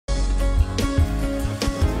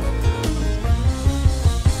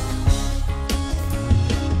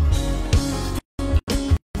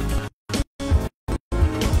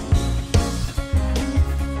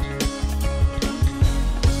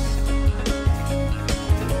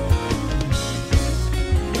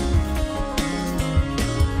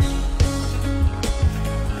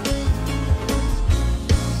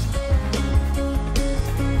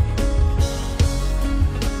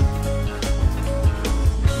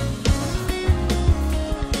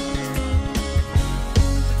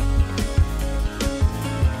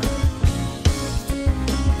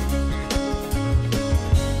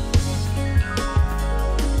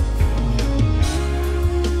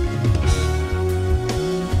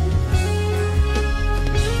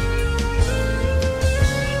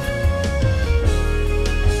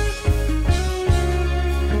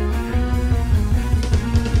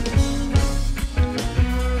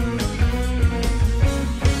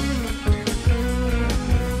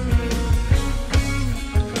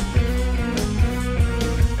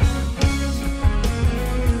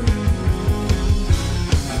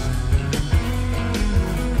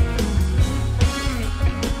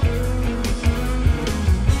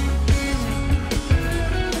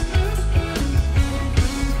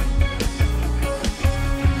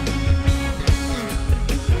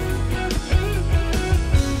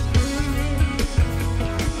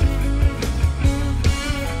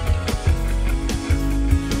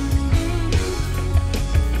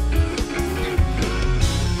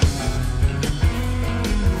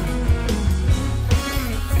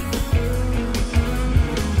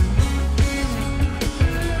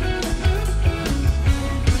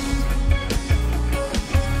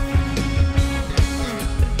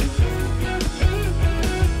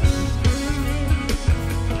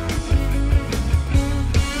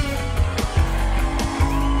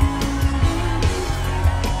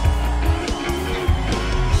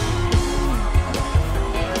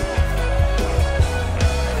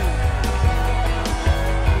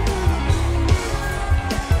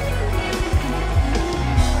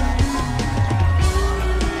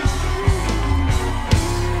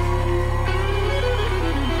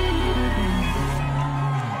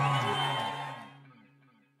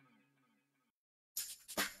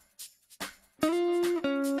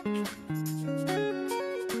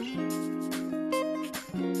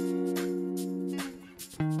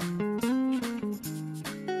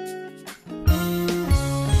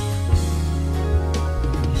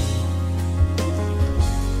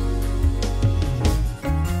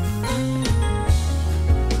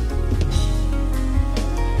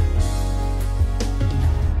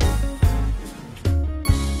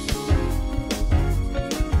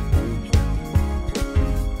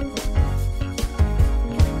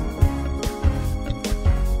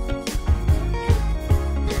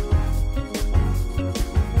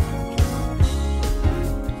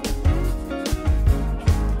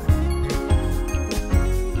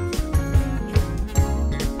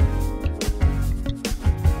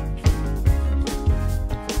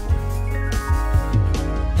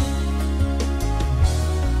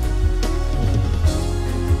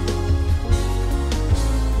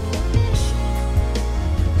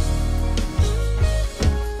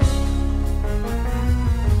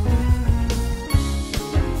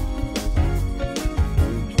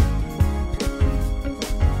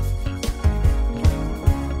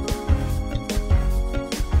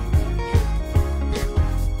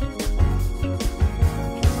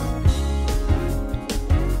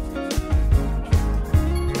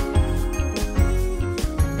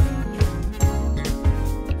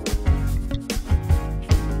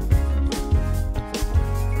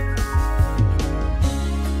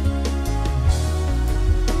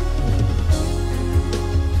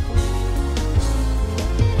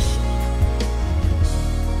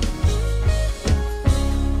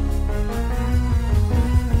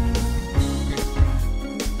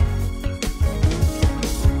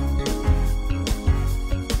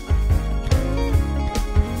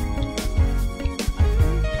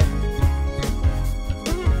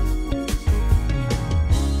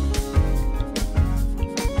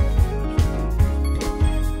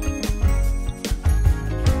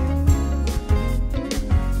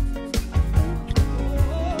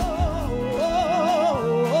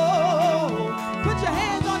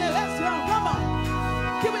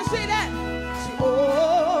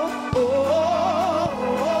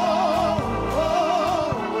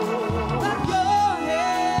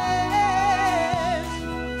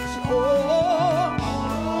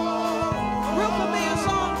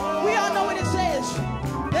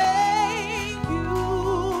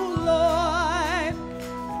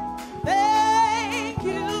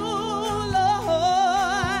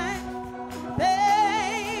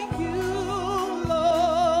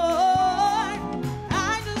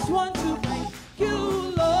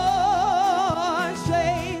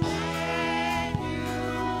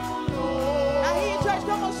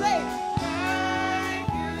on, say it. Thank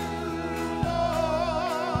you,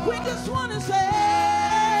 Lord. We just want to say,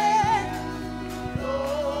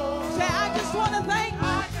 say, I just want to thank.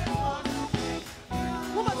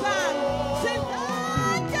 One more time. Say,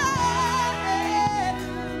 thank you.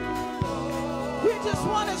 We just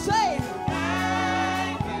want to say,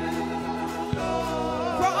 thank you,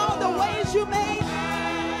 Lord, for all the ways you made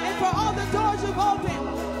and for all the doors you've opened.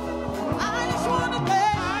 I just want to thank.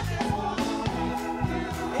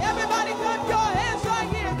 Everybody clap your hands right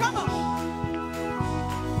here. Come on.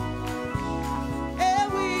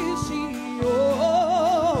 And we see,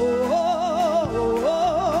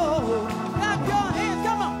 clap your hands.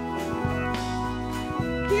 Come on.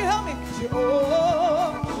 Can you help me? Say,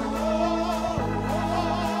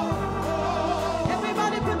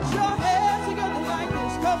 everybody put your hands together like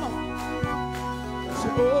this. Come on.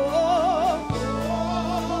 Say,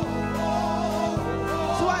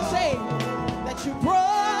 so I say that you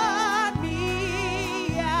brought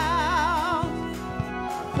me out,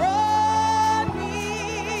 brought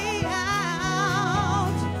me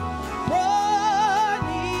out, brought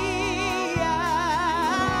me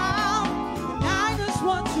out. And I just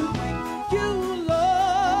want to thank you,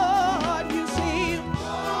 Lord. You see,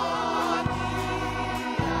 brought me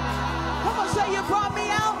out. Come on, say you brought me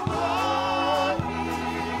out.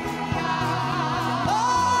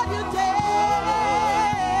 Lord, you did.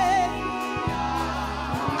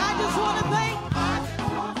 I just want to thank.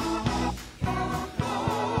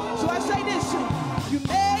 So I say this, you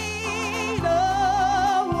made a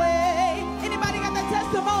way. Anybody got that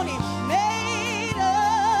testimony? Made a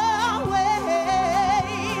way.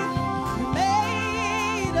 You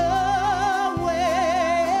made a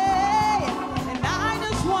way. And I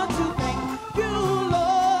just want to thank you,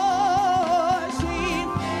 Lord. See,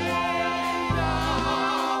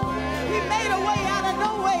 he made a way out of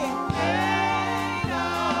no way.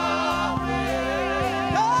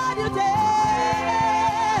 God, you did.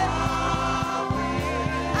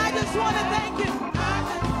 I just want to thank you.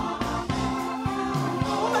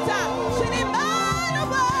 One more time. Say, he made a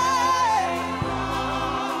way.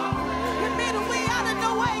 He made a way out of no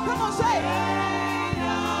way. Come on, say it.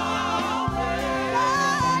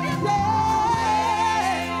 God, you did.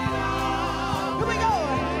 Here we go.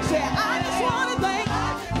 Say, I just want to thank. I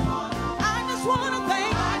just want to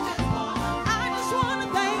thank. I just want to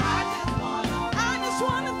thank. I just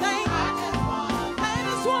want to thank. I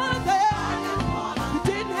just want to thank. You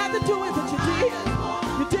didn't have to do it, but you did.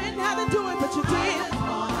 You didn't have to do it, but you did.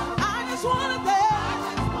 I just want to thank.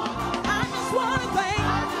 I just want to thank.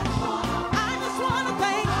 I just want to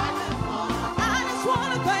thank. I just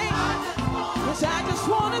want to thank. Yes, I just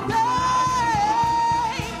want to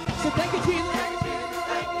thank. So thank you, Jesus.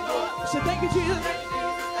 So thank you, Jesus.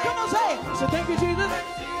 Come on, say it. So thank you, Jesus.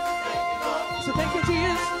 So thank you,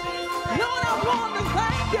 Jesus. Lord, I want to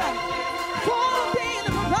thank you for being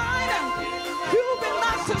a provider. You've been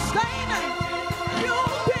my sustainer.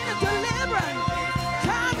 You've been a deliverer.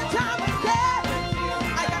 Time and time again.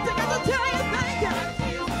 I got to tell you thank you.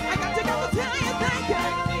 I got to tell you thank you.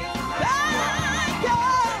 Thank you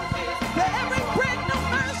for every brand new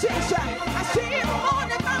mercy. I see it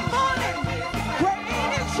morning by morning. Great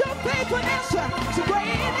is your faithfulness. So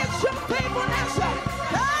great is your faithfulness.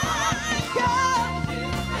 Thank you.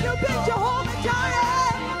 You've been Jehovah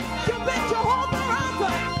Jireh. You've been Jehovah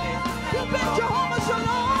Rapha. You've been Jehovah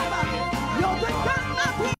Shalom. You're the God my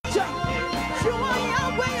peace. You are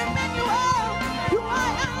Yahweh Emmanuel. You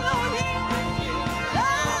are Elohim.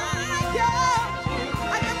 Thank you.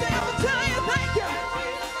 I got to tell you thank you.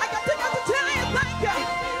 I got to tell you thank you.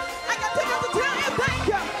 I got to tell you thank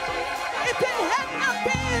you. If it had not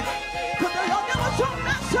been for the Lord that was on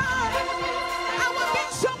my side, I would be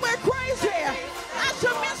somewhere crazy. I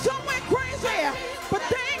should be somewhere crazy. But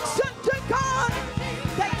thanks to God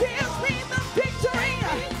that gives me the victory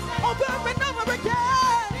over and over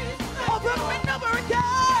again. Over and over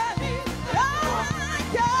again.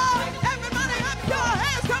 Thank you. Everybody up your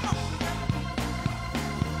hands. Come on.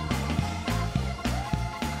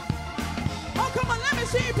 Oh, come on. Let me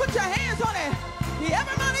see you put your hands on it. Yeah,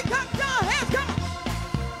 everybody clap your hands. Come on.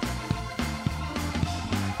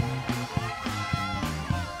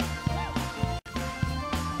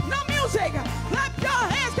 No music. Clap your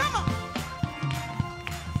hands. Come on.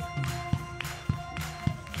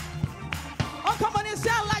 Oh, come on. It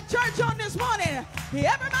sounds like church on this morning.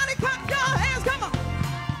 Yeah, everybody clap your hands. Come on.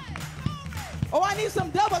 Oh, I need some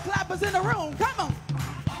double clappers in the room. Come on.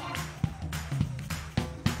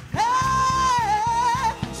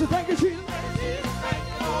 Hey. So thank you, Jesus.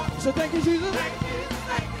 So thank you, Jesus.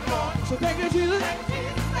 So thank you, Jesus.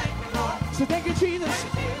 So thank you, Jesus.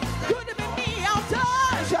 Could have been me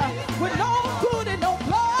outdoors.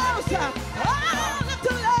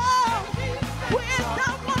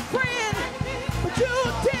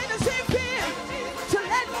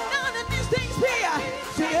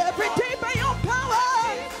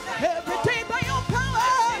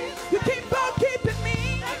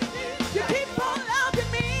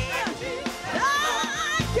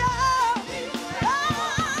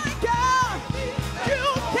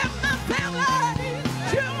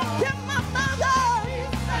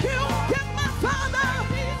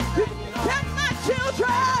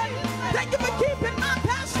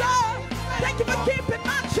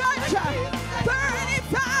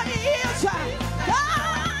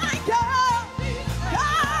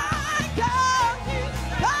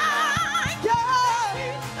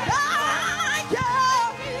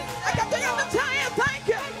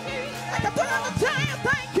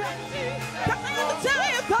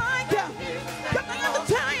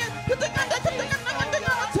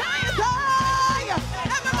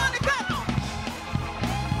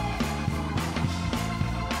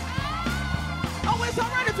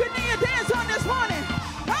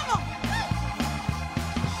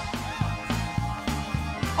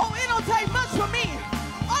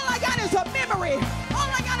 victory. All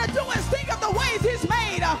I gotta do is think of the ways he's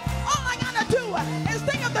made. All I gotta do is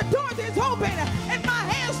think of the doors he's opened, and my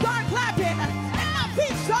hands start clapping, and my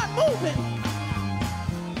feet start moving.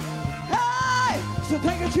 Hey, so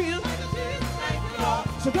thank you, Jesus.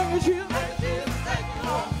 So thank you, Jesus.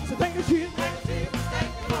 So thank you, Jesus.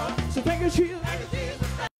 So thank you, Jesus.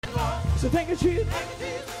 So thank you, Jesus.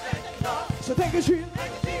 So thank you, Jesus.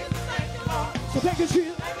 So thank you,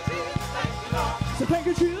 Jesus. So thank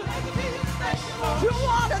you, Jesus. You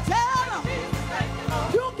want to tell them.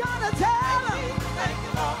 You got to tell them.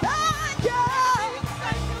 Thank you.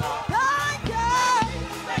 Thank you.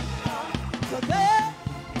 So thank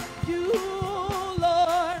you,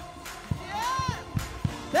 Lord.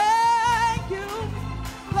 Thank you,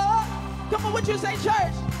 Lord. Come on, what you say,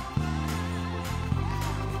 church?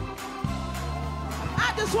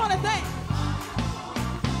 I just want to thank.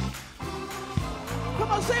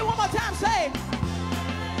 Come on, say it one more time. Say.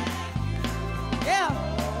 Yeah.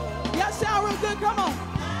 Y'all sound real good. Come on.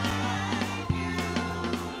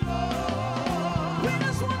 We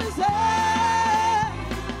just want to say.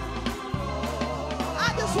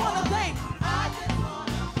 I just want to thank.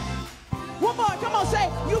 One more. Come on, say.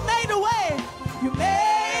 You made a way. You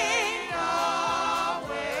made a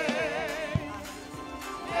way.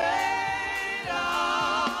 Made a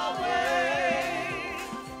way.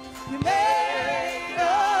 You made a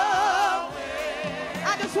way.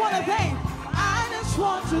 I just want to thank. I just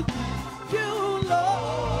want to thank you,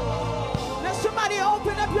 Lord. Now somebody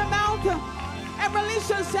open up your mouth and release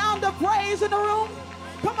a sound of praise in the room.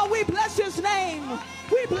 Come on, we bless his name.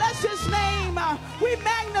 We bless his name. We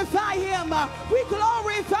magnify him. We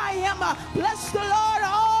glorify him. Bless the Lord,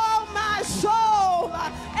 all my soul,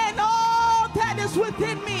 and all that is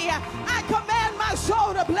within me. I command my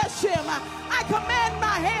soul to bless him. I command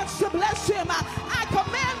my hands to bless him. I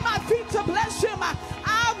command my feet to bless him.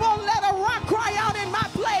 I won't let a rock cry out in my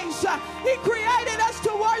place. He created us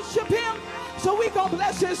to worship him, so we gonna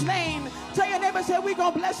bless his name. Tell your neighbor, say, we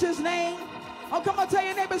gonna bless his name. Oh, come on, tell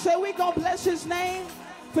your neighbor, say, we gonna bless his name,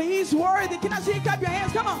 for he's worthy. Can I see you clap your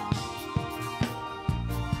hands? Come on.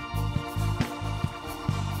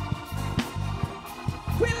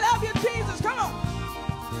 We love you, Jesus. Come on.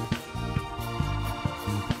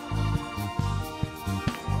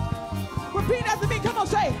 Repeat after me. Come on,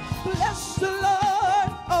 say, bless the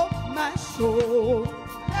Lord, oh my soul.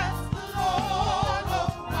 Bless the Lord, oh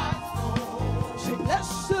my soul. Say, bless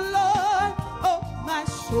the Lord, oh my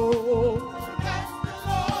soul.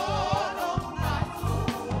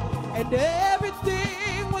 And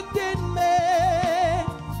everything within me,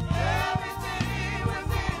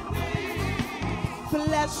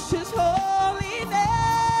 bless his holy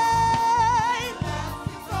name.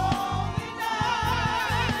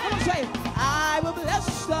 Come on, say, I will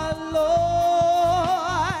bless the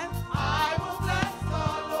Lord. I will bless the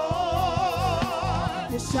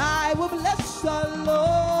Lord. Yes, I will bless the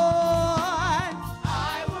Lord.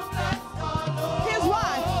 I will bless the Lord. Here's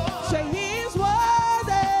why. Say, he's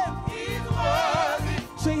worthy.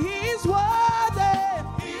 Say he's worthy.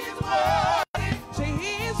 He's worthy. Say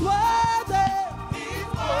he's worthy. He's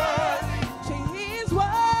worthy. Say he's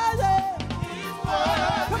worthy. He's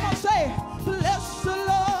worthy. Come on, say, bless the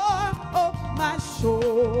Lord, oh my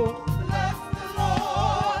soul. Bless the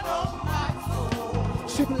Lord, oh my soul.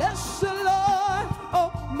 Say, bless the Lord,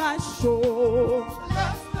 oh my soul.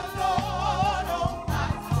 Bless the Lord, oh my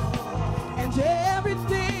soul. And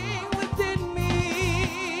everything within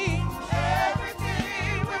me.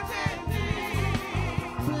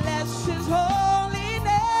 Bless his holy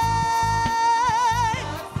name.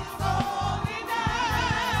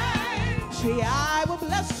 Say, I will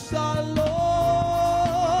bless the Lord.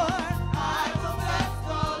 I will bless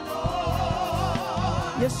the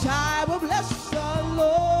Lord. Yes, I will bless the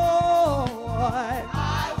Lord.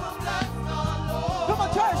 I will bless the Lord. Come on,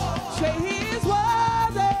 church. Say, he's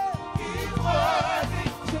worthy. He's worthy.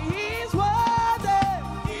 Say, he's worthy.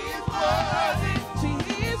 He's worthy. Say,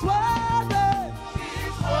 he's worthy.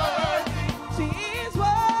 He's worthy. Say, he's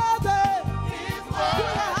worthy. He's worthy.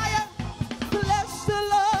 Higher. Bless the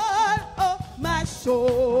Lord, oh my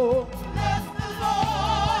soul. Bless the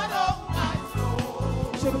Lord, oh my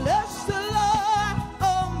soul. Say, bless the Lord,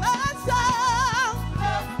 oh my soul.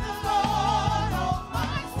 Bless the Lord, oh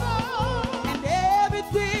my soul. And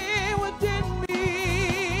everything within me.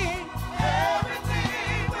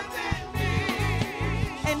 Everything within me.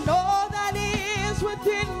 And all that is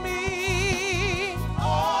within me.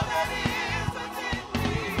 All that is within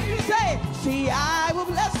me. Say, see, I will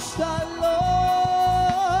bless the Lord.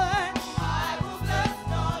 I will bless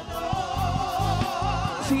the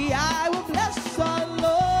Lord. See, I will bless the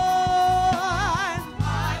Lord.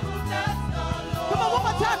 I will bless the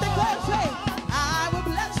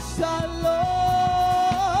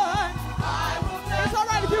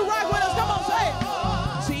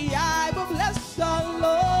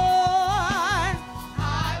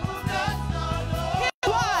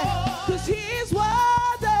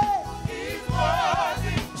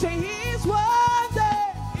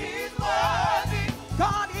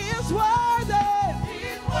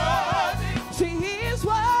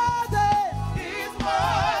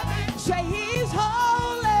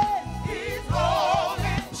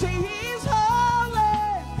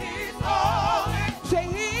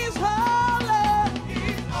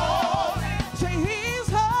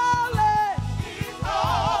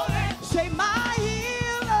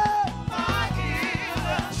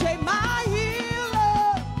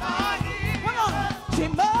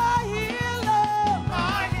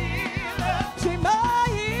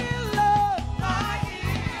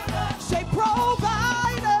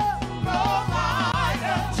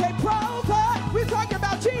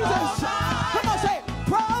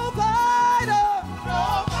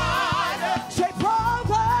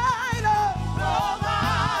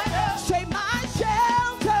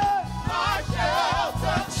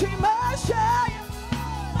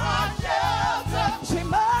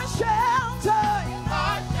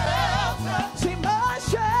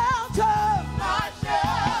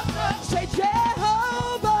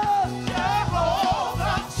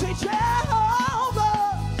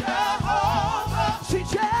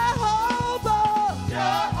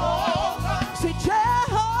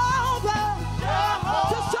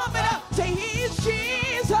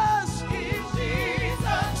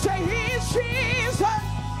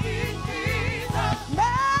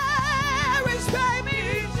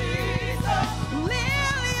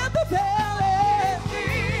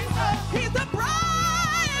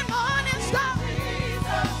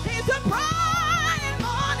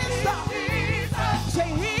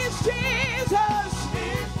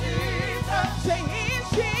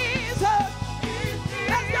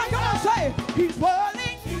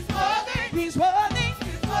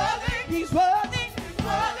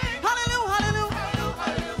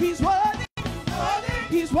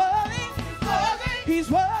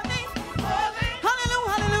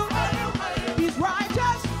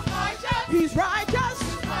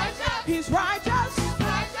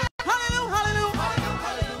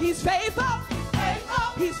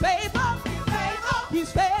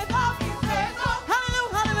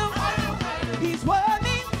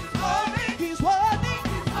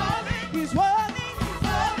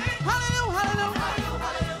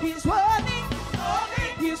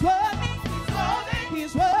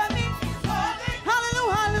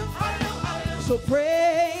So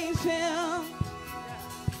praise him.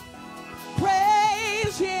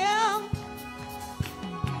 Praise him.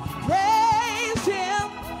 Praise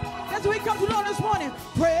him. As we come to the Lord this morning,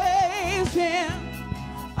 praise him.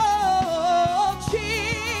 Oh,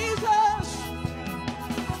 Jesus,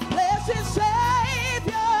 blessed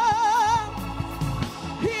Savior,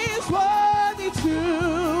 he's worthy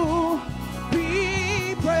to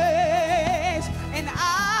be praised. And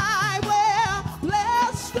I will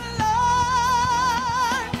bless the Lord,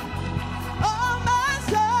 oh my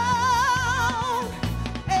soul,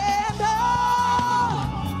 and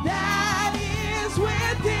all that is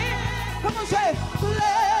within. Come on, say,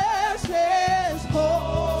 bless his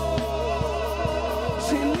holy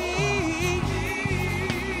name.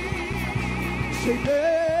 Say,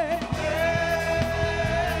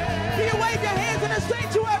 can you wave your hands in the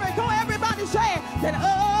sanctuary? Go, everybody say it. That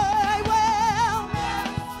I will,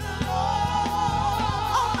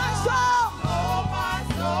 oh my soul,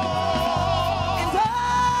 and all.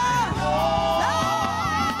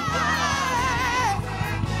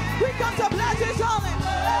 We come to bless his holy name.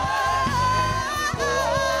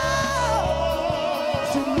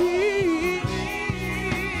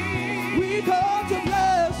 We come to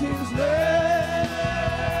bless his name.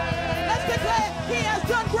 Let's declare he has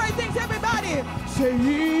done great things, everybody. Say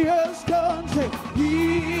he has done, say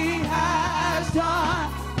he has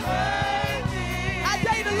done great things. I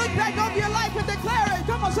dare you to look back over your life and declare it.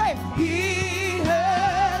 Come on, say he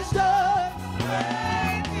has done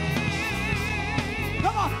great things.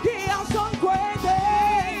 Come on, he has done great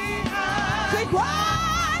things. Say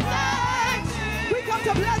great things. We come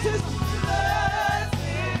to bless his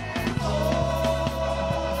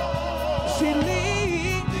name.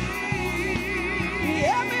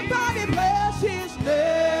 Everybody bless his name.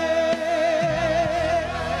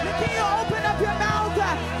 Can you open up your mouth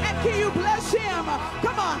and can you bless him?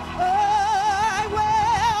 Come on. I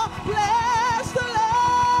will bless the Lord,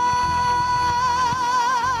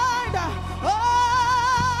 oh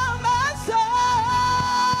my soul,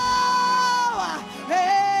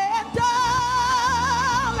 and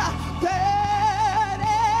all that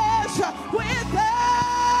is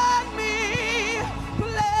within me.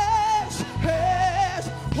 Bless his.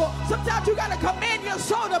 Well, sometimes you got to command your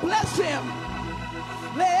soul to bless him.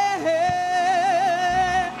 Bless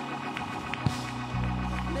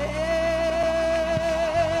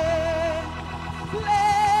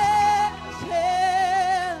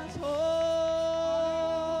his soul.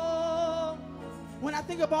 When I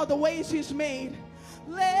think about the ways he's made,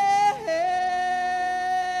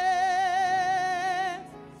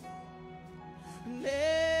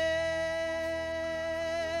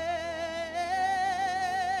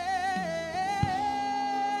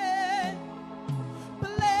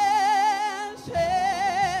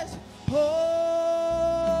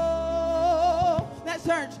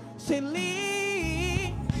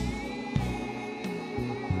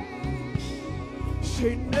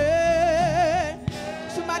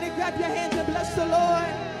 somebody grab your hands and bless the Lord.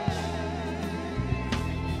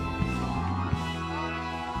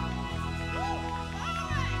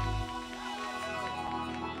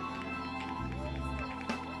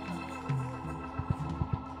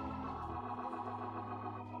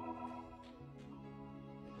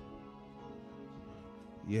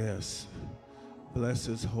 Yes, bless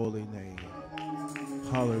his holy name.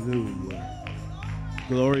 Hallelujah.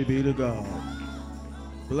 Glory be to God.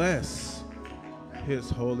 Bless his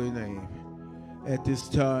holy name. At this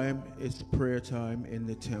time, it's prayer time in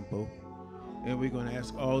the temple. And we're going to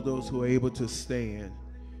ask all those who are able to stand,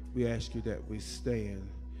 we ask you that we stand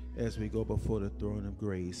as we go before the throne of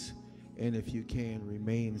grace. And if you can,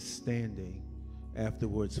 remain standing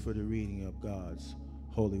afterwards for the reading of God's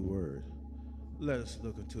holy word. Let us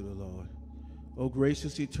look unto the Lord. O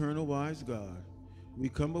gracious, eternal, wise God, we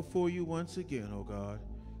come before you once again, O God,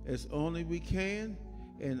 as only we can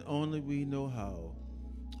and only we know how.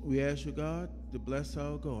 We ask you, God, to bless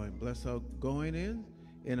our going in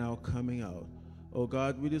and our coming out. Oh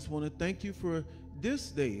God, we just want to thank you for this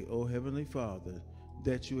day, oh Heavenly Father,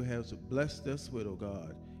 that you have blessed us with, oh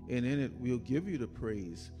God. And in it, we'll give you the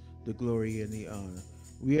praise, the glory, and the honor.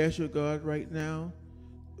 We ask you, God, right now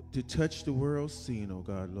to touch the world scene, oh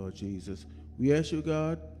God, Lord Jesus. We ask you,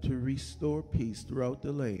 God, to restore peace throughout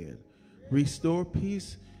the land. Restore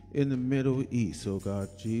peace in the Middle East, oh God,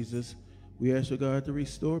 Jesus. We ask you, God, to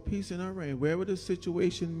restore peace in our reign, wherever the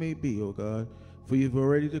situation may be, oh God. For you've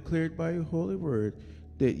already declared by your holy word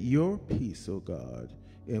that your peace, oh God.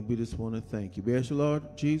 And we just want to thank you. We ask you,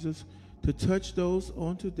 Lord Jesus, to touch those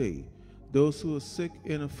on today, those who are sick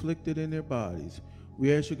and afflicted in their bodies.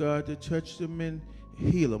 We ask you, God, to touch them and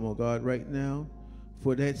heal them, oh God, right now.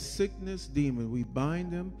 For that sickness demon, we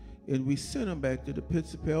bind them and we send him back to the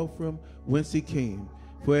pits of hell from whence he came.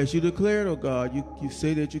 For as you declared, O God, you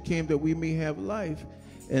say that you came that we may have life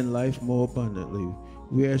and life more abundantly.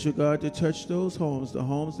 We ask you, God, to touch those homes, the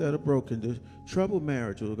homes that are broken, the troubled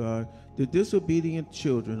marriage, O God, the disobedient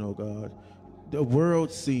children, O God, the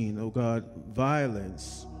world scene, O God,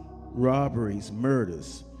 violence, robberies,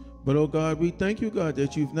 murders. But, O God, we thank you, God,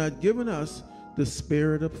 that you've not given us the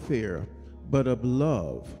spirit of fear, but of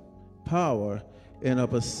love, power, and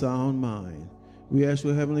of a sound mind. We ask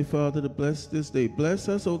you, Heavenly Father, to bless this day. Bless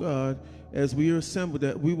us, O God, as we are assembled,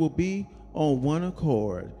 that we will be on one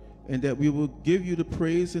accord, and that we will give you the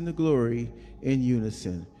praise and the glory in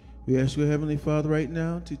unison. We ask you, Heavenly Father, right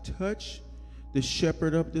now to touch the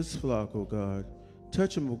shepherd of this flock, O God.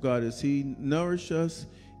 Touch him, O God, as he nourish us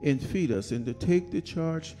and feed us, and to take the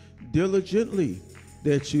charge diligently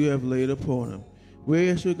that you have laid upon him. We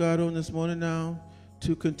ask you, God, on this morning now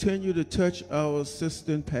to continue to touch our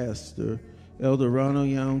assistant pastor, Elder Ronald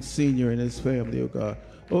Young Sr. and his family, oh God.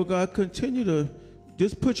 Oh God, continue to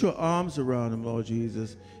just put your arms around him, Lord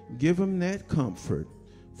Jesus. Give him that comfort.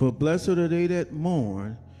 For blessed are they that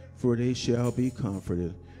mourn, for they shall be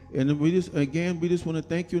comforted. And we just want to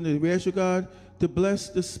thank you. And we ask you, God, to bless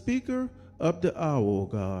the speaker of the hour, oh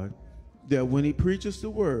God, that when he preaches the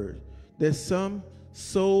word, that some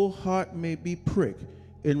soul heart may be pricked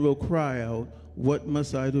and will cry out, what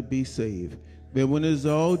must I do to be saved? But when it is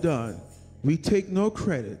all done, we take no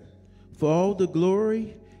credit, for all the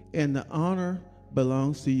glory and the honor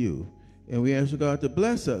belongs to you. And we ask God to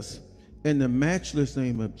bless us in the matchless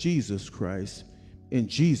name of Jesus Christ. In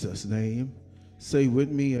Jesus' name, say with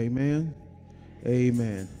me, amen.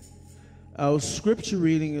 Amen. Our scripture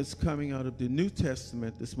reading is coming out of the New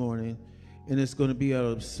Testament this morning, and it's going to be out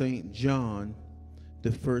of St. John,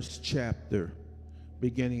 the first chapter,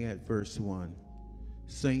 beginning at verse 1.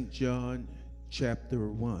 St. John, chapter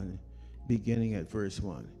 1, beginning at verse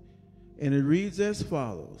 1. And it reads as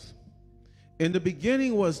follows. In the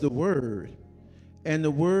beginning was the Word, and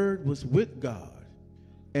the Word was with God,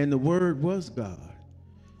 and the Word was God.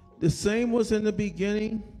 The same was in the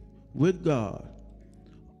beginning with God.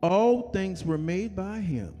 All things were made by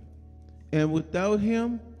him, and without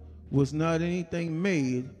him was not anything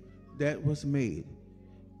made that was made.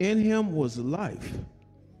 In him was life,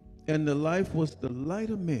 and the life was the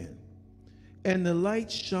light of men. And the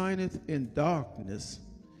light shineth in darkness,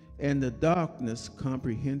 and the darkness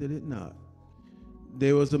comprehended it not.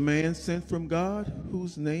 There was a man sent from God,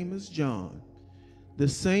 whose name is John. The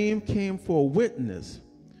same came for a witness,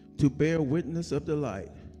 to bear witness of the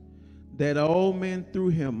light, that all men through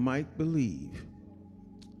him might believe.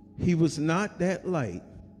 He was not that light,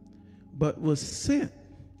 but was sent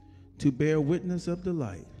to bear witness of the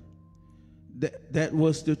light. That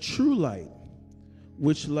was the true light,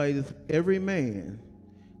 which lighteth every man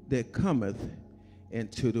that cometh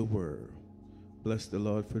into the world. Bless the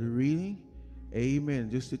Lord for the reading. Amen.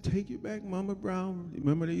 Just to take you back, Mama Brown,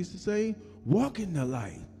 remember they used to say, walk in the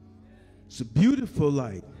light. It's a beautiful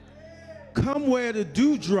light. Come where the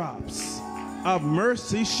dewdrops of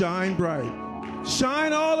mercy shine bright.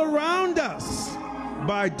 Shine all around us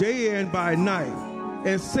by day and by night.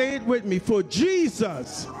 And say it with me, for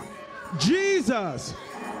Jesus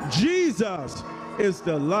is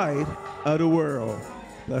the light of the world.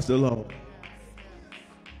 Bless the Lord.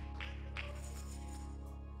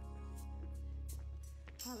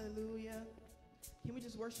 Hallelujah. Can we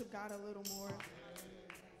just worship God a little more?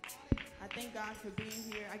 I thank God for being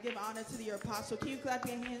here. I give honor to the apostle. Can you clap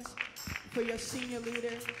your hands for your senior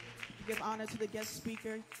leader? Give honor to the guest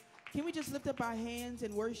speaker. Can we just lift up our hands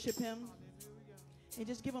and worship him? And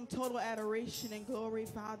just give him total adoration and glory.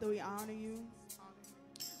 Father, we honor you.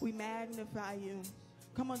 We magnify you.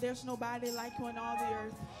 Come on, there's nobody like you on all the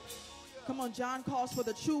earth. Come on, John calls for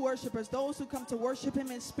the true worshipers, those who come to worship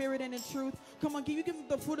him in spirit and in truth. Come on, can you give him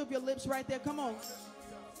the fruit of your lips right there? Come on.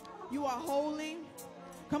 You are holy.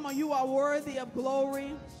 Come on, you are worthy of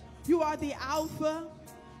glory. You are the Alpha.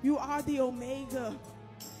 You are the Omega.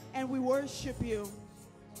 And we worship you.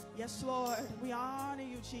 Yes, Lord. We honor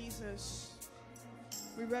you, Jesus.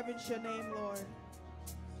 We reverence your name, Lord.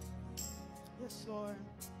 Yes, Lord.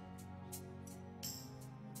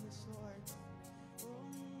 Yes, Lord.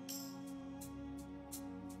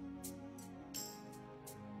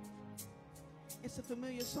 It's a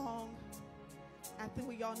familiar song. I think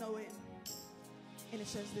we all know it. And it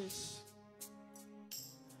says this.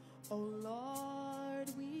 Oh, Lord,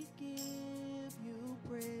 we give you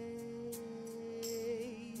praise.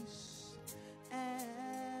 And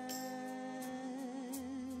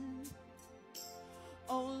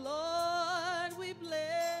oh, Lord, we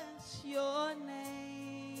bless your name.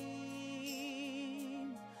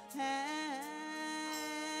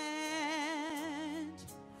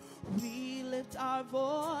 our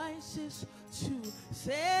voices to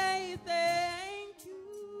say thank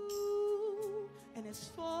you. And it's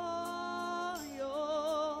for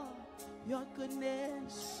your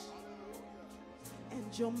goodness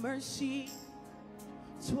and your mercy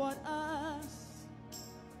toward us.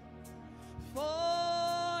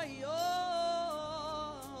 For your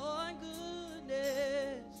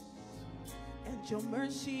goodness and your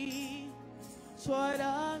mercy toward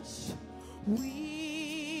us,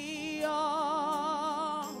 we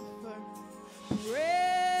offer praise.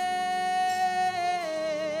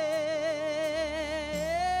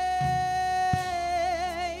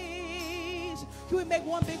 Can we make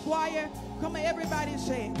one big choir? Come on, everybody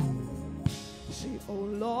say it. Say, oh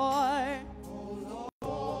Lord. Oh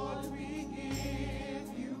Lord, we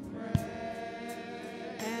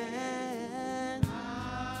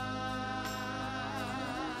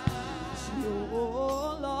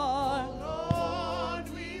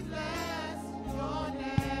bless your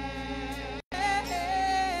name.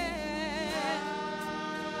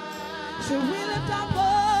 So we lift our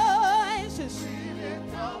voices.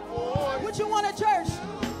 What you want at church?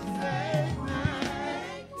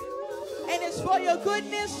 And it's for your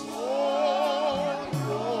goodness.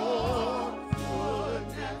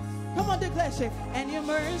 Come on, declare it. And your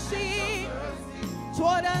mercy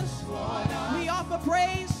toward us. We offer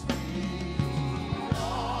praise.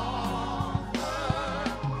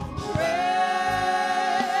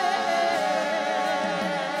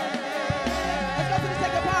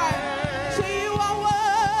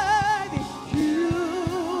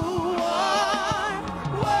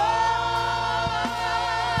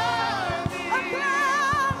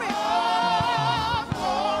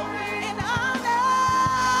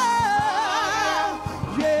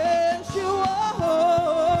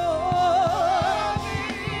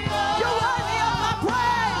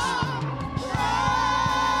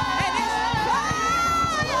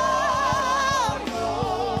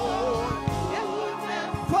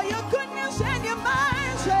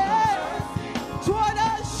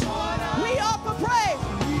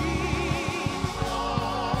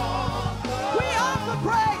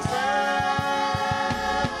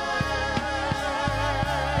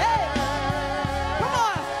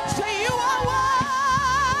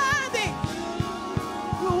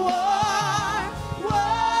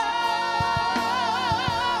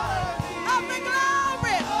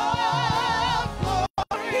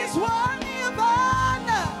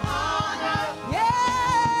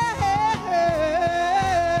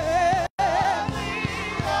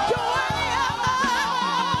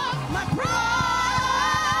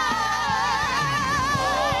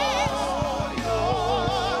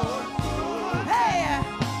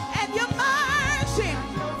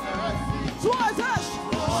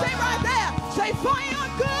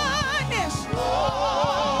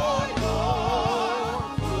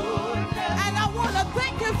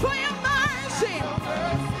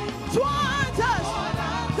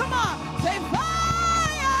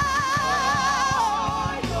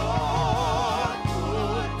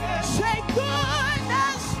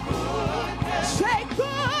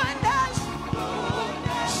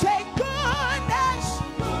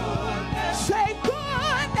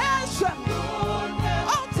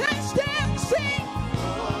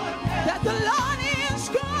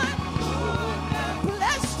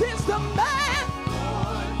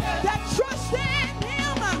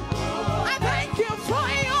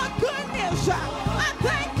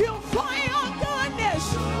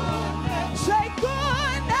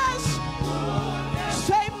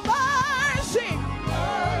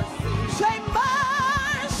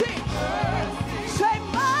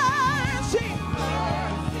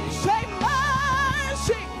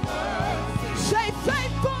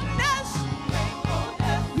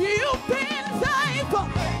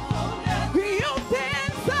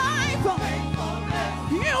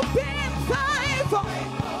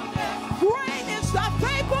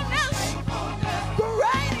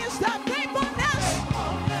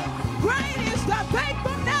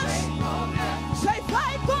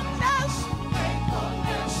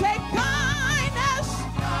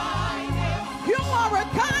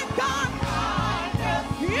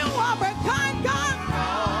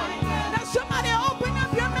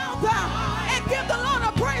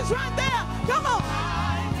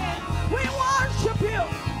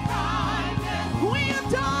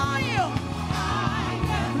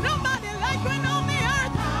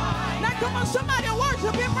 Somebody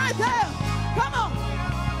worship him right there. Come on.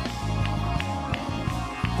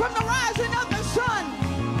 From the rising of the sun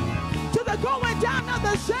to the going down of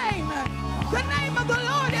the same, the name of the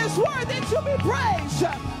Lord is worthy to be praised.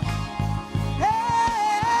 Hey,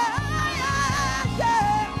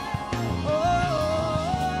 yeah. Oh.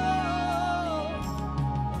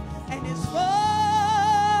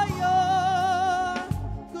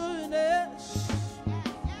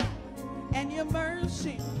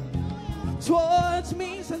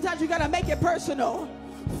 you got to make it personal.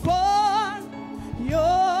 For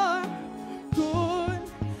your good,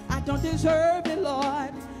 I don't deserve it,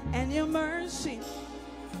 Lord, and your mercy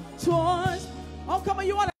towards. Oh, come on,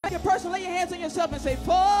 you want to make it personal? Lay your hands on yourself and say,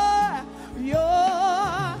 for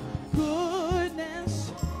your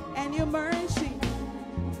goodness and your mercy.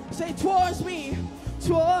 Say, towards me,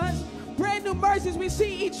 towards brand new mercies we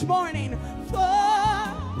see each morning. For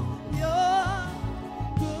your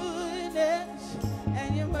goodness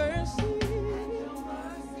and your mercy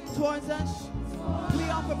towards us, we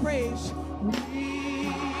offer praise. We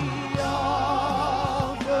offer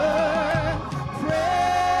praise.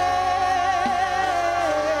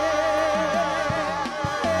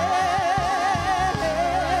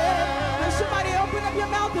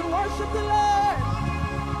 Worship the Lord.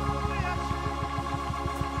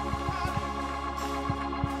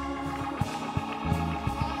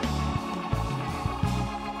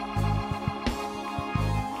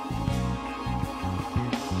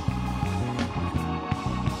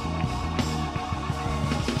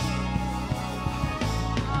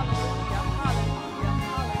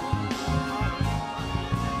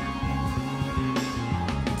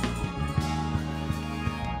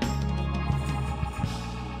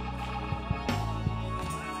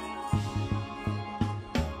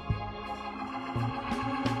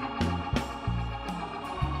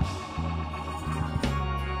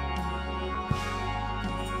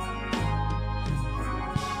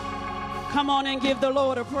 Come on and give the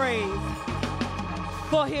Lord a praise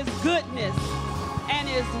for his goodness and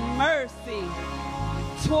his mercy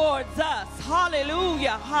towards us.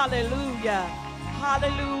 Hallelujah, hallelujah,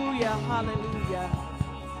 hallelujah, hallelujah.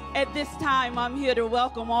 At this time, I'm here to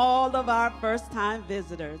welcome all of our first-time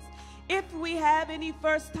visitors. If we have any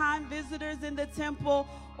first-time visitors in the temple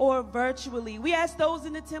or virtually, we ask those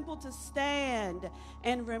in the temple to stand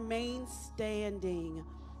and remain standing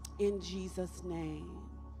in Jesus' name.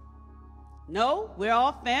 No, we're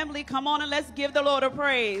all family. Come on and let's give the Lord a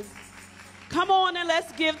praise. Come on and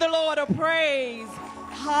let's give the Lord a praise.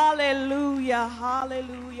 Hallelujah,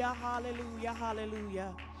 hallelujah, hallelujah,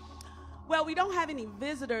 hallelujah. Well, we don't have any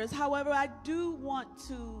visitors. However, I do want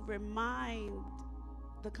to remind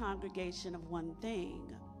the congregation of one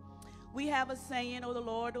thing. We have a saying, oh, the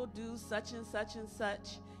Lord will do such and such and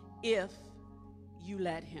such if you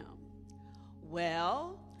let him.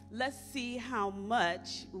 Well, let's see how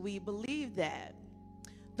much we believe that.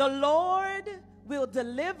 The Lord will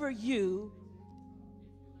deliver you.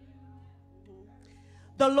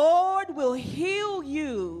 The Lord will heal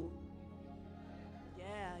you.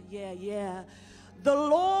 Yeah. The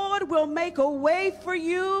Lord will make a way for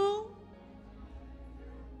you.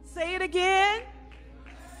 Say it again.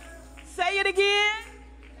 Say it again.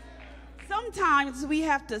 Sometimes we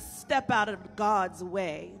have to step out of God's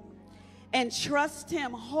way and trust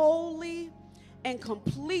him wholly and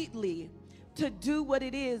completely to do what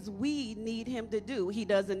it is we need him to do. He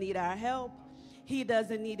doesn't need our help. He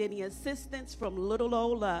doesn't need any assistance from little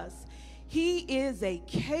old us. He is a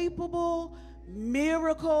capable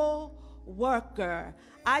miracle worker.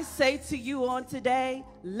 I say to you on today,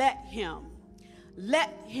 let him.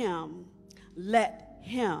 Let him. Let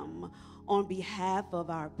him. On behalf of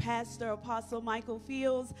our pastor, Apostle Michael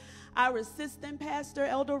Fields, our assistant pastor,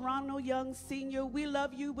 Elder Ronald Young Sr., we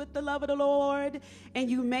love you with the love of the Lord. And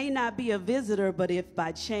you may not be a visitor, but if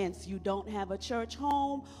by chance you don't have a church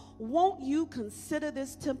home, won't you consider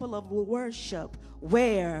this temple of worship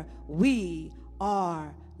where we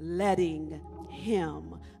are letting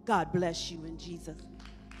him. God bless you in Jesus' name.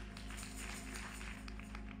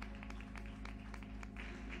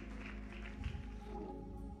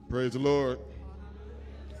 Praise the Lord.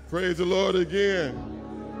 Praise the Lord again.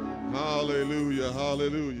 Hallelujah,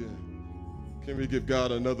 hallelujah. Can we give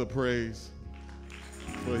God another praise?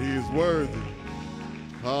 For he is worthy.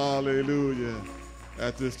 Hallelujah.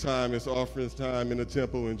 At this time, it's offerings time in the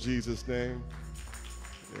temple in Jesus' name.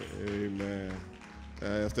 Amen. I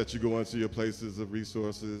ask that you go into your places of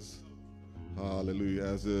resources. Hallelujah.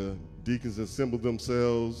 As the deacons assemble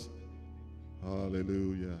themselves.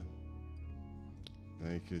 Hallelujah.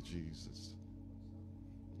 Thank you, Jesus.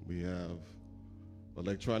 We have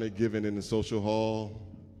electronic giving in the social hall.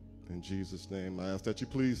 In Jesus' name, I ask that you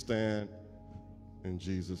please stand in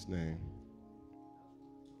Jesus' name.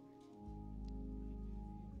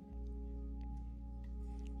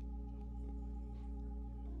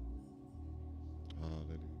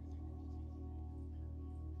 Hallelujah.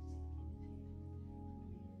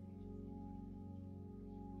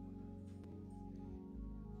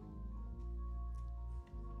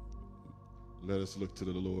 Let us look to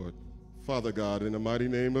the Lord. Father God, in the mighty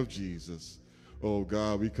name of Jesus, oh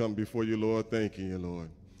God, we come before you, Lord, thanking you, Lord.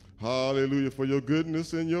 Hallelujah, for your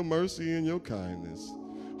goodness and your mercy and your kindness.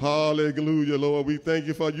 Hallelujah, Lord. We thank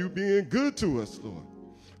you for you being good to us, Lord.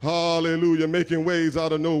 Hallelujah, making ways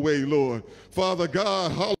out of no way, Lord. Father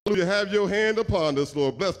God, hallelujah, have your hand upon us,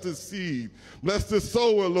 Lord. Bless this seed. Bless this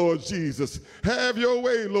sower, Lord Jesus. Have your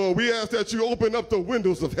way, Lord. We ask that you open up the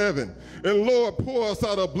windows of heaven. And, Lord, pour us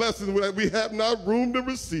out a blessing that we have not room to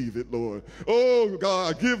receive it, Lord. Oh,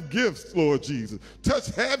 God, give gifts, Lord Jesus. Touch,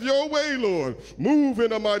 have your way, Lord. Move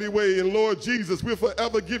in a mighty way. And, Lord Jesus, we'll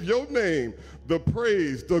forever give your name the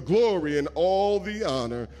praise, the glory, and all the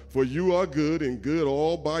honor, for you are good and good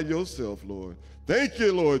all by yourself, Lord. Thank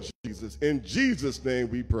you, Lord Jesus. In Jesus' name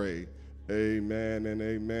we pray. Amen and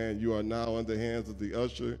amen. You are now in the hands of the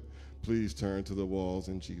usher. Please turn to the walls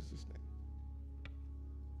in Jesus' name.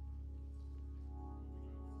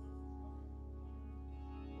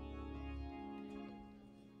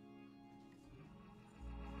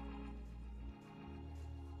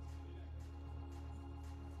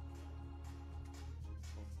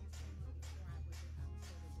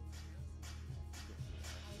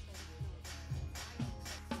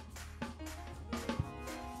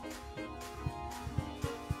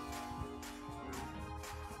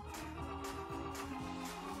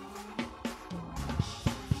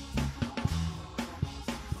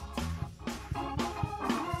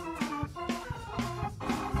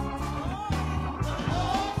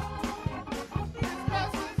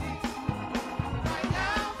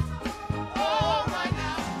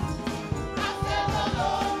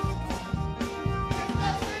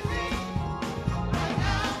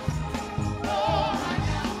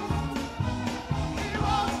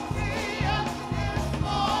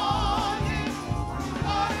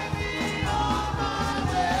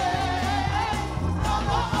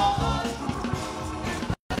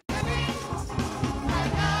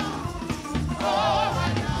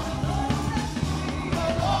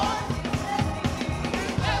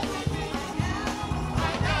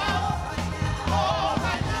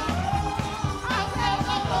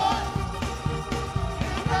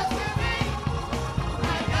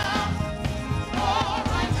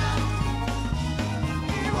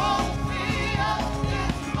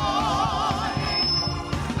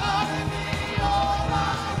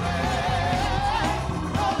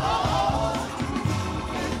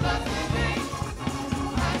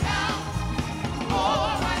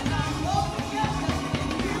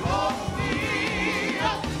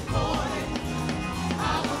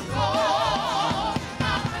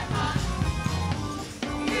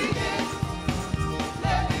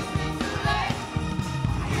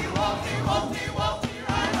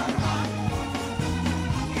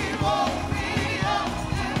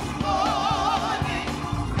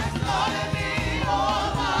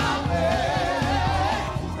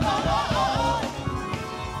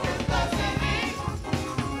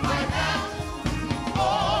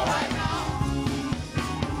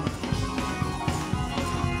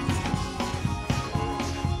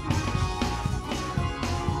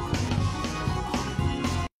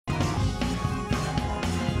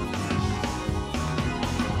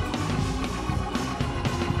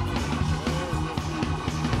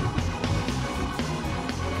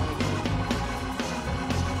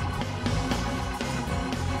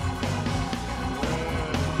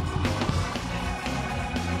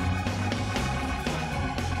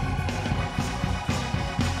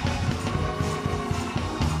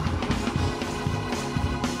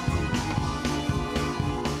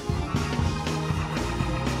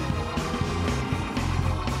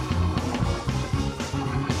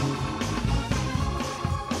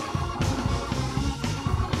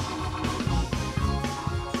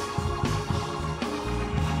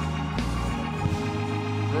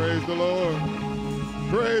 Praise the Lord.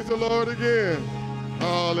 Praise the Lord again.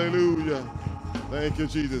 Hallelujah. Thank you,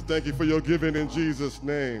 Jesus. Thank you for your giving in Jesus'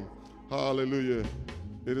 name. Hallelujah.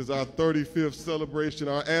 It is our 35th celebration,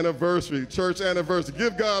 our anniversary, church anniversary.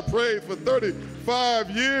 Give God praise for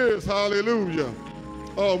 35 years. Hallelujah.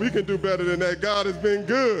 Oh, we can do better than that. God has been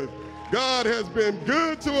good. God has been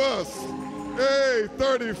good to us. Hey,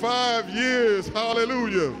 35 years.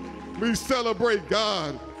 Hallelujah. We celebrate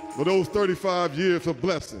God for those 35 years of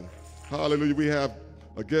blessing. Hallelujah. We have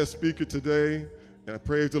a guest speaker today. And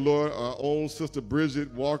praise the Lord, our own Sister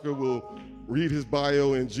Bridget Walker will read his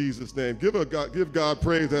bio in Jesus' name. Give God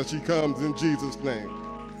praise as she comes in Jesus' name.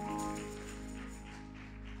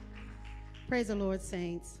 Praise the Lord,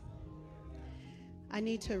 saints. I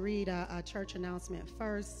need to read a church announcement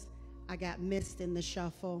first. I got missed in the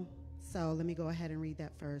shuffle, so let me go ahead and read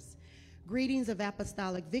that first. Greetings of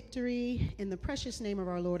apostolic victory in the precious name of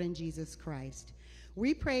our Lord and Jesus Christ.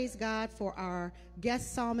 We praise God for our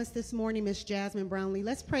guest psalmist this morning, Miss Jasmine Brownlee.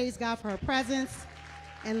 Let's praise God for her presence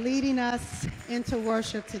and leading us into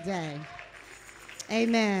worship today.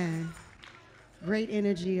 Amen. Great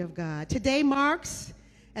energy of God. Today marks,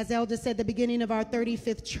 as Elder said, the beginning of our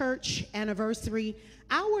 35th church anniversary.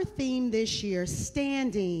 Our theme this year,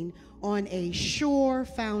 standing on a sure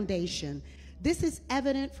foundation. This is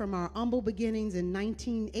evident from our humble beginnings in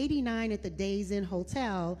 1989 at the Days Inn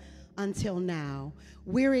Hotel until now.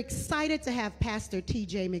 We're excited to have Pastor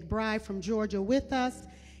T.J. McBride from Georgia with us.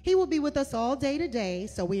 He will be with us all day today,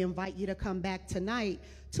 so we invite you to come back tonight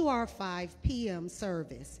to our 5 p.m.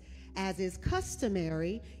 service. As is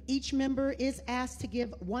customary, each member is asked to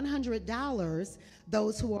give $100.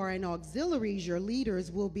 Those who are in auxiliaries, your leaders,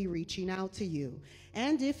 will be reaching out to you.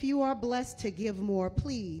 And if you are blessed to give more,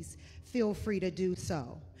 please feel free to do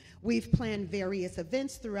so. We've planned various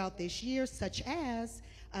events throughout this year, such as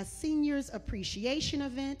a seniors appreciation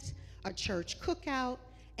event, a church cookout,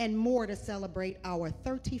 and more to celebrate our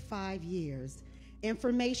 35 years.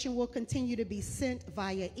 Information will continue to be sent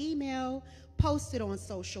via email, posted on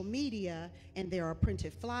social media, and there are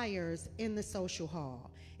printed flyers in the social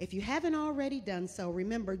hall. If you haven't already done so,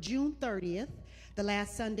 remember June 30th, the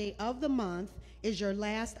last Sunday of the month, is your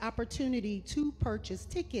last opportunity to purchase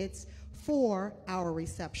tickets for our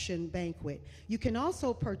reception banquet. You can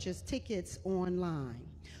also purchase tickets online.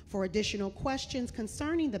 For additional questions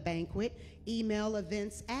concerning the banquet, email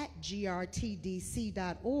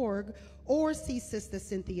events@grtdc.org or see Sister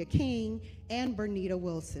Cynthia King and Bernita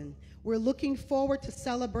Wilson. We're looking forward to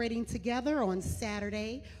celebrating together on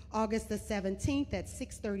Saturday, August the 17th at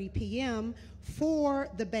 6:30 p.m. for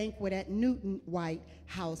the banquet at Newton White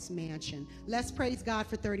House Mansion. Let's praise God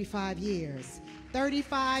for 35 years.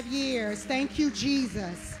 35 years. Thank you,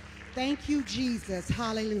 Jesus. Thank you, Jesus.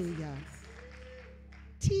 Hallelujah.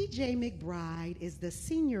 T.J. McBride is the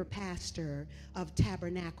senior pastor of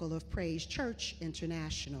Tabernacle of Praise Church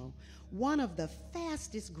International, one of the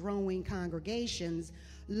fastest growing congregations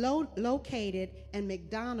located in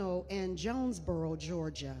McDonough and Jonesboro,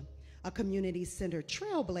 Georgia, a community-centered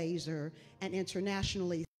trailblazer and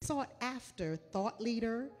internationally sought after thought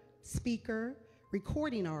leader, speaker,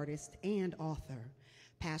 recording artist, and author.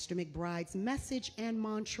 Pastor McBride's message and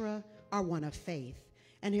mantra are one of faith,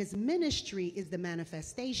 and his ministry is the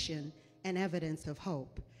manifestation and evidence of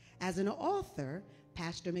hope. As an author,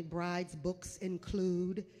 Pastor McBride's books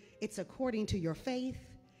include It's According to Your Faith,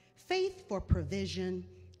 Faith for Provision,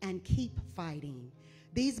 and Keep Fighting.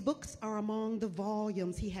 These books are among the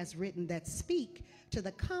volumes he has written that speak to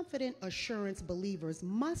the confident assurance believers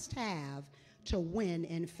must have to win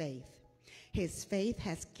in faith. His faith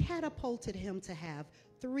has catapulted him to have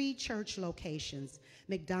 3 church locations,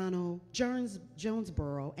 McDonough,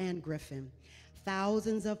 Jonesboro, and Griffin,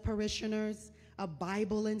 thousands of parishioners, a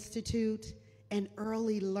Bible Institute, an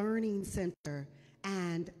early learning center,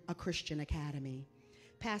 and a Christian academy.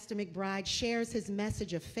 Pastor McBride shares his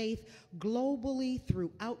message of faith globally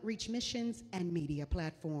through outreach missions and media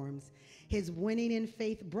platforms. His Winning in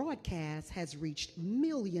Faith broadcast has reached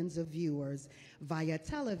millions of viewers via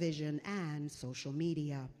television and social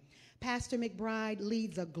media. Pastor McBride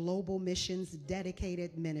leads a global missions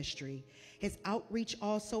dedicated ministry. His outreach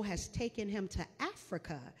also has taken him to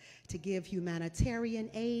Africa to give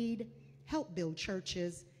humanitarian aid, help build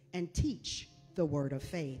churches, and teach the word of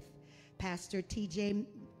faith. Pastor TJ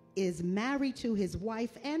is married to his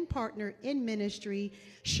wife and partner in ministry,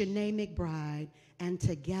 Shanae McBride, and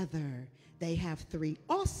together they have 3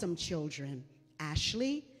 awesome children,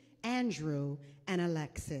 Ashley, Andrew, and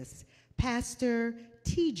Alexis. Pastor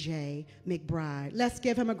T.J. McBride. Let's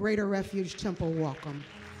give him a Greater Refuge Temple welcome.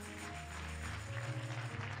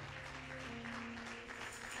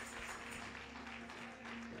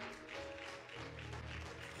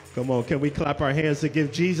 Come on, can we clap our hands to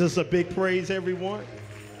give Jesus a big praise, everyone?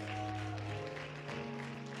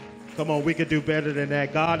 Come on, we could do better than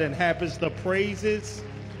that. God inhabits the praises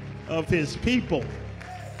of his people.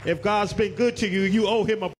 If God's been good to you, you owe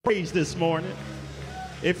him a praise this morning.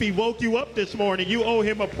 If he woke you up this morning, you owe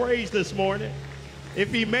him a praise this morning.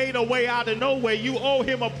 If he made a way out of no way, you owe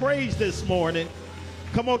him a praise this morning.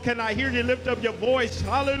 Come on, can I hear you lift up your voice?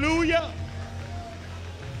 Hallelujah.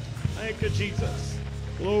 Thank you, Jesus.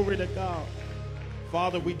 Glory to God.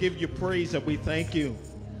 Father, we give you praise and we thank you.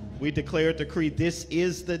 We declare a decree, this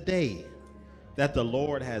is the day that the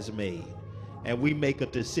Lord has made. And we make a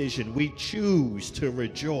decision. We choose to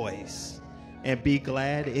rejoice and be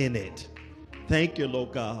glad in it. Thank you,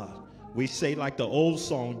 Lord God. We say like the old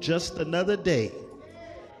song, just another day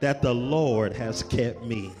that the Lord has kept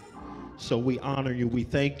me. So we honor you. We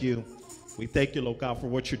thank you. We thank you, Lord God, for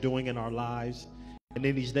what you're doing in our lives. And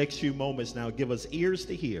in these next few moments now, give us ears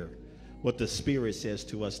to hear what the Spirit says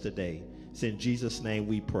to us today. It's in Jesus' name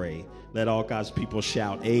we pray. Let all God's people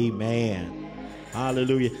shout, amen.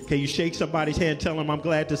 Hallelujah. Can you shake somebody's hand and tell them, I'm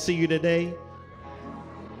glad to see you today?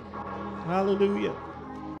 Hallelujah.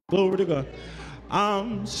 Glory to God.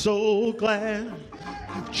 I'm so glad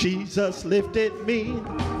Jesus lifted me.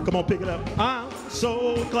 Come on, pick it up. I'm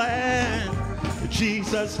so glad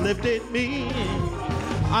Jesus lifted me.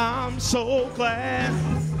 I'm so glad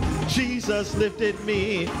Jesus lifted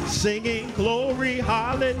me, singing glory,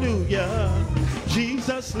 hallelujah.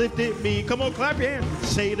 Jesus lifted me. Come on, clap your hands.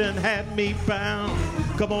 Satan had me bound.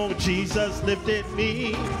 Come on, Jesus lifted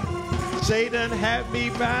me. Satan had me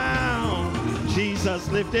bound. Jesus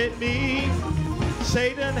lifted me.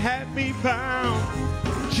 Satan had me bound.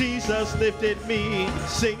 Jesus lifted me,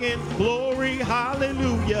 singing glory,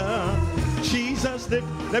 hallelujah. Jesus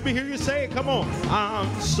lifted. Let me hear you say it. Come on.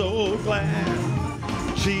 I'm so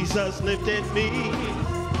glad Jesus lifted me.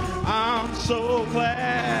 I'm so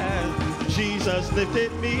glad Jesus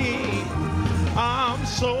lifted me. I'm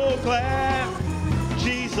so glad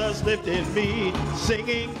Jesus lifted me,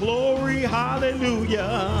 singing glory,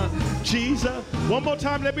 hallelujah. Jesus. One more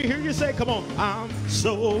time, let me hear you say, come on. I'm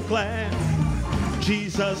so glad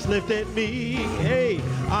Jesus lifted me. Hey,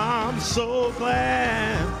 I'm so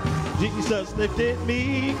glad Jesus lifted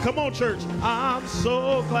me. Come on, church. I'm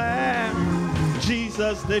so glad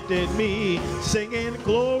Jesus lifted me, singing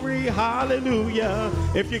glory, hallelujah.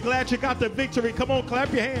 If you're glad you got the victory, come on,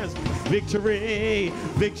 clap your hands. Victory,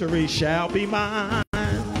 victory shall be mine.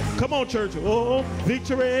 Come on, church. Oh,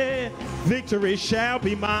 victory, victory shall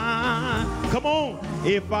be mine. Come on.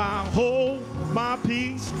 If I hold my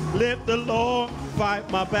peace, let the Lord fight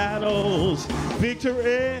my battles.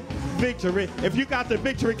 Victory, victory. If you got the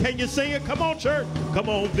victory, can you sing it? Come on, church. Come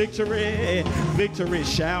on, victory, victory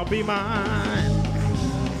shall be mine.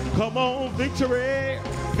 Come on, victory,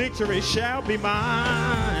 victory shall be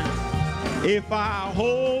mine. If I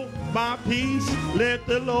hold my peace, let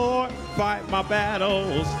the Lord fight my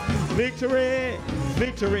battles. Victory,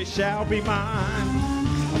 victory shall be mine.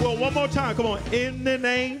 Well, one more time, come on. In the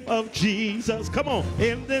name of Jesus. Come on.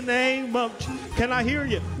 In the name of Jesus. Can I hear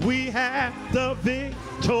you? We have the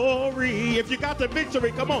victory. If you got the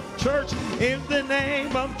victory, come on, church. In the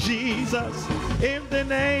name of Jesus. In the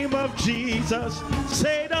name of Jesus.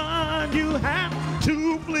 Satan, you have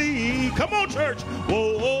to flee. Come on, church.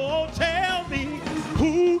 Oh, tell me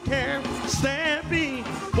who can stand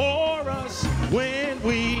before us when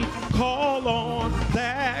we call on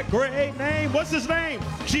that great name. What's his name?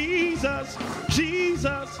 Jesus,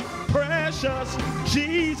 Jesus, precious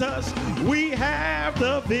Jesus. We have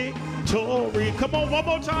the victory. Come on, one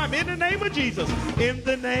more time. In the name of Jesus. In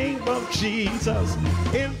the name of Jesus.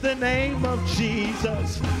 In the name of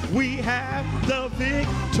Jesus. We have the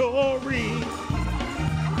victory.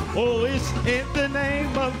 Oh, it's in the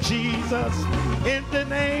name of Jesus. In the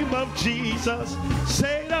name of Jesus.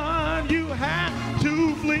 Satan, you have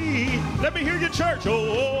to flee. Let me hear your church.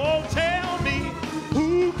 Oh, tell me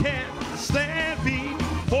who can stand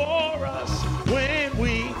before us when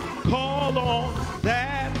we call on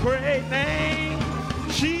that great name.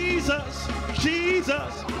 Jesus,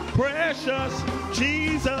 Jesus, precious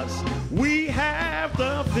Jesus. We have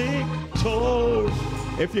the victory.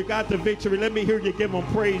 If you got the victory, let me hear you give them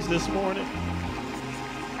praise this morning.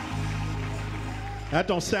 That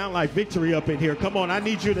don't sound like victory up in here. Come on, I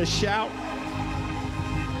need you to shout.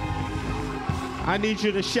 I need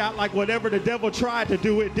you to shout like whatever the devil tried to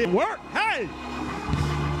do, it didn't work. Hey!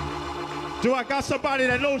 Do I got somebody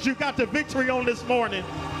that knows you got the victory on this morning?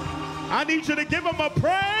 I need you to give them a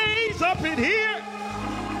praise up in here.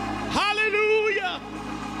 Hallelujah.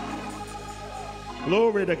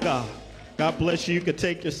 Glory to God. God bless you. You can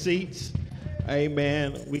take your seats.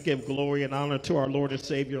 Amen. We give glory and honor to our Lord and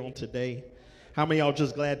Savior on today. How many of y'all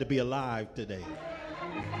just glad to be alive today?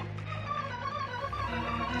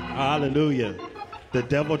 Hallelujah. The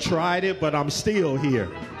devil tried it, but I'm still here.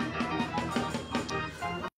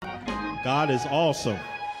 God is awesome.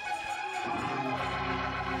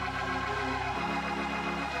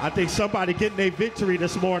 I think somebody getting a victory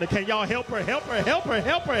this morning. Can y'all help her, help her, help her,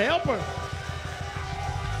 help her, help her?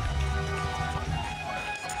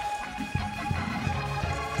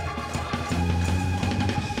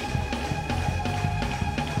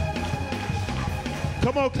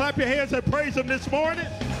 Come on, clap your hands and praise him this morning.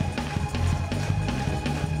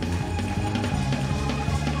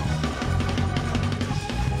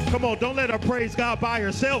 Come on, don't let her praise God by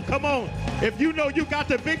herself. Come on. If you know you got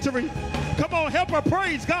the victory, come on, help her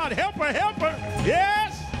praise God. Help her, help her.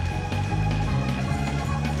 Yes.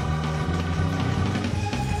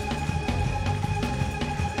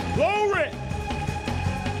 Glory.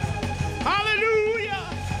 Hallelujah.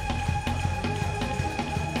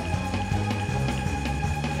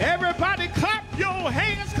 Everybody clap your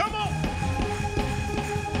hands. Come on.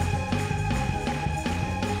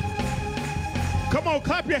 Come on,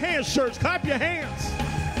 clap your hands, church. Clap your hands.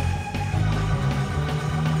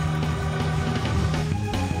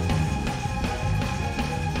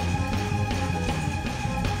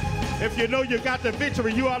 If you know you got the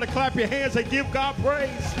victory, you ought to clap your hands and give God praise.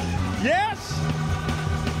 Yes.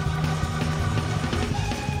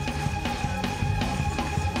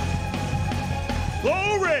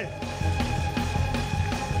 Glory.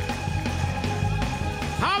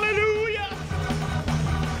 Hallelujah.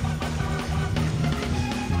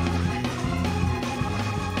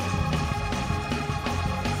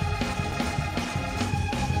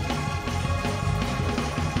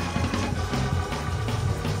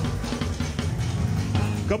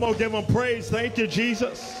 Come on, give him praise. Thank you,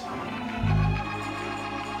 Jesus.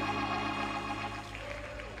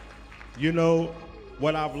 You know,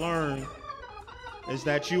 what I've learned is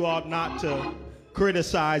that you ought not to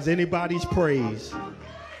criticize anybody's praise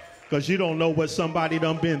because you don't know what somebody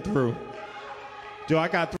done been through. Do I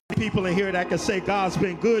got 3 people in here that can say God's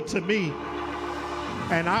been good to me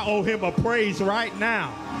and I owe him a praise right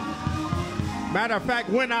now? Matter of fact,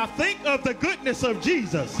 when I think of the goodness of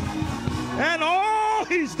Jesus and all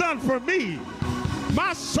he's done for me,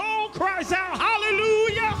 my soul cries out,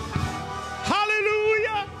 hallelujah,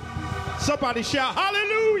 hallelujah. Somebody shout,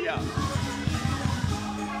 hallelujah.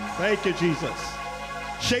 Thank you, Jesus.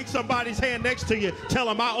 Shake somebody's hand next to you. Tell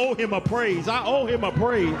him I owe him a praise. I owe him a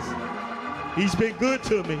praise. He's been good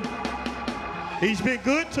to me. He's been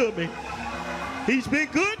good to me. He's been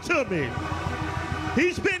good to me.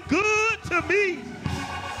 He's been good to me.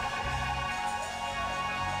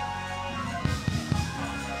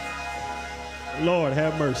 Lord,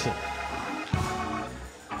 have mercy.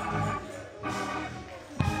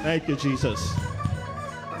 Thank you, Jesus.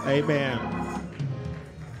 Amen.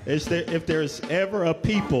 If there's ever a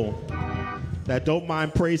people that don't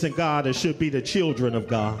mind praising God, it should be the children of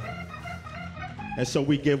God. And so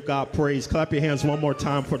we give God praise. Clap your hands one more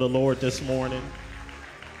time for the Lord this morning.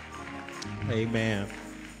 Amen.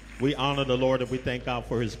 We honor the Lord and we thank God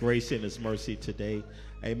for his grace and his mercy today.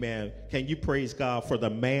 Amen. Can you praise God for the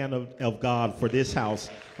man of God for this house,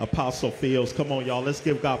 Apostle Fields? Come on, y'all. Let's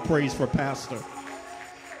give God praise for Pastor.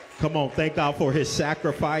 Come on. Thank God for his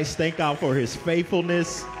sacrifice. Thank God for his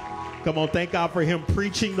faithfulness. Come on. Thank God for him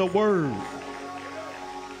preaching the word.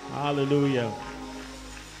 Hallelujah.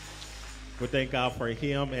 We thank God for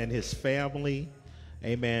him and his family.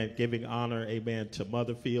 Amen. Giving honor, amen, to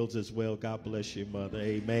Mother Fields as well. God bless you, Mother.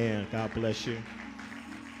 Amen. God bless you.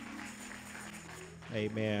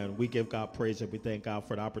 Amen. We give God praise and we thank God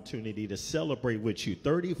for the opportunity to celebrate with you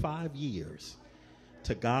 35 years.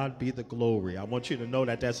 To God be the glory. I want you to know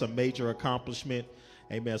that that's a major accomplishment.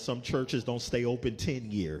 Amen. Some churches don't stay open 10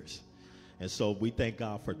 years. And so we thank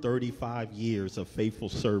God for 35 years of faithful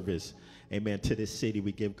service. Amen. To this city,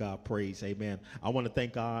 we give God praise. Amen. I want to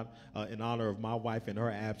thank God in honor of my wife in her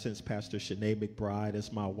absence, Pastor Shanae McBride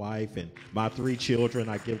is my wife, and my 3 children.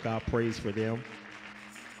 I give God praise for them.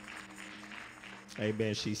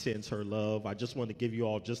 Amen. She sends her love. I just want to give you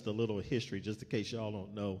all just a little history, just in case y'all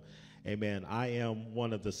don't know. Amen. I am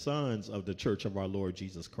one of the sons of the Church of our Lord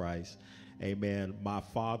Jesus Christ. Amen. My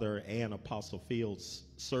father and Apostle Fields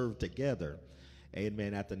served together.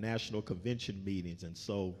 Amen. At the national convention meetings. And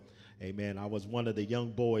so, amen, I was one of the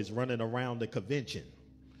young boys running around the convention.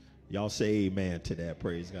 Y'all say amen to that.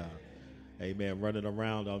 Praise God. Amen. Running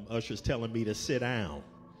around, ushers telling me to sit down.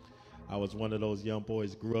 I was one of those young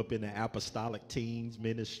boys, grew up in the apostolic teens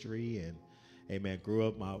ministry, and amen, grew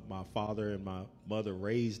up, my father and my mother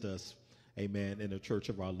raised us, amen, in the Church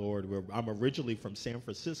of our Lord. I'm originally from San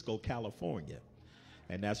Francisco, California,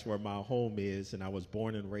 and that's where my home is, and I was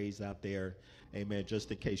born and raised out there. Amen.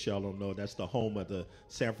 Just in case y'all don't know, that's the home of the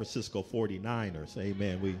San Francisco 49ers.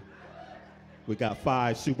 Amen. We got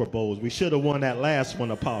 5 Super Bowls. We should have won that last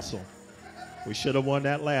one, Apostle. We should have won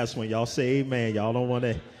that last one. Y'all say amen. Y'all don't want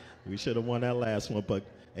to. We should have won that last one, but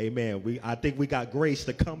amen. I think we got grace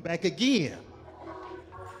to come back again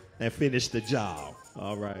and finish the job.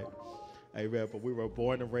 All right. Amen. But we were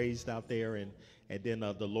born and raised out there, and then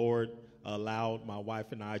the Lord allowed my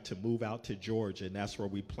wife and I to move out to Georgia, and that's where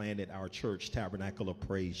we planted our church, Tabernacle of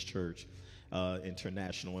Praise Church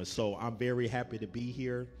International. And so I'm very happy to be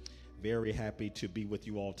here, very happy to be with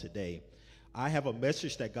you all today. I have a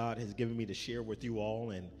message that God has given me to share with you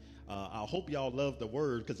all, and I hope y'all love the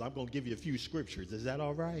word because I'm going to give you a few scriptures. Is that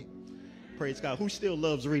all right? Praise God. Who still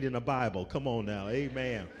loves reading the Bible? Come on now.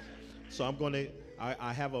 Amen. So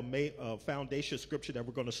I have a foundation scripture that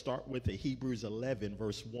we're going to start with in Hebrews 11,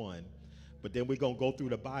 verse 1. But then we're going to go through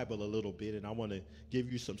the Bible a little bit, and I want to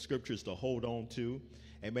give you some scriptures to hold on to.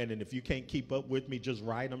 Amen. And if you can't keep up with me, just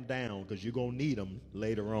write them down, because you're going to need them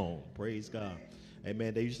later on. Praise God.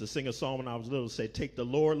 Amen. They used to sing a song when I was little, say, take the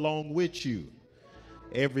Lord along with you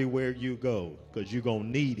everywhere you go, because you're going to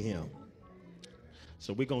need him.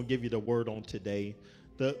 So we're going to give you the word on today.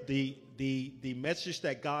 The message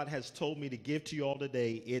that God has told me to give to you all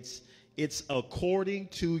today, it's according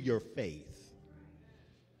to your faith.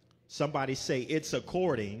 Somebody say, it's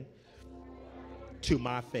according to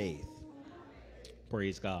my faith.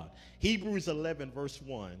 Praise God. Hebrews 11, verse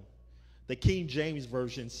 1, the King James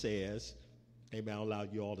Version says, amen, I'll allow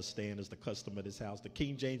you all to stand as the custom of this house. The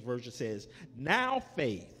King James Version says, now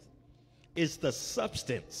faith is the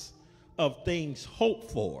substance of things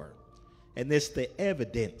hoped for, and it's the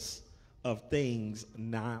evidence of things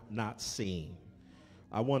not seen.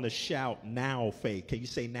 I want to shout, now faith. Can you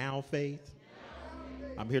say now faith?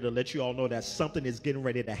 I'm here to let you all know that something is getting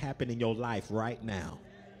ready to happen in your life right now.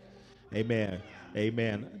 Amen.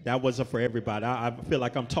 Amen. That wasn't for everybody. I feel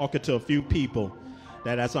like I'm talking to a few people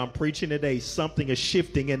that as I'm preaching today, something is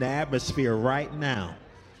shifting in the atmosphere right now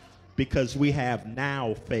because we have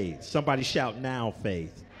now faith. Somebody shout now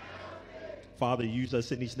faith. Father, use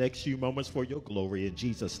us in these next few moments for your glory in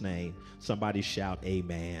Jesus' name. Somebody shout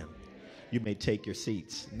amen. You may take your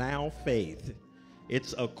seats. Now faith,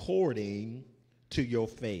 it's according to your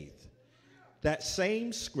faith. That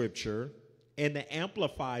same scripture in the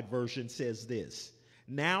Amplified Version says this.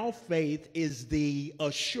 Now faith is the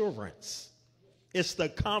assurance. It's the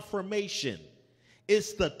confirmation.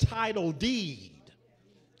 It's the title deed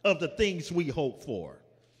of the things we hope for,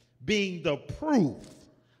 being the proof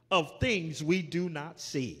of things we do not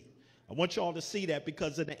see. I want you all to see that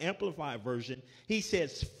because in the Amplified Version, he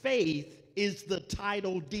says faith is the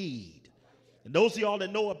title deed. And those of y'all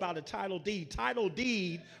that know about a title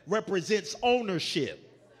deed represents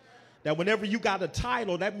ownership. That whenever you got a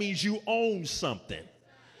title, that means you own something.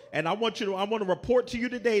 And I want to report to you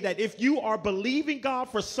today that if you are believing God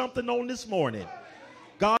for something on this morning,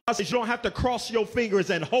 God says you don't have to cross your fingers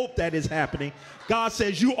and hope that is happening. God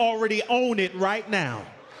says you already own it right now.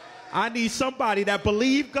 I need somebody that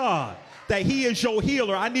believe God, that he is your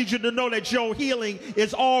healer. I need you to know that your healing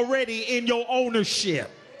is already in your ownership.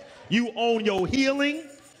 You own your healing.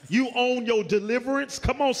 You own your deliverance.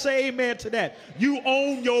 Come on, say amen to that. You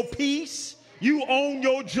own your peace. You own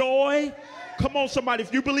your joy. Come on, somebody.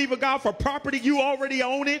 If you believe in God for property, you already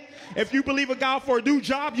own it. If you believe in God for a new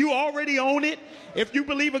job, you already own it. If you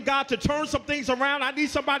believe in God to turn some things around, I need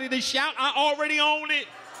somebody to shout, I already own it.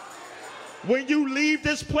 When you leave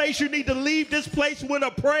this place, you need to leave this place with a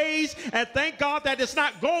praise and thank God that it's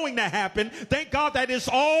not going to happen. Thank God that it's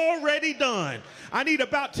already done. I need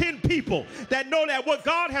about 10 people that know that what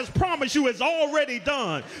God has promised you is already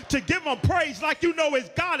done. To give them praise like you know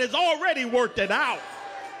God has already worked it out.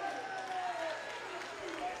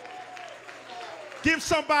 Give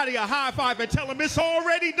somebody a high five and tell them it's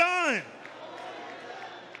already done.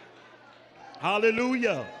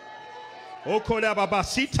 Hallelujah. It's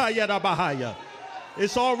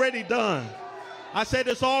already done. I said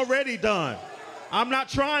it's already done. I'm not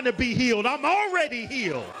trying to be healed. I'm already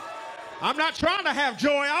healed. I'm not trying to have joy.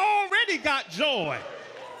 I already got joy.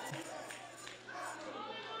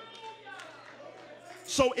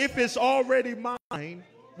 So if it's already mine,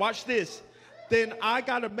 watch this, then I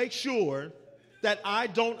got to make sure that I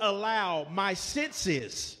don't allow my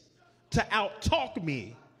senses to outtalk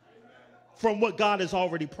me from what God has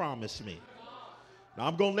already promised me. Now,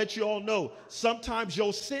 I'm going to let you all know, sometimes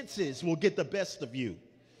your senses will get the best of you.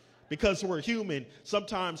 Because we're human,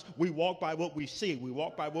 sometimes we walk by what we see. We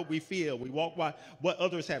walk by what we feel. We walk by what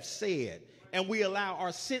others have said. And we allow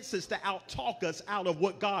our senses to outtalk us out of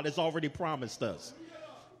what God has already promised us.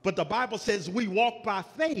 But the Bible says we walk by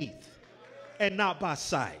faith and not by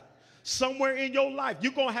sight. Somewhere in your life,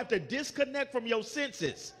 you're going to have to disconnect from your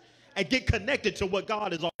senses and get connected to what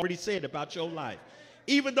God has already said about your life.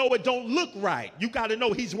 Even though it don't look right, you got to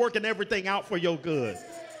know he's working everything out for your good.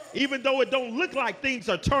 Even though it don't look like things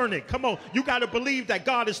are turning, come on, you got to believe that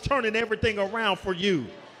God is turning everything around for you.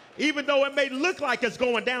 Even though it may look like it's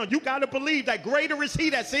going down, you got to believe that greater is he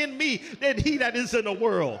that's in me than he that is in the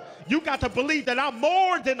world. You got to believe that I'm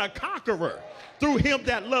more than a conqueror through him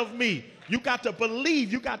that loved me. You got to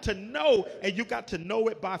believe, you got to know, and you got to know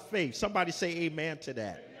it by faith. Somebody say amen to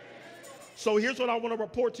that. So here's what I want to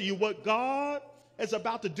report to you. What God is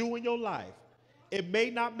about to do in your life, it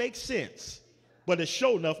may not make sense, but it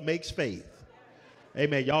sure enough makes faith.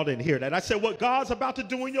 Amen. Y'all didn't hear that. I said what God's about to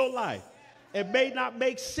do in your life, it may not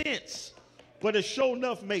make sense, but it sure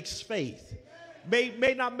enough makes faith.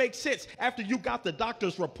 May not make sense after you got the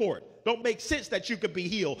doctor's report. Don't make sense that you could be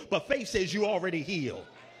healed, but faith says you already healed.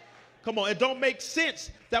 Come on, it don't make sense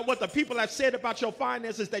that what the people have said about your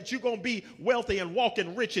finances, that you're going to be wealthy and walk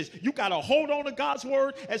in riches. You got to hold on to God's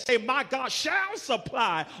word and say, my God shall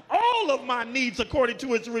supply all of my needs according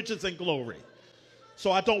to his riches and glory.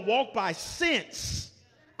 So I don't walk by sense,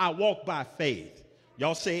 I walk by faith.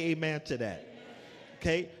 Y'all say amen to that.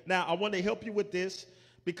 Okay, now I want to help you with this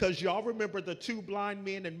because y'all remember the two blind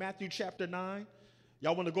men in Matthew chapter 9?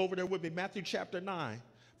 Y'all want to go over there with me? Matthew chapter 9,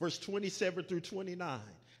 verse 27 through 29.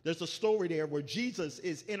 There's a story there where Jesus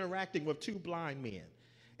is interacting with two blind men.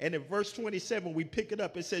 And in verse 27, we pick it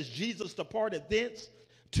up. It says, Jesus departed thence.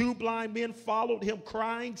 Two blind men followed him,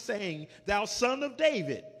 crying, saying, Thou son of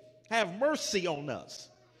David, have mercy on us.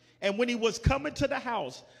 And when he was coming to the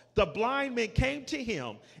house, the blind men came to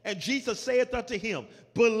him, and Jesus saith unto him,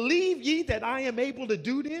 Believe ye that I am able to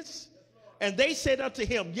do this? And they said unto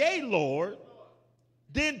him, Yea, Lord.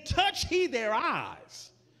 Then touched he their eyes.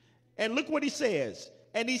 And look what he says.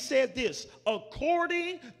 And he said this,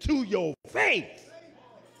 according to your faith,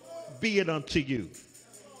 be it unto you.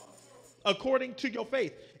 According to your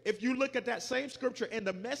faith. If you look at that same scripture in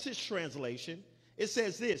the Message translation, it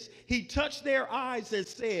says this, he touched their eyes and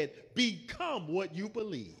said, become what you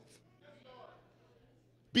believe.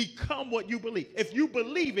 Become what you believe. If you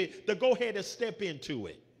believe it, then go ahead and step into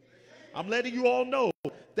it. I'm letting you all know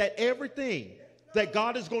that everything that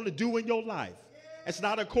God is going to do in your life, it's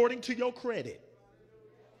not according to your credit.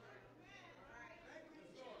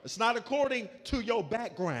 It's not according to your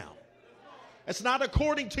background. It's not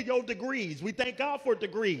according to your degrees. We thank God for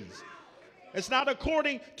degrees. It's not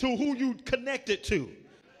according to who you connected to.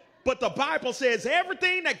 But the Bible says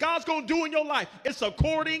everything that God's going to do in your life, it's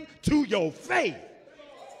according to your faith.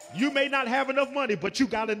 You may not have enough money, but you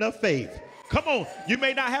got enough faith. Come on. You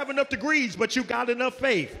may not have enough degrees, but you got enough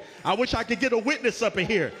faith. I wish I could get a witness up in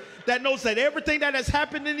here that knows that everything that has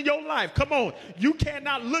happened in your life, come on, you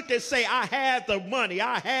cannot look and say, I had the money,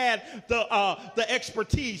 I had the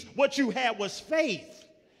expertise. What you had was faith.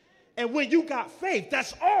 And when you got faith,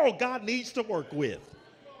 that's all God needs to work with.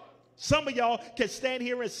 Some of y'all can stand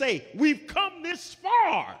here and say, we've come this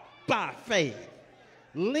far by faith,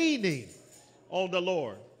 leaning on the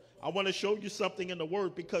Lord. I want to show you something in the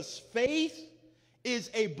word because faith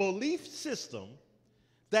is a belief system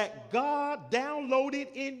that God downloaded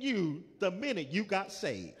in you the minute you got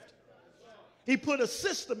saved. He put a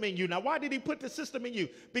system in you. Now, why did he put the system in you?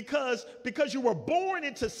 Because you were born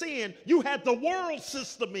into sin, you had the world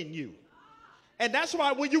system in you. And that's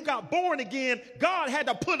why when you got born again, God had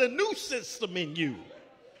to put a new system in you.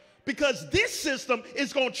 Because this system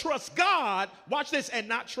is going to trust God, watch this, and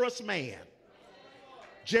not trust man.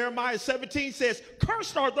 Jeremiah 17 says,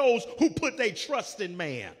 cursed are those who put their trust in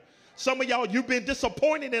man. Some of y'all, you've been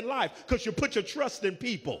disappointed in life because you put your trust in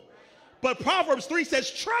people. But Proverbs 3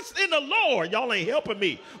 says, trust in the Lord. Y'all ain't helping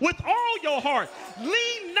me. With all your heart,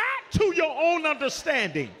 lean not to your own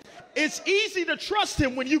understanding. It's easy to trust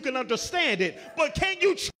him when you can understand it. But can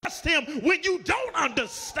you trust him when you don't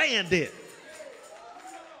understand it?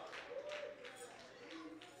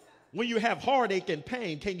 When you have heartache and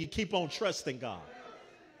pain, can you keep on trusting God?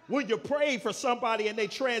 When you pray for somebody and they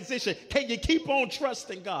transition, can you keep on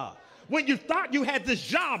trusting God? When you thought you had this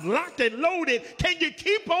job locked and loaded, can you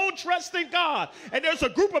keep on trusting God? And there's a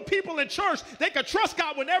group of people in church, they can trust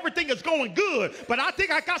God when everything is going good. But I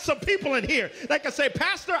think I got some people in here that can say,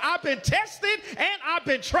 Pastor, I've been tested and I've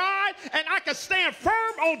been tried, and I can stand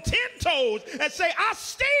firm on 10 toes and say, I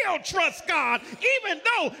still trust God, even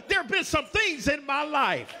though there have been some things in my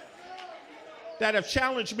life that have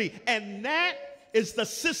challenged me. And that is the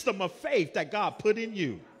system of faith that God put in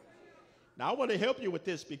you. Now, I want to help you with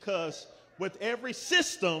this because with every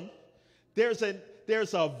system, there's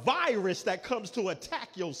a virus that comes to attack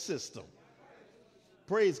your system.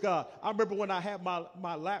 Praise God. I remember when I had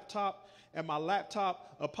my laptop, and my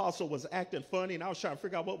laptop Apostle was acting funny, and I was trying to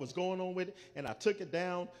figure out what was going on with it, and I took it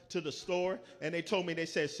down to the store, and they told me, they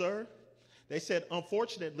said, sir, they said,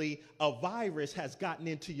 unfortunately, a virus has gotten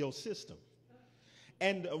into your system.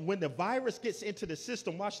 And when the virus gets into the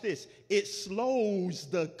system, watch this, it slows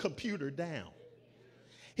the computer down.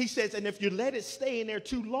 He says, and if you let it stay in there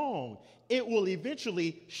too long, it will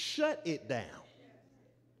eventually shut it down.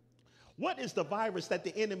 What is the virus that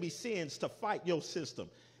the enemy sends to fight your system?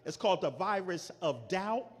 It's called the virus of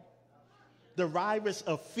doubt, the virus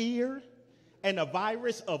of fear, and the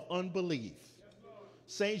virus of unbelief.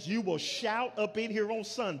 Saints, you will shout up in here on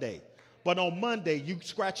Sunday, but on Monday, you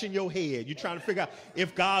scratching your head. You're trying to figure out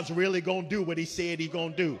if God's really going to do what he said he's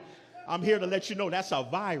going to do. I'm here to let you know that's a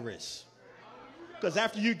virus. Because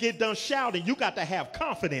after you get done shouting, you got to have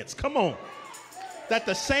confidence. Come on. That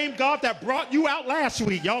the same God that brought you out last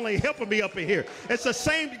week, y'all ain't helping me up in here. It's the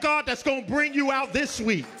same God that's going to bring you out this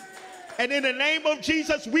week. And in the name of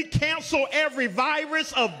Jesus, we cancel every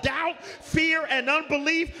virus of doubt, fear, and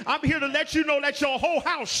unbelief. I'm here to let you know that your whole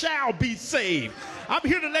house shall be saved. I'm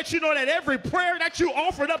here to let you know that every prayer that you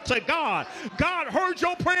offered up to God, God heard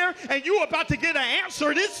your prayer, and you're about to get an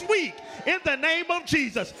answer this week in the name of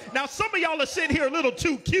Jesus. Now, some of y'all are sitting here a little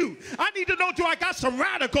too cute. I need to know, do I got some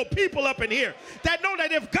radical people up in here that know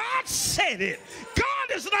that if God said it,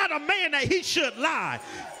 God is not a man that he should lie.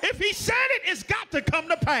 If he said it, it's got to come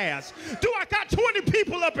to pass. Do I got 20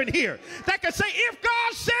 people up in here that can say, if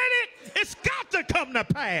God said it, it's got to come to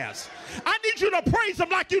pass? I need you to praise him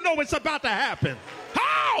like you know it's about to happen.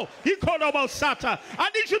 How? I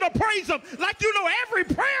need you to praise him like you know every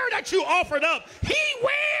prayer that you offered up, he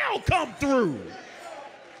will come through.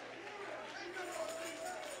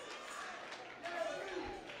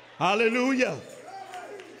 Hallelujah.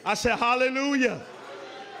 I said hallelujah.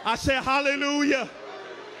 I said hallelujah.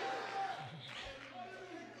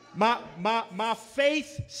 My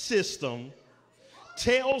faith system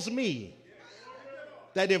tells me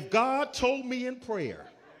that if God told me in prayer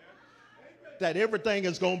that everything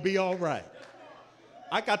is going to be all right,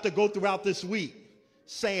 I got to go throughout this week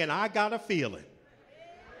saying I got a feeling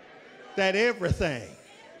that everything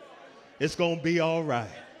is going to be all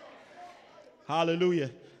right.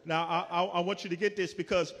 Hallelujah. Now, I want you to get this,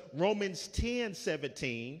 because Romans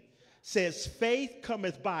 10:17 says, faith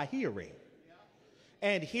cometh by hearing,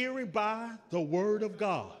 and hearing by the word of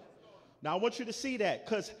God. Now, I want you to see that,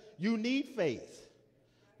 because you need faith.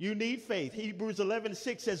 You need faith. Hebrews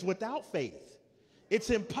 11:6 says, without faith, it's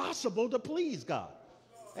impossible to please God.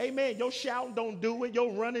 Amen. Your shouting don't do it.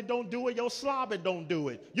 Your running don't do it. Your slobbing don't do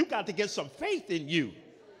it. You got to get some faith in you.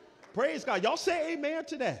 Praise God. Y'all say amen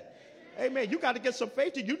to that. Amen. You got to get some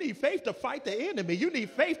faith. You need faith to fight the enemy. You need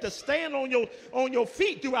faith to stand on your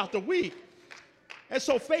feet throughout the week. And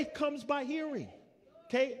so faith comes by hearing.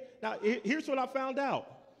 Okay. Now, here's what I found out.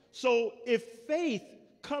 So if faith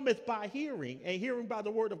cometh by hearing, and hearing by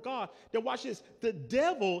the word of God, then watch this. The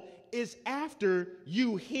devil is after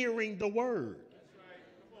you hearing the word.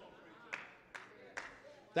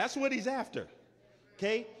 That's what he's after.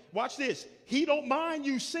 Okay. Watch this. He don't mind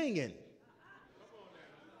you singing.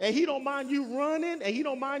 And he don't mind you running, and he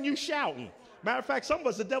don't mind you shouting. Matter of fact, some of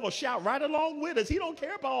us, the devil shout right along with us. He don't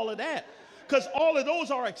care about all of that, because all of those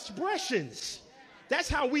are expressions. That's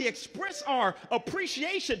how we express our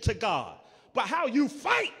appreciation to God. But how you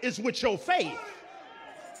fight is with your faith.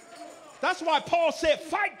 That's why Paul said,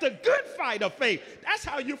 fight the good fight of faith. That's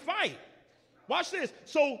how you fight. Watch this.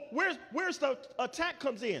 So where's the attack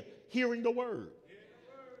comes in? Hearing the word.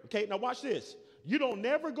 Okay, now watch this. You don't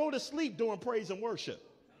never go to sleep during praise and worship.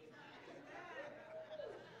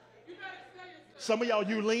 Some of y'all,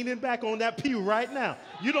 you leaning back on that pew right now.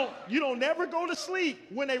 You don't never go to sleep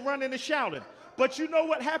when they running and shouting. But you know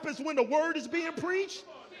what happens when the word is being preached?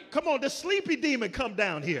 Come on, the sleepy demon come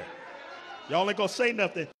down here. Y'all ain't gonna say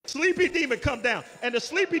nothing. Sleepy demon come down, and the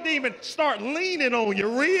sleepy demon start leaning on you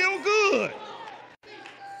real good.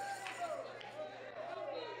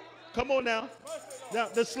 Come on now. Now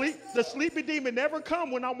the sleepy demon never come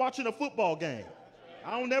when I'm watching a football game.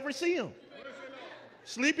 I don't never see him.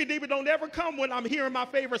 Sleepy demon don't ever come when I'm hearing my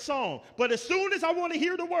favorite song. But as soon as I want to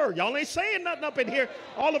hear the word, y'all ain't saying nothing up in here,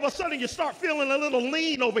 all of a sudden you start feeling a little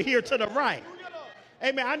lean over here to the right.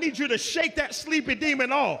 Amen. I need you to shake that sleepy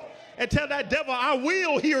demon off and tell that devil, I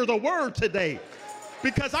will hear the word today.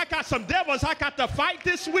 Because I got some devils I got to fight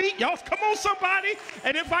this week. Y'all, come on, somebody.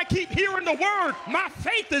 And if I keep hearing the word, my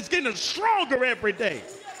faith is getting stronger every day.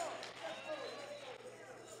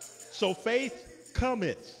 So faith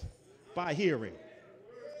cometh by hearing.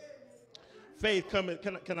 Faith cometh.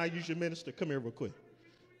 Can I use your minister? Come here real quick.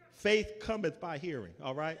 Faith cometh by hearing.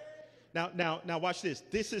 All right. Now watch this.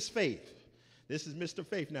 This is faith. This is Mr.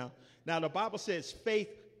 Faith now. Now the Bible says faith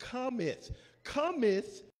cometh.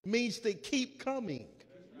 Cometh means to keep coming.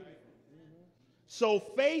 So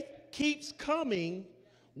faith keeps coming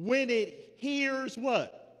when it hears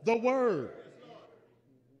what? The word.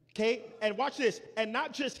 Okay. And watch this. And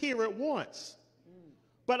not just hear it once,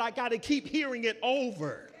 but I got to keep hearing it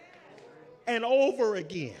over and over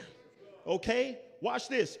again. Okay? Watch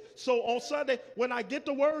this. So on Sunday, when I get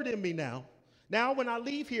the word in me now when I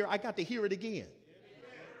leave here, I got to hear it again.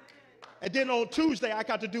 And then on Tuesday, I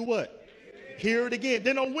got to do what? Hear it again.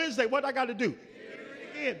 Then on Wednesday, what I got to do? Hear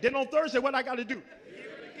it again. Then on Thursday, what I got to do? Hear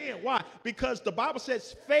it again. Why? Because the Bible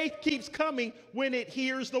says faith keeps coming when it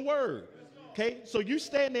hears the word. Okay? So you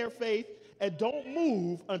stand there, faith, and don't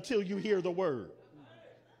move until you hear the word.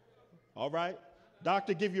 All right?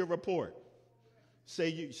 Doctor, give you a report. Say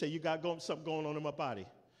you got something going on in my body.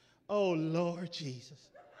 Oh, Lord Jesus.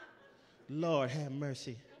 Lord, have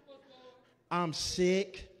mercy. I'm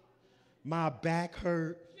sick. My back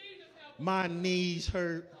hurt. My knees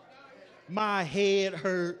hurt. My head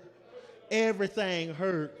hurt. Everything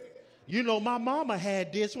hurt. You know, my mama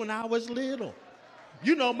had this when I was little.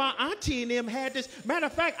 You know, my auntie and them had this. Matter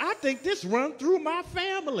of fact, I think this run through my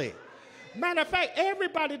family. Matter of fact,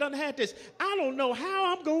 everybody done had this. I don't know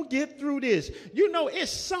how I'm going to get through this. You know,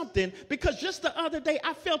 it's something, because just the other day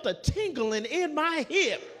I felt a tingling in my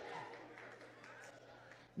hip.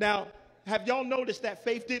 Now, have y'all noticed that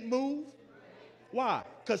faith didn't move? Why?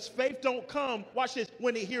 Because faith don't come, watch this,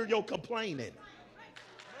 when they hear your complaining.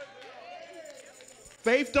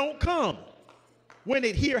 Faith don't come when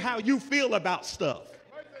it hear how you feel about stuff.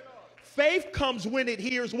 Faith comes when it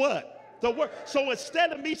hears what? The word. So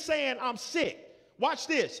instead of me saying I'm sick, watch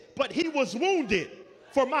this, but he was wounded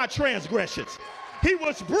for my transgressions. He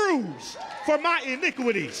was bruised for my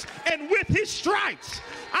iniquities. And with his stripes,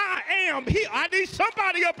 I am healed. I need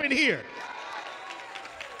somebody up in here.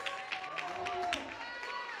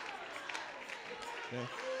 Okay.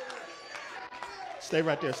 Stay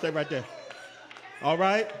right there. Stay right there. All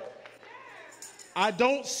right? I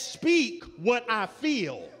don't speak what I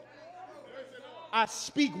feel. I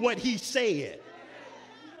speak what he said.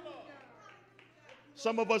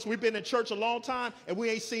 Some of us, we've been in church a long time and we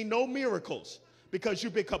ain't seen no miracles because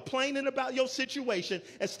you've been complaining about your situation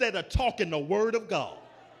instead of talking the word of God.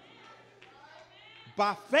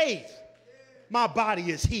 By faith, my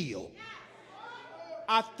body is healed.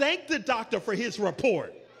 I thank the doctor for his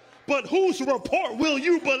report, but whose report will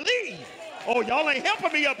you believe? Oh, y'all ain't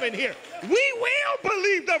helping me up in here. We will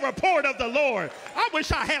believe the report of the Lord. I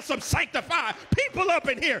wish I had some sanctified people up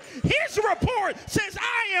in here. His report says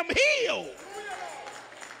I am healed.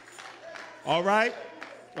 All right.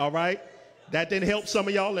 All right. That didn't help some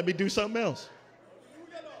of y'all. Let me do something else.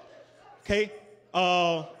 Okay.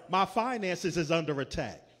 My finances is under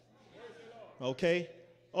attack. Okay.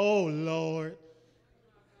 Oh, Lord.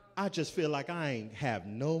 I just feel like I ain't have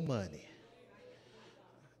no money.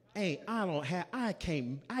 I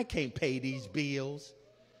can't pay these bills.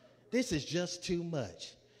 This is just too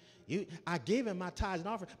much. I gave him my tithes and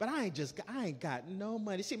offering, but I ain't got no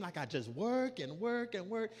money. It seemed like I just work,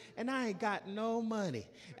 and I ain't got no money.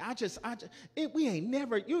 We ain't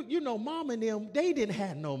never, you know, mom and them, they didn't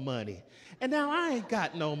have no money. And now I ain't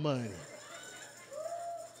got no money.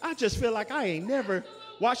 I just feel like I ain't never,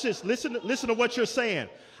 watch this, listen to what you're saying.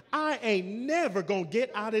 I ain't never gonna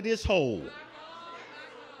get out of this hole.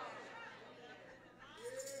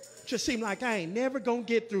 Just seem like I ain't never gonna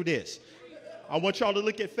get through this. I want y'all to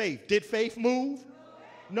look at faith. Did faith move?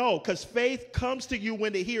 No, because faith comes to you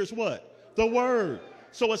when it hears what? The word.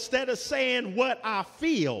 So instead of saying what I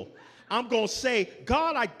feel, I'm gonna say,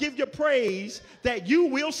 God, I give you praise that you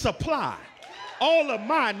will supply all of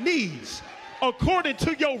my needs according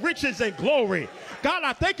to your riches and glory. God,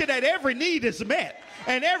 I thank you that every need is met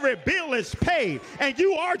and every bill is paid, and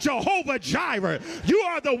you are Jehovah Jireh. You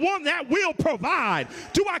are the one that will provide.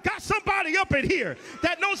 Do I got somebody up in here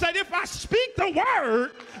that knows that if I speak the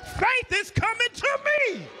word, faith is coming to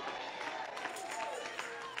me?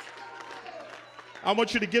 I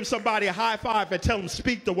want you to give somebody a high five and tell them,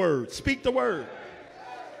 speak the word. Speak the word.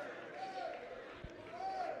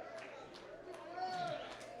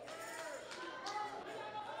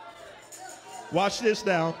 Watch this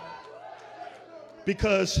now.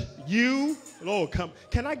 Because you, Lord,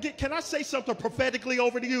 can I say something prophetically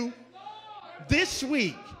over to you? This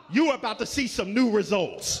week, you're about to see some new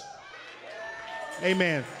results.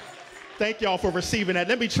 Amen. Thank y'all for receiving that.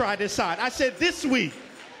 Let me try this side. I said this week,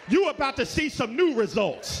 you're about to see some new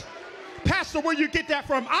results. Pastor, where you get that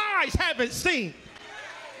from? Eyes haven't seen,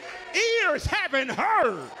 ears haven't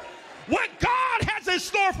heard what God has in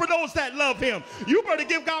store for those that love him. You better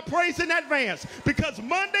give God praise in advance, because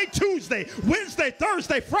Monday, Tuesday, Wednesday,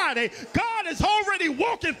 Thursday, Friday, God is already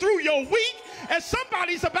walking through your week, and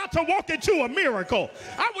somebody's about to walk into a miracle.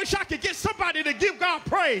 I wish I could get somebody to give God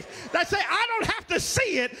praise that say, I don't have to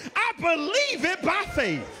see it, I believe it by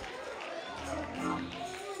faith.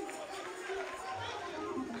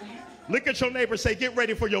 Look at your neighbor and say, get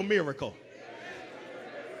ready for your miracle.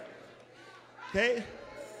 Okay?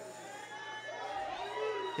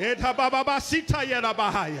 I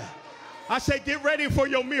say, get ready for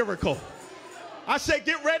your miracle. I say,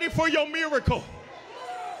 get ready for your miracle.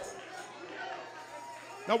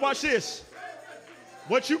 Now watch this.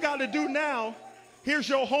 What you got to do now, here's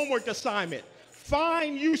your homework assignment.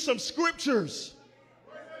 Find you some scriptures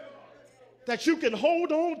that you can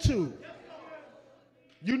hold on to.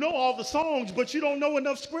 You know all the songs, but you don't know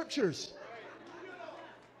enough scriptures.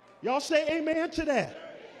 Y'all say amen to that.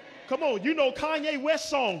 Come on, you know Kanye West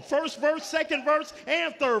song, first verse, second verse,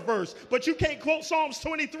 and third verse, but you can't quote Psalms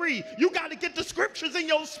 23. You got to get the scriptures in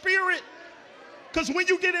your spirit. Because when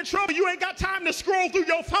you get in trouble, you ain't got time to scroll through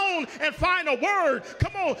your phone and find a word.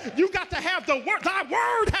 Come on, you got to have the word. Thy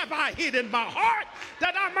word have I hid in my heart,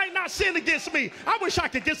 that I might not sin against me. I wish I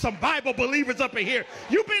could get some Bible believers up in here.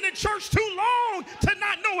 You've been in church too long to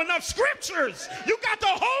not know enough scriptures. You got to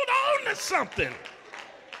hold on to something.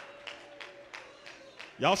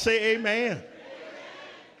 Y'all say amen.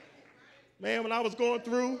 Man, when I was going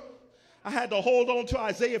through, I had to hold on to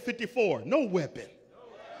Isaiah 54. No weapon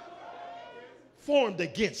formed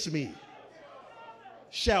against me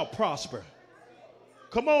shall prosper.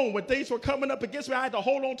 Come on, when things were coming up against me, I had to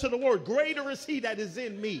hold on to the word. Greater is he that is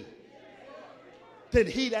in me than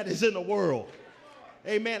he that is in the world.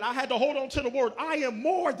 Amen. I had to hold on to the word. I am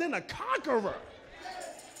more than a conqueror.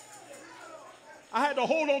 I had to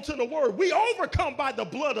hold on to the word. We overcome by the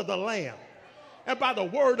blood of the Lamb and by the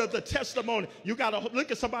word of the testimony. You got to look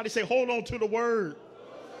at somebody and say, hold on to the word.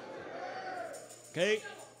 Okay?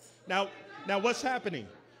 Now what's happening?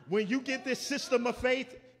 When you get this system of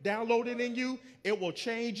faith downloaded in you, it will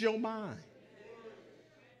change your mind.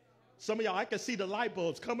 Some of y'all, I can see the light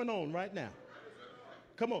bulbs coming on right now.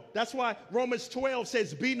 Come on. That's why Romans 12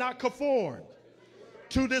 says, be not conformed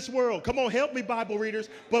to this world. Come on, help me, Bible readers.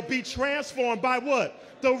 But be transformed by what?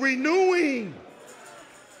 The renewing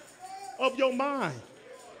of your mind.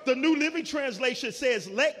 The New Living Translation says,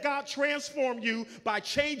 let God transform you by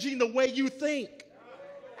changing the way you think.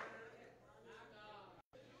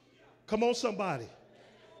 Come on, somebody.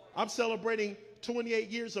 I'm celebrating 28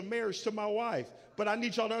 years of marriage to my wife, but I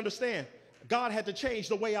need y'all to understand, God had to change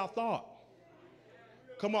the way I thought.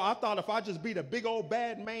 Come on, I thought if I just be the big old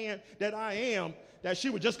bad man that I am, that she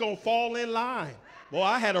was just going to fall in line. Boy,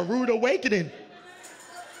 I had a rude awakening.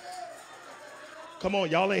 Come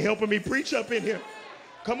on, y'all ain't helping me preach up in here.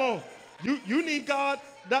 Come on, you need God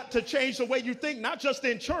not to change the way you think, not just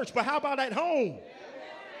in church, but how about at home?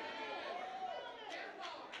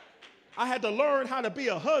 I had to learn how to be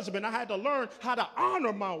a husband. I had to learn how to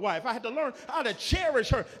honor my wife. I had to learn how to cherish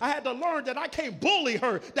her. I had to learn that I can't bully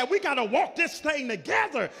her, that we got to walk this thing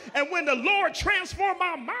together. And when the Lord transformed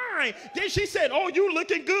my mind, then she said, oh, you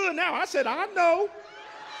looking good now. I said, I know.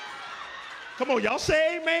 Come on, y'all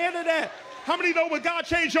say amen to that. How many know when God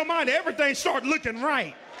changed your mind, everything started looking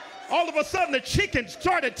right? All of a sudden, the chicken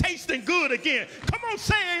started tasting good again. Come on,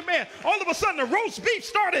 say amen. All of a sudden, the roast beef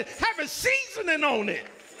started having seasoning on it.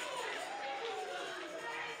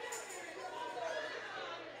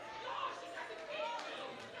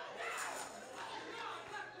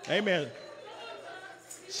 Amen.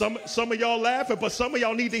 Some of y'all laughing, but some of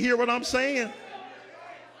y'all need to hear what I'm saying.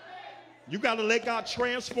 You got to let God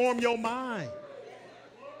transform your mind.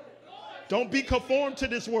 Don't be conformed to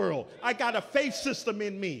this world. I got a faith system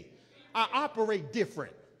in me. I operate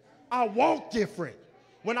different. I walk different.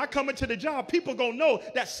 When I come into the job, people gonna know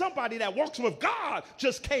that somebody that walks with God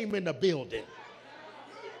just came in the building.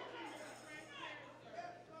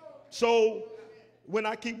 So when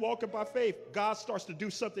I keep walking by faith, God starts to do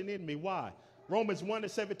something in me. Why? Romans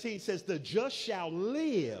 1:17 says, the just shall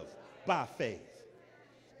live by faith.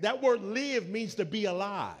 That word live means to be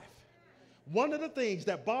alive. One of the things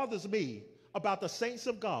that bothers me about the saints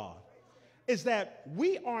of God is that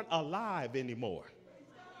we aren't alive anymore.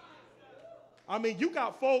 I mean, you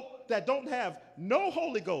got folk that don't have no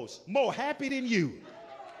Holy Ghost more happy than you.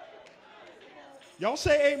 Y'all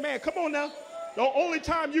say amen. Come on now. The only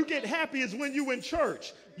time you get happy is when you in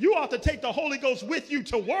church. You ought to take the Holy Ghost with you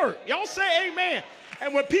to work. Y'all say amen.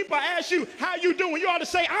 And when people ask you, how you doing? You ought to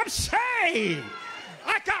say, I'm saved.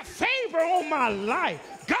 I got favor on my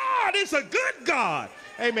life. God is a good God.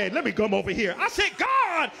 Amen. Let me come over here. I said,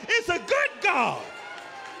 God is a good God.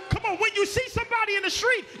 Come on, when you see somebody in the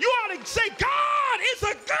street, you ought to say, God is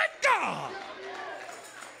a good God.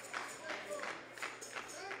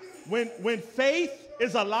 When faith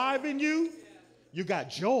is alive in you, you got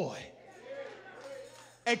joy.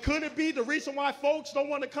 And could it be the reason why folks don't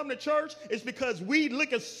want to come to church is because we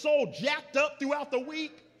looking so jacked up throughout the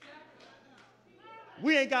week?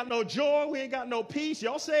 We ain't got no joy. We ain't got no peace.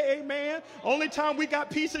 Y'all say amen. Only time we got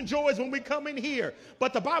peace and joy is when we come in here.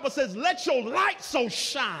 But the Bible says, let your light so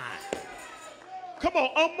shine. Come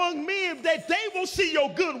on, among men that they will see your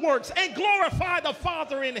good works and glorify the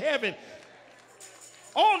Father in heaven.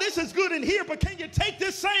 All this is good in here, but can you take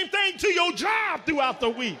this same thing to your job throughout the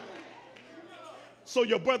week? So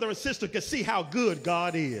your brother and sister can see how good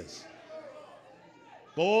God is.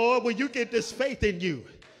 Boy, when you get this faith in you,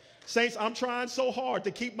 Saints, I'm trying so hard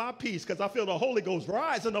to keep my peace because I feel the Holy Ghost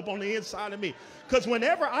rising up on the inside of me. Because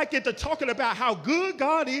whenever I get to talking about how good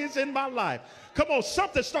God is in my life, come on,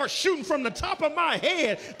 something starts shooting from the top of my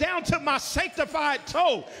head down to my sanctified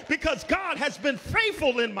toe because God has been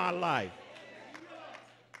faithful in my life.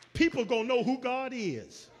 People gonna know who God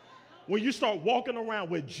is when you start walking around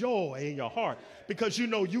with joy in your heart because you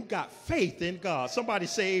know you got faith in God. Somebody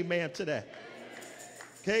say amen to that.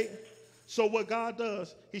 Okay? So what God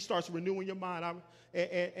does, he starts renewing your mind.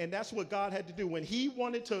 And that's what God had to do. When he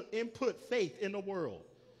wanted to input faith in the world,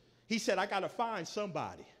 he said, I got to find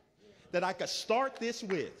somebody that I could start this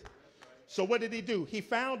with. So what did he do? He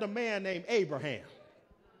found a man named Abraham.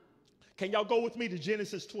 Can y'all go with me to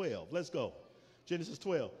Genesis 12? Let's go. Genesis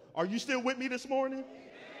 12. Are you still with me this morning? Amen.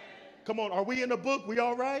 Come on. Are we in the book? We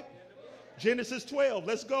all right? Genesis 12.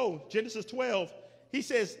 Let's go. Genesis 12. He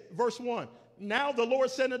says, verse 1. Now the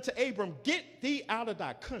Lord said unto Abram, get thee out of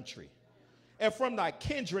thy country and from thy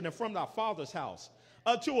kindred and from thy father's house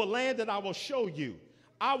unto a land that I will show you.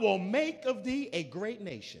 I will make of thee a great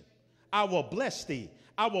nation. I will bless thee.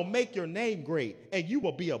 I will make your name great, and you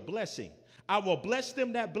will be a blessing. I will bless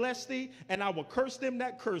them that bless thee, and I will curse them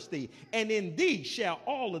that curse thee. And in thee shall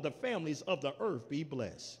all of the families of the earth be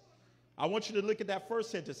blessed. I want you to look at that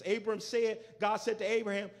first sentence. God said to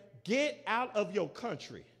Abraham, get out of your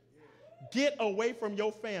country. Get away from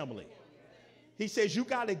your family. He says you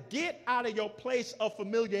got to get out of your place of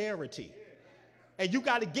familiarity. And you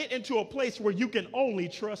got to get into a place where you can only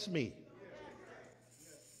trust me.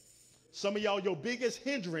 Some of y'all, your biggest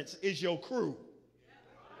hindrance is your crew.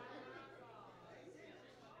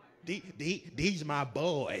 These my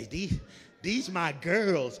boys. These my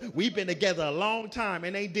girls. We've been together a long time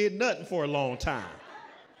and ain't did nothing for a long time.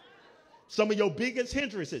 Some of your biggest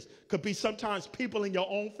hindrances could be sometimes people in your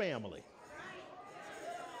own family.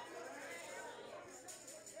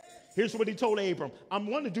 Here's what he told Abram. I'm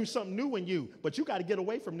going to do something new in you, but you got to get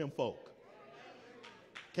away from them folk.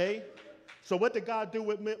 Okay? So what did God do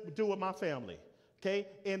with my family? Okay?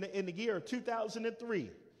 In the year of 2003,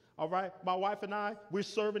 all right, my wife and I, we're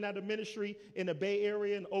serving at a ministry in the Bay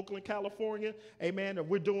Area in Oakland, California. Amen. And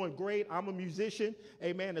we're doing great. I'm a musician.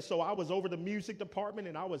 Amen. And so I was over the music department,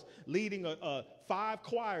 and I was leading 5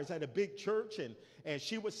 choirs at a big church, and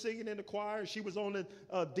she was singing in the choir. She was on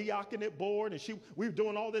the diaconate board, and we were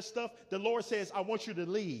doing all this stuff. The Lord says, I want you to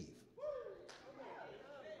leave.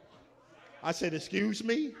 I said, excuse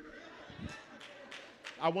me?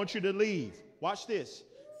 I want you to leave. Watch this.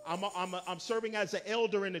 I'm serving as an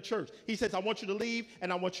elder in the church. He says, I want you to leave,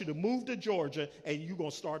 and I want you to move to Georgia, and you're going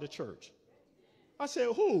to start a church. I said,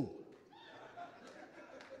 who?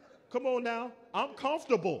 Come on now. I'm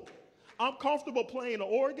comfortable. I'm comfortable playing the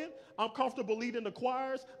organ. I'm comfortable leading the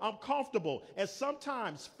choirs. I'm comfortable. And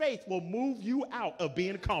sometimes faith will move you out of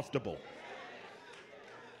being comfortable.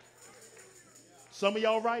 Some of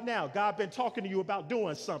y'all right now, God been talking to you about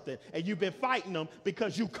doing something, and you've been fighting them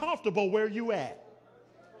because you're comfortable where you at.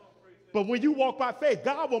 But when you walk by faith,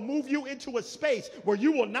 God will move you into a space where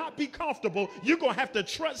you will not be comfortable. You're going to have to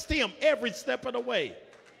trust him every step of the way.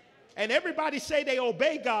 And everybody say they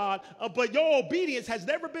obey God, but your obedience has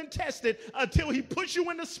never been tested until he puts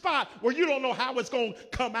you in the spot where you don't know how it's going to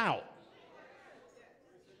come out.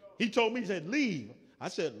 He told me, he said, leave. I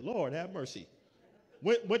said, Lord, have mercy.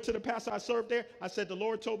 Went to the pastor I served there. I said, the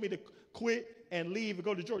Lord told me to quit and leave and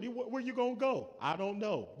go to Georgia. Where you going to go? I don't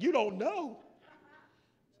know. You don't know.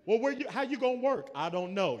 Well, how you going to work? I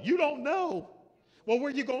don't know. You don't know. Well, where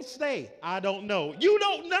you going to stay? I don't know. You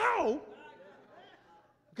don't know.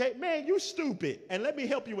 Okay, man, you stupid. And let me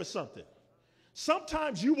help you with something.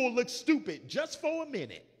 Sometimes you will look stupid just for a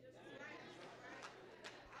minute.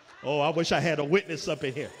 Oh, I wish I had a witness up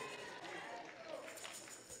in here.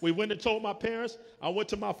 We went and told my parents. I went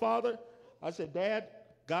to my father. I said, Dad,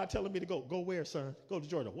 God telling me to go. Go where, son? Go to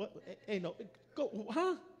Georgia. What? Ain't no. Go,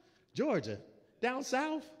 huh? Georgia. Down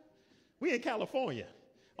south? We in California.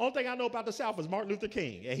 Only thing I know about the South is Martin Luther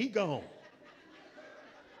King, and he gone.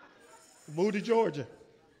 Moved to Georgia.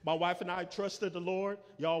 My wife and I trusted the Lord.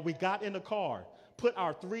 Y'all, we got in the car, put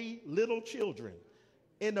our 3 little children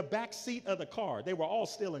in the back seat of the car. They were all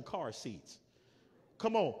still in car seats.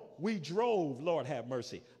 Come on. We drove, Lord have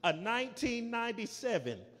mercy, a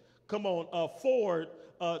 1997, come on, a Ford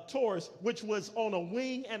Taurus, which was on a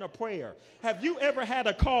wing and a prayer. Have you ever had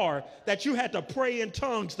a car that you had to pray in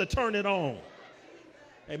tongues to turn it on?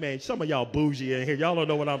 Hey, man, some of y'all bougie in here. Y'all don't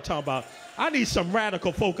know what I'm talking about. I need some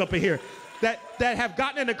radical folk up in here that have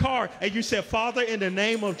gotten in the car and you said, Father, in the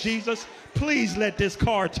name of Jesus, please let this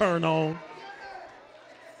car turn on.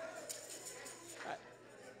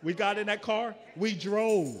 We got in that car. We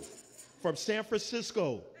drove from San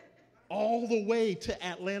Francisco all the way to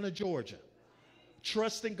Atlanta, Georgia.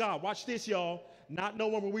 Trusting God. Watch this, y'all. Not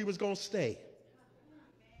knowing where we was going to stay.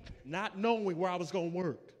 Not knowing where I was going to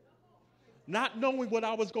work. Not knowing what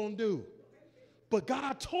I was going to do. But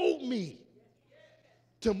God told me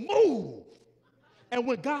to move. And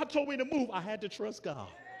when God told me to move, I had to trust God.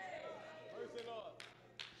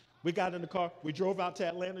 We got in the car. We drove out to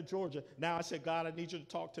Atlanta, Georgia. Now I said, God, I need you to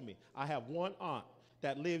talk to me. I have one aunt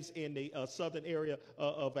that lives in the southern area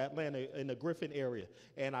of Atlanta, in the Griffin area.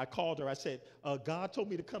 And I called her. I said, God told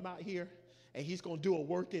me to come out here, and he's going to do a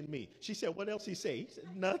work in me. She said, what else he say? He said,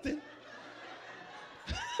 nothing.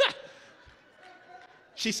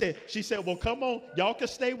 She said, well, come on. Y'all can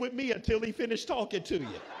stay with me until he finished talking to you.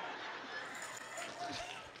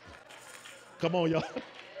 Come on, y'all.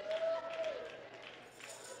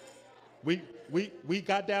 We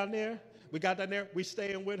got down there. We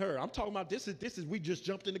staying with her. I'm talking about this is we just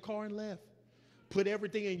jumped in the car and left. Put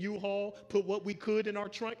everything in U-Haul, put what we could in our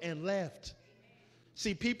trunk and left.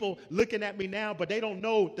 See, people looking at me now, but they don't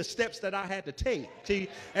know the steps that I had to take. See,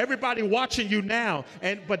 everybody watching you now,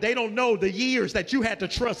 but they don't know the years that you had to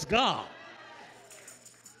trust God.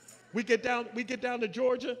 We get down to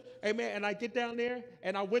Georgia, amen, and I get down there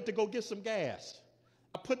and I went to go get some gas.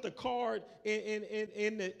 I put the card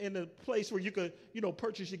in the place where you could,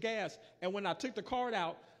 purchase your gas. And when I took the card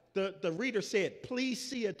out, the reader said, please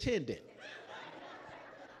see attendant.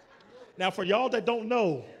 Now, for y'all that don't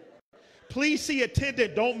know, please see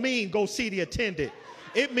attendant don't mean go see the attendant.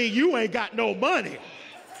 It mean you ain't got no money.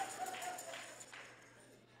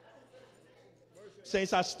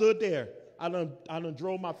 Saints, I stood there. I done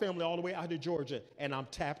drove my family all the way out to Georgia, and I'm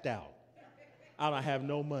tapped out. I don't have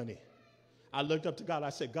no money. I looked up to God. I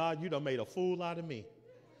said, God, you done made a fool out of me.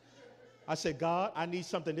 I said, God, I need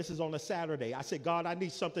something. This is on a Saturday. I said, God, I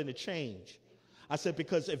need something to change. I said,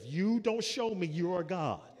 because if you don't show me you're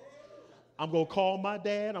God, I'm going to call my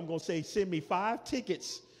dad. I'm going to say, send me 5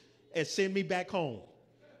 tickets and send me back home.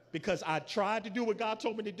 Because I tried to do what God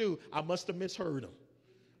told me to do. I must have misheard him.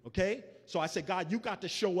 Okay? So I said, God, you got to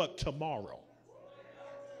show up tomorrow.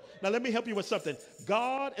 Now, let me help you with something.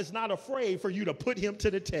 God is not afraid for you to put him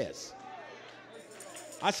to the test.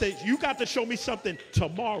 I said, you got to show me something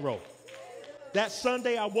tomorrow. That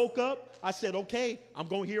Sunday I woke up. I said, okay, I'm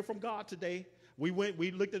going to hear from God today. We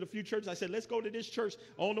looked at a few churches. I said, let's go to this church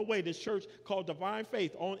on the way, this church called Divine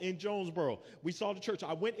Faith in Jonesboro. We saw the church.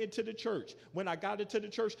 I went into the church. When I got into the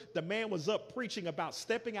church, the man was up preaching about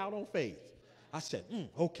stepping out on faith. I said,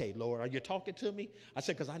 okay, Lord, are you talking to me? I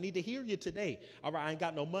said, because I need to hear you today. All right, I ain't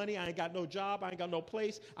got no money. I ain't got no job. I ain't got no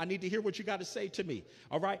place. I need to hear what you got to say to me.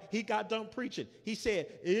 All right, he got done preaching. He said,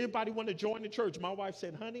 anybody want to join the church? My wife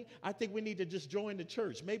said, honey, I think we need to just join the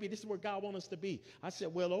church. Maybe this is where God wants us to be. I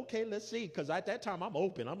said, well, okay, let's see, because at that time I'm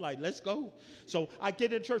open. I'm like, let's go. So I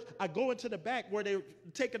get in church. I go into the back where they're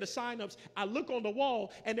taking the sign-ups. I look on the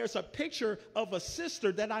wall, and there's a picture of a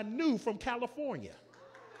sister that I knew from California.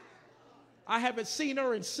 I haven't seen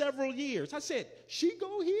her in several years. I said, she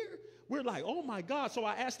go here? We're like, oh, my God. So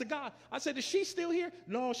I asked the guy. I said, is she still here?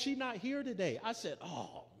 No, she not here today. I said,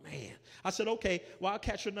 oh, man. I said, okay, well, I'll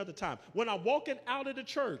catch her another time. When I'm walking out of the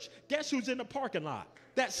church, guess who's in the parking lot?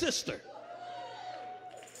 That sister.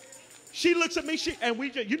 She looks at me, and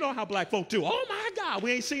you know how black folk do. Oh, my God,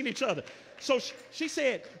 we ain't seen each other. So she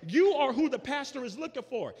said, you are who the pastor is looking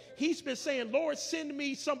for. He's been saying, Lord, send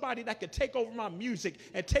me somebody that could take over my music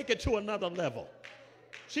and take it to another level.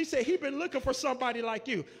 She said, he's been looking for somebody like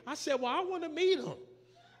you. I said, well, I want to meet him.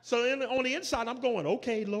 So on the inside, I'm going,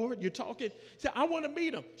 okay, Lord, you're talking. She said, I want to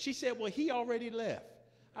meet him. She said, well, he already left.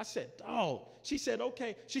 I said, oh. She said,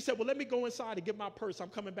 okay. She said, well, let me go inside and get my purse. I'm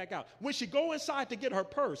coming back out. When she go inside to get her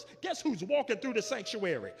purse, guess who's walking through the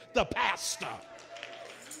sanctuary? The pastor.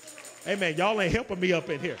 Amen. Y'all ain't helping me up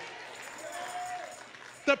in here.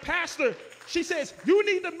 The pastor, she says, you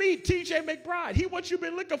need to meet TJ McBride. He what you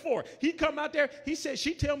been looking for. He come out there. He said,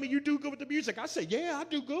 she tell me you do good with the music. I said, yeah, I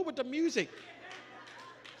do good with the music.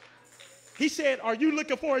 He said, are you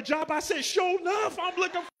looking for a job? I said, sure enough, I'm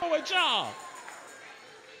looking for a job.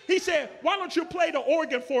 He said, why don't you play the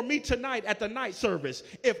organ for me tonight at the night service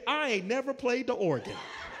if I ain't never played the organ?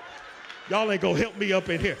 Y'all ain't gonna help me up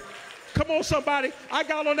in here. Come on, somebody. I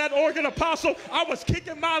got on that organ, Apostle. I was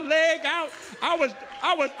kicking my leg out.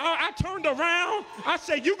 I turned around. I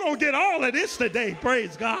said, you're going to get all of this today.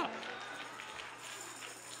 Praise God.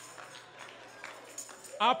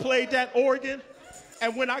 I played that organ,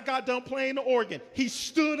 and when I got done playing the organ, he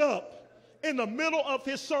stood up in the middle of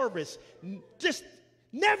his service, just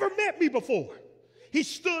never met me before. He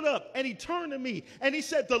stood up and he turned to me and he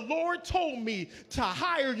said, the Lord told me to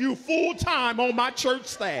hire you full time on my church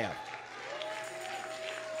staff.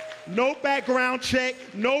 no background check,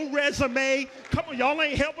 no resume. Come on, y'all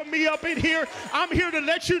ain't helping me up in here. I'm here to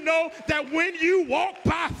let you know that when you walk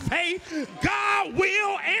by faith, God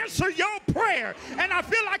will answer your prayer. And I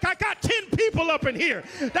feel like I got 10 people up in here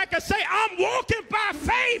that can say, I'm walking by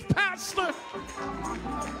faith, Pastor.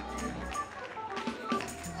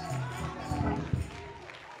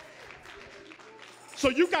 So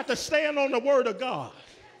you got to stand on the word of God.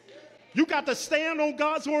 You got to stand on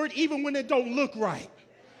God's word even when it don't look right.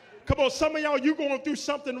 Come on, some of y'all, you going through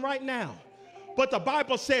something right now. But the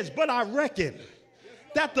Bible says, but I reckon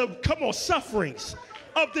that the, sufferings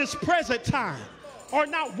of this present time are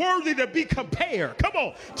not worthy to be compared,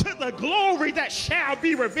 to the glory that shall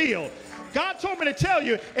be revealed. God told me to tell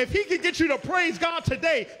you, if he can get you to praise God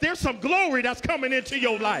today, there's some glory that's coming into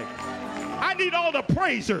your life. I need all the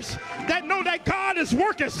praisers that know that God is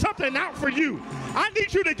working something out for you. I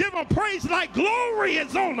need you to give him praise like glory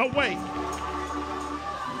is on the way.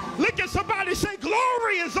 Look at somebody, say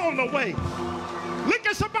glory is on the way. Look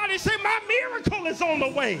at somebody, say my miracle is on the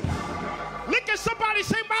way. Look at somebody,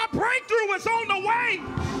 say my breakthrough is on the way.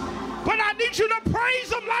 But I need you to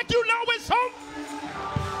praise him like you know it's on.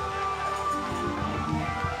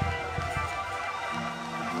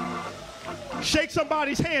 Shake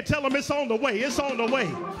somebody's hand, tell them it's on the way. It's on the way.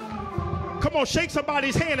 Come on, shake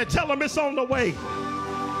somebody's hand and tell them it's on the way.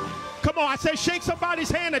 Come on, I say shake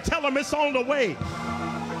somebody's hand and tell them it's on the way.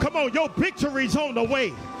 Come on, your victory's on the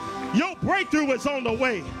way. Your breakthrough is on the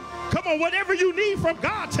way. Come on, whatever you need from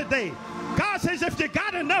God today. God says if you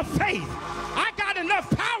got enough faith, I got enough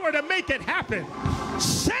power to make it happen.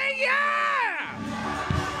 Say yeah!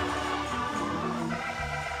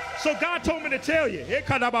 So God told me to tell you that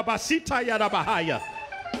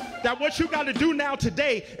what you got to do now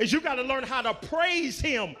today is you got to learn how to praise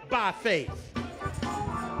him by faith.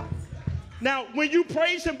 Now, when you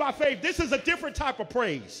praise him by faith, this is a different type of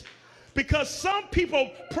praise. Because some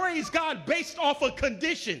people praise God based off of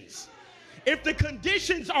conditions. If the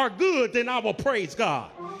conditions are good, then I will praise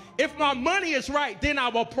God. If my money is right, then I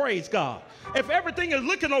will praise God. If everything is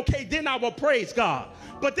looking okay, then I will praise God.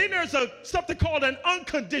 But then there's something called an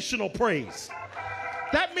unconditional praise.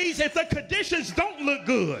 That means if the conditions don't look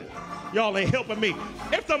good, y'all ain't helping me.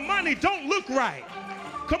 If the money don't look right,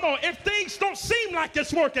 come on, if things don't seem like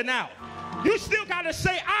it's working out, you still got to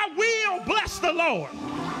say, I will bless the Lord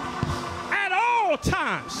at all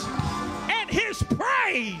times, and his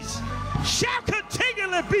praise shall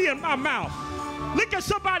continually be in my mouth. Look at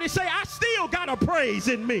somebody, say, I still got a praise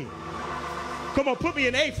in me. Come on, put me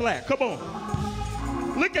in A flat. Come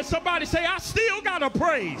on. Look at somebody, say, I still got a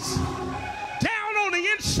praise down on the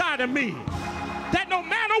inside of me, that no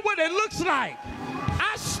matter what it looks like,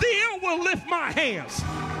 I still will lift my hands.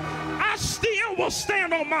 I still will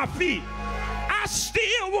stand on my feet. I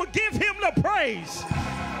still will give him the praise.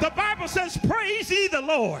 The Bible says, praise ye the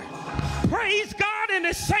Lord. Praise God in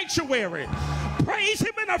his sanctuary. Praise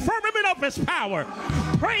him in the firmament of his power.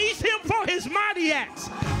 Praise him for his mighty acts.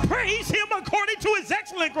 Praise him according to his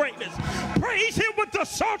excellent greatness. Praise him with the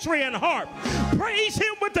psaltery and harp. Praise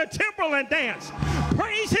him with the timbrel and dance.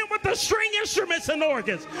 Praise him with the string instruments and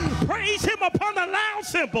organs. Praise him upon the loud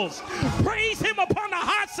cymbals. Praise him upon the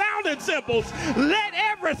high sounding cymbals. Let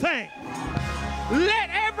everything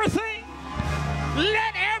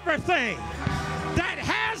that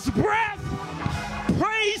has breath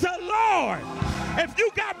praise the Lord. If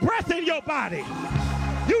you got breath in your body,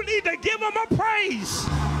 you need to give him a praise.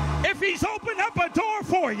 If he's opened up a door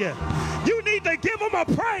for you, you need to give him a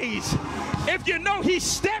praise. If you know he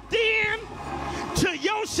stepped in to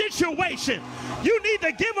your situation, you need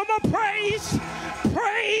to give him a praise.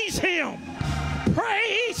 Praise him.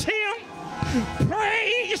 Praise him.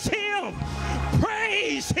 Praise him.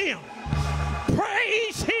 Praise him.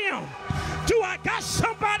 Praise him. Do I got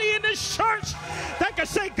somebody in this church that can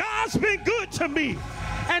say, God's been good to me,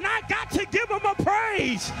 and I got to give him a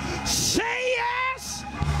praise? Say yes.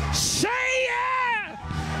 Say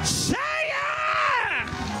yeah. Say yeah.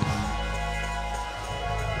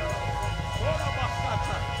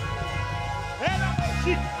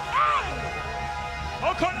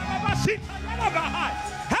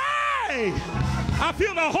 Hey, I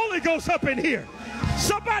feel the Holy Ghost up in here.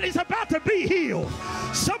 Somebody's about to be healed.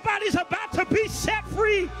 Somebody's about to be set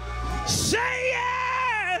free. Say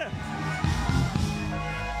yeah.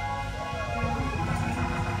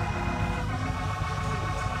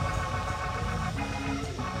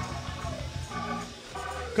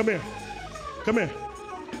 Come here. Come here.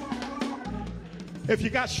 If you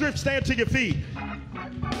got strength, stand to your feet.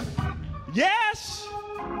 Yes.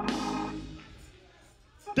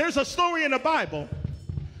 There's a story in the Bible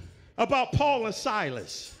about Paul and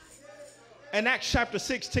Silas. in Acts chapter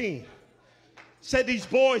 16 said these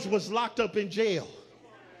boys was locked up in jail.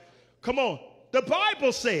 Come on. The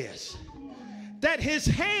Bible says that his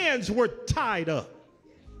hands were tied up.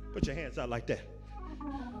 Put your hands out like that.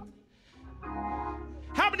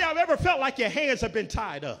 How many of you have ever felt like your hands have been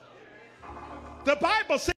tied up? The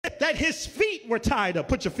Bible said that his feet were tied up.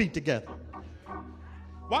 Put your feet together.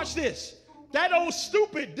 Watch this. That old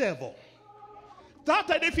stupid devil thought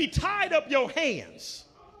that if he tied up your hands,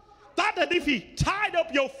 thought that if he tied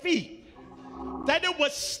up your feet, that it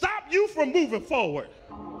would stop you from moving forward.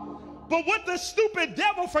 But what the stupid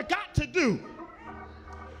devil forgot to do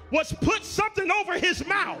was put something over his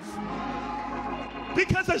mouth.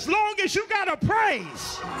 Because as long as you got to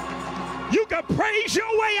praise, you can praise your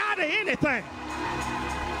way out of anything.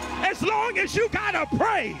 As long as you got to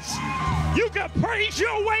praise, you can praise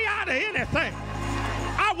your way out of anything.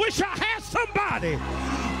 I wish I had somebody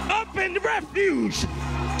up in Refuge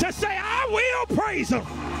to say, I will praise him.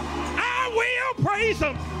 I will praise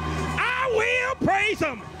him. I will praise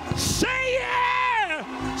him. Say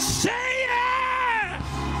yeah. Say yeah.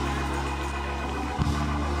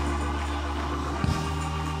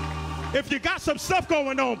 If you got some stuff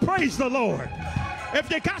going on, praise the Lord. If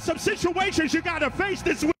you got some situations you got to face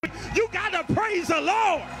this week, you got to praise the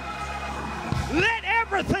Lord. Let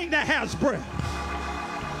everything that has breath.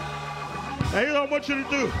 Now, here's what I want you to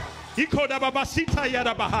do.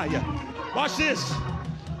 Watch this.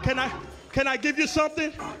 Can I give you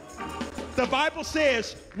something? The Bible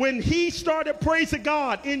says when he started praising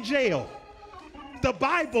God in jail, the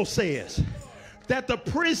Bible says that the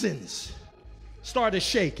prisons started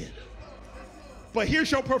shaking. But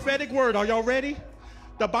here's your prophetic word. Are y'all ready?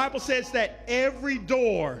 The Bible says that every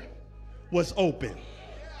door was open.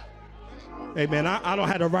 Hey, man, I don't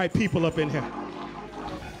have the right people up in here.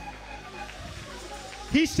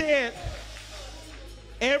 He said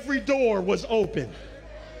every door was open.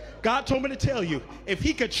 God told me to tell you, if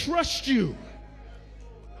he could trust you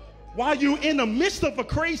while you're in the midst of a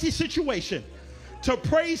crazy situation to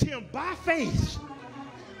praise him by faith,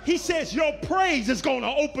 he says your praise is going to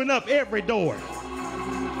open up every door.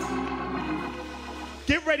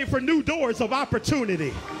 Get ready for new doors of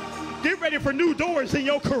opportunity. Get ready for new doors in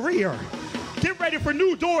your career. Get ready for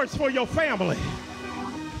new doors for your family.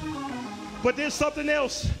 But there's something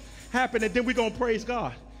else happened, and then we're going to praise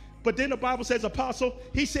God. But then the Bible says, Apostle,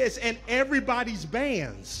 he says, and everybody's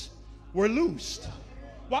bands were loosed.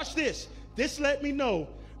 Watch this. This let me know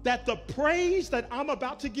that the praise that I'm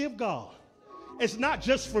about to give God is not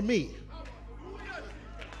just for me.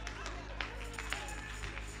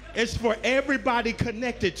 It's for everybody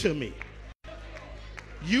connected to me.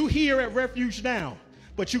 You here at Refuge now,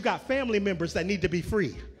 but you got family members that need to be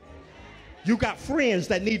free. You got friends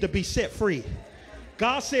that need to be set free.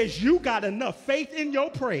 God says you got enough faith in your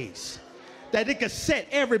praise that it could set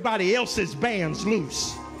everybody else's bands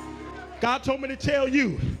loose. God told me to tell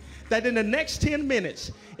you that in the next 10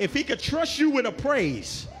 minutes, if he could trust you with a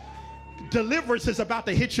praise, deliverance is about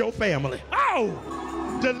to hit your family.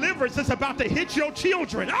 Oh, deliverance is about to hit your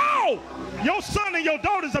children. Oh, your son and your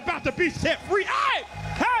daughter is about to be set free.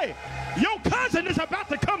 Hey, your cousin is about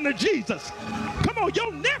to come to Jesus. Come on,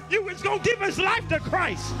 your nephew is going to give his life to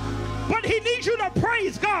Christ. But he needs you to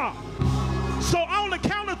praise God. So on the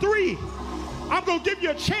count of 3, I'm going to give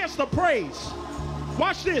you a chance to praise.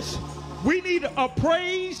 Watch this. We need a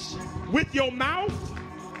praise with your mouth,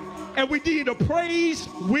 and we need a praise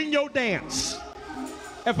when you dance.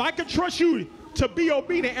 If I can trust you to be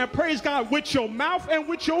obedient and praise God with your mouth and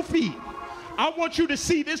with your feet, I want you to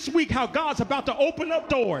see this week how God's about to open up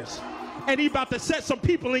doors, and he's about to set some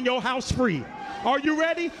people in your house free. Are you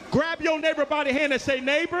ready? Grab your neighbor by the hand and say,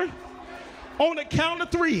 neighbor, on the count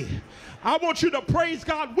of 3, I want you to praise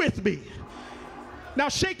God with me. Now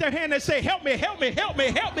shake their hand and say, help me, help me, help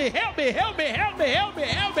me, help me, help me, help me, help me, help me,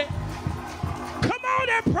 help me. Come on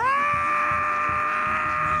and praise.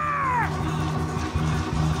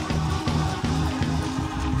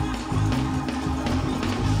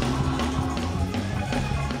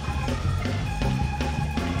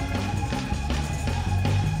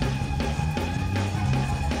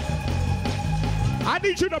 I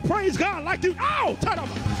need you to praise God like you. Oh, turn up.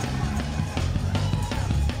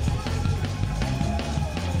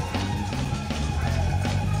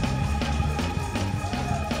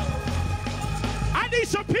 I need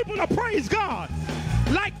some people to praise God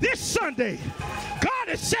like this Sunday. God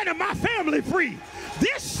is setting my family free.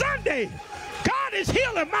 This Sunday, God is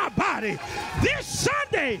healing my body. This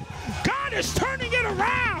Sunday, God is turning it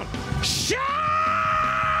around. Shout!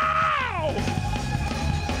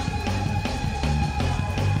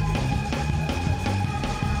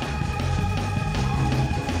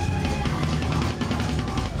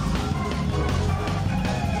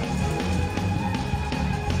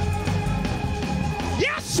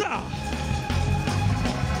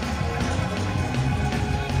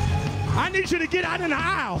 I need you to get out in the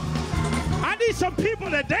aisle. I need some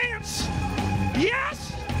people to dance.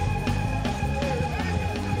 Yes.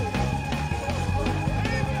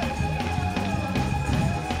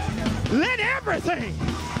 Let everything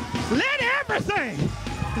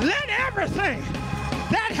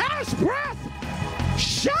that has breath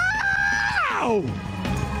shout.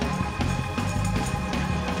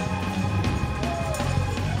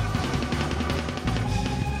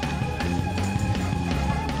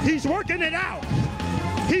 He's working it out.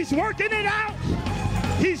 He's working it out.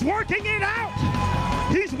 He's working it out.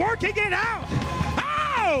 He's working it out.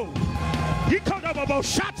 Oh!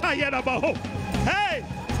 Hey!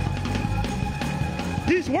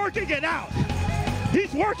 He's working it out.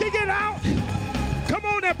 He's working it out. Come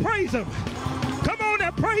on and praise him. Come on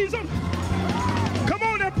and praise him. Come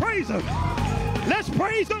on and praise him. Let's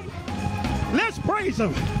praise him. Let's praise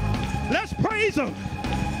him. Let's praise him.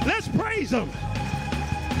 Let's praise him.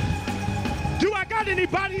 Do I got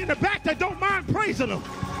anybody in the back that don't mind praising him?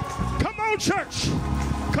 Come on, church.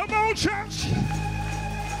 Come on, church.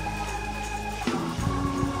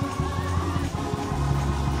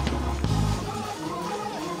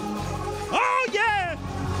 Oh, yeah.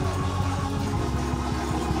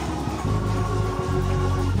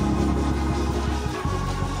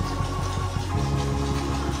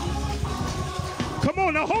 Come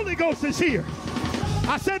on, the Holy Ghost is here.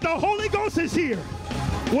 I said the Holy Ghost is here.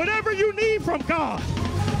 Whatever you need from God,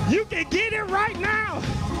 you can get it right now.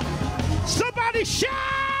 Somebody shout!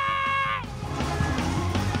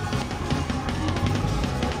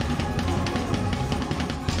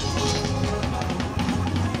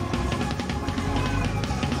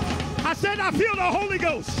 I said I feel the Holy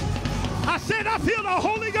Ghost. I said I feel the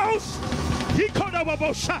Holy Ghost. He called up a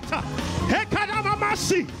boshata.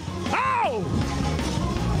 Oh!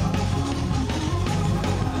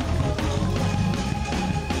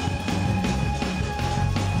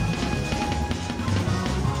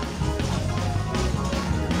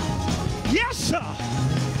 Yes, sir.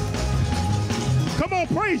 Come on,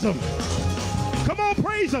 praise him. Come on,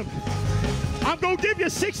 praise him. I'm going to give you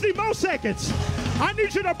 60 more seconds. I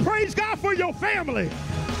need you to praise God for your family.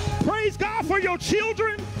 Praise God for your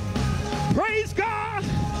children. Praise God.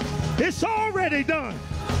 It's already done.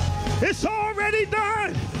 It's already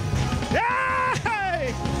done.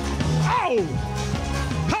 Hey! Oh!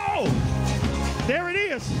 Oh! There it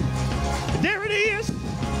is. There it is.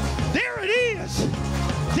 There it is.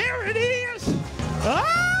 There it is.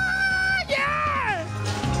 Oh, yeah!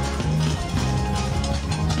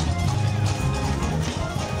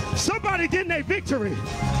 Somebody getting their victory.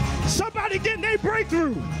 Somebody getting their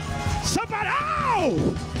breakthrough. Somebody,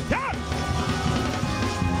 oh! Yeah.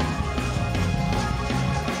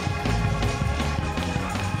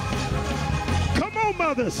 Come on,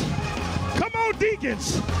 mothers. Come on,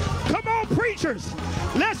 deacons. Come on, preachers.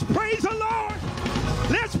 Let's praise the Lord.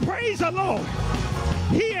 Let's praise the Lord.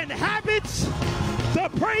 He inhabits the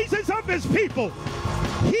praises of his people.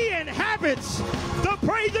 He inhabits the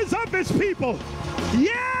praises of his people.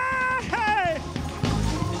 Yeah!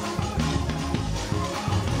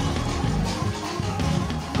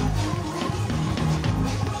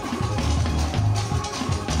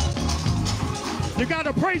 You got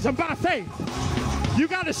to praise him by faith. You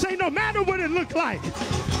got to say, no matter what it look like,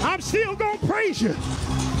 I'm still going to praise you.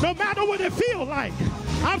 No matter what it feel like,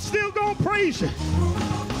 I'm still going to praise you.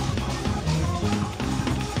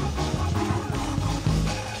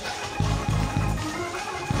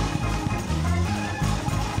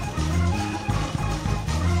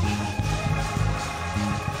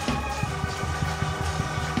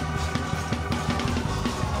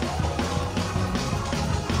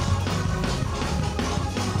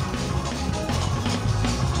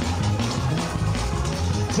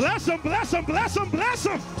 Bless him, bless him, bless him, bless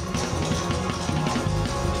him.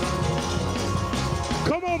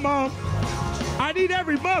 Come on, Mom. I need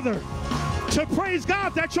every mother to praise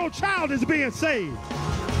God that your child is being saved.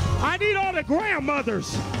 I need all the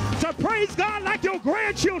grandmothers to praise God like your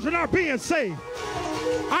grandchildren are being saved.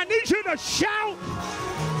 I need you to shout.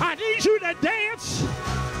 I need you to dance.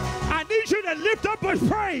 I need you to lift up a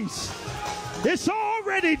praise. It's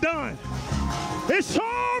already done. It's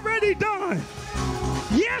already done.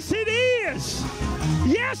 Yes, it is.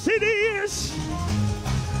 Yes, it is.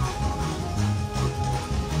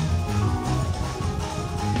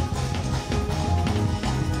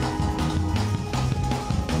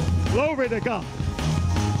 Glory to God.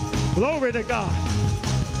 Glory to God.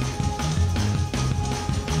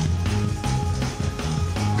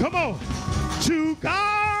 Come on. To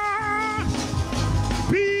God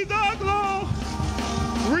be the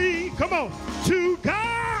glory. Come on. To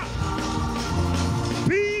God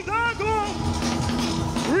be the glory.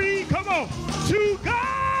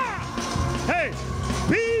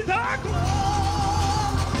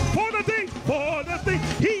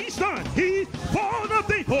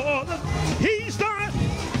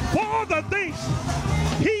 for the things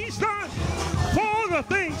he's done, for the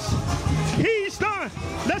things he's done.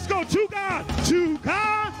 Let's go to God, to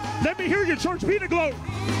God. Let me hear you, church. Be the glory.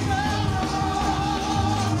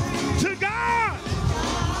 To God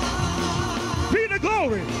be the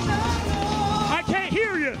glory. I can't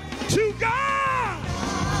hear you. To God.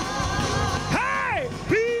 Hey,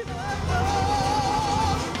 be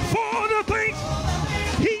for the things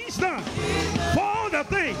he's done. For the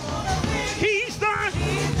things he's done.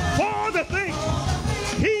 For the things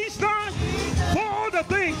he's done. For the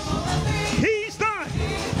things he's done.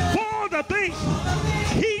 For the things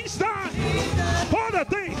he's done. For the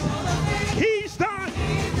things he's done.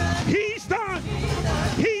 He's done.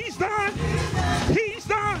 He's done. He's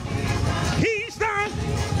done. He's done.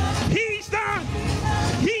 He's done.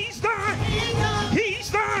 He's done. He's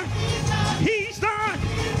done. He's done.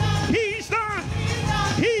 He's done.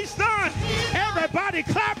 He's done. Everybody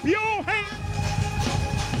clap your hands.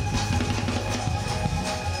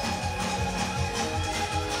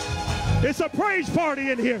 It's a praise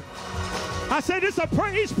party in here. I said it's a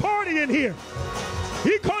praise party in here.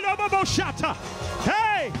 He called up a shata.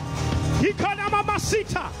 Hey, he called up a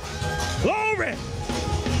masita. Glory.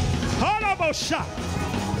 Halabosha.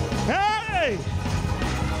 Hey,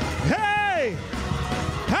 hey,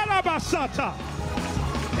 halabasata.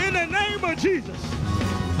 In the name of Jesus.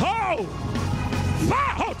 Oh,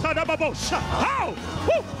 oh, tadababosha. Oh,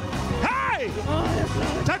 woo. Hey,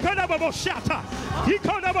 takadababosha. He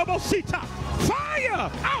called up a bosita. Fire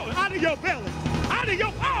out of your belly, out of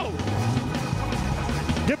your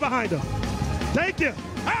Get behind her. Thank you.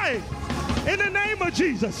 Hey, in the name of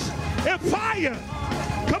Jesus, and fire.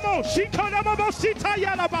 Come on, she called up a bosita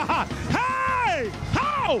yalabaha. Hey,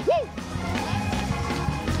 how? Woo.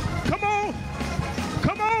 Come on,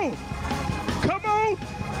 come on, come on.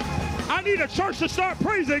 I need a church to start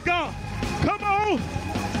praising God. Come on.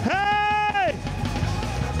 Hey,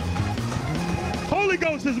 Holy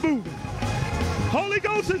Ghost is moving. Holy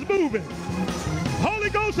Ghost is moving. Holy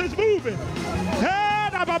Ghost is moving. Hey,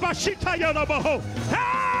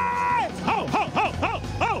 hey, ho, ho, ho, ho,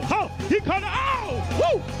 ho, ho. He called it, oh,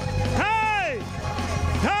 woo. Hey,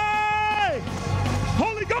 hey,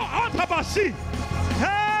 Holy Ghost, Antabasi.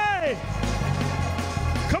 Hey,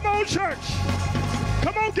 come on, church.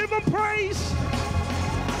 Come on, give him praise.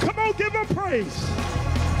 Come on, give him praise.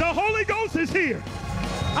 The Holy Ghost is here.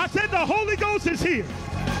 I said the Holy Ghost is here.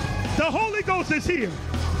 The Holy Ghost is here.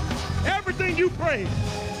 Everything you prayed,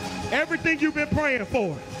 everything you've been praying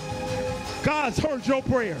for, God's heard your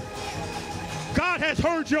prayer. God has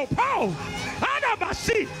heard your prayer.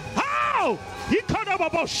 Oh, he cut up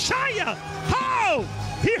about Shia. Oh,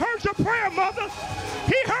 he heard your prayer, mother.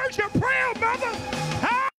 He heard your prayer, mother.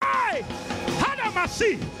 Hey,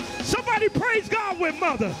 Hadamasi. Somebody praise God with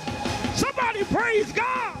mother. Somebody praise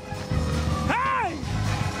God. Hey,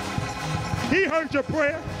 he heard your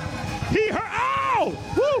prayer. He heard, oh,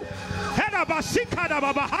 woo. Hey,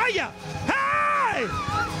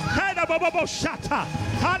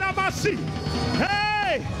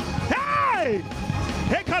 hey, hey,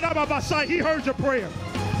 he heard your prayer.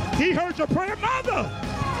 He heard your prayer, mother.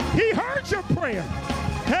 He heard your prayer.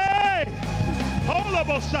 Hey,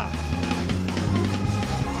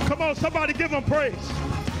 come on, somebody give him praise.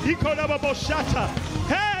 He called up a shata.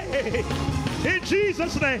 Hey, in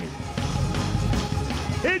Jesus' name.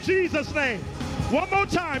 In Jesus' name. One more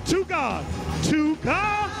time. To God. To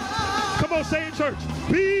God. Come on, say in church.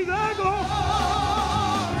 Be the glory.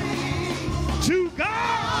 To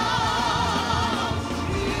God.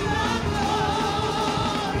 Be the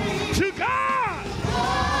glory. To God.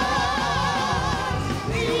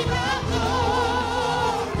 Be the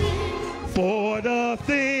glory. For the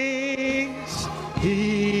things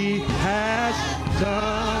he has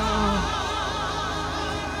done.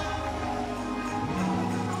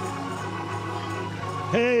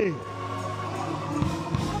 Hey,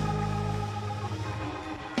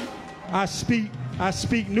 I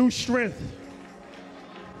speak new strength.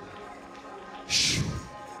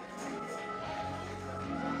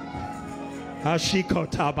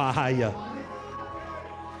 Ashikotabahaya.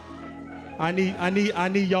 I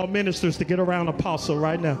need y'all ministers to get around Apostle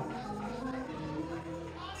right now.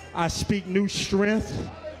 I speak new strength.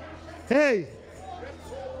 Hey.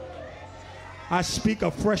 I speak a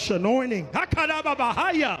fresh anointing.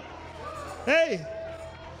 Hey,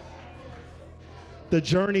 the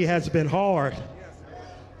journey has been hard.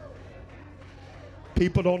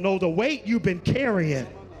 People don't know the weight you've been carrying.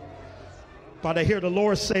 But I hear the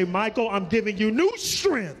Lord say, Michael, I'm giving you new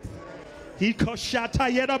strength. You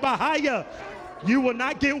will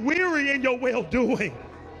not get weary in your well-doing.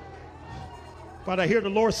 But I hear the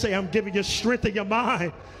Lord say, I'm giving you strength in your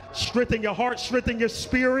mind, strength in your heart, strength in your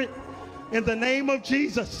spirit, in the name of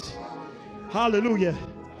Jesus. Hallelujah.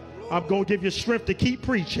 I'm going to give you strength to keep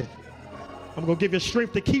preaching. I'm going to give you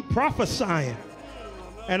strength to keep prophesying.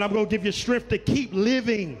 And I'm going to give you strength to keep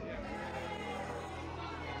living.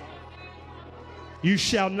 You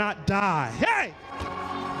shall not die, hey,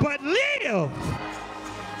 but live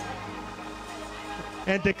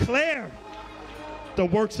and declare the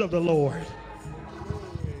works of the Lord.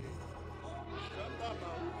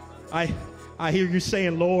 I hear you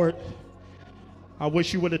saying, Lord, I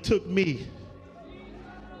wish you would have took me.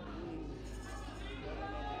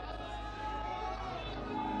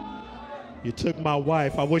 You took my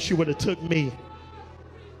wife. I wish you would have took me.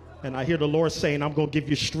 And I hear the Lord saying, I'm going to give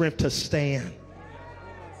you strength to stand.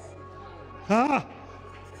 I'm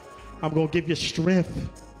going to give you strength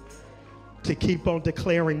to keep on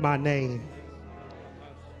declaring my name.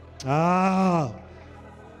 I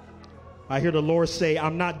hear the Lord say,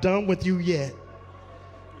 I'm not done with you yet.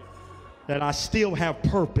 That I still have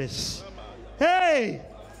purpose. Hey,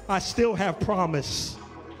 I still have promise.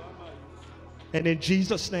 And in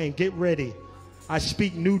Jesus' name, get ready. I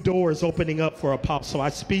speak new doors opening up for Apostle. I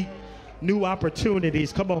speak new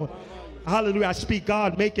opportunities. Come on. Hallelujah. I speak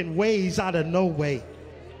God making ways out of no way.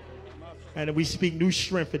 And we speak new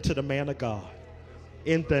strength into the man of God.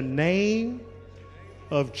 In the name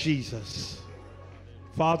of Jesus.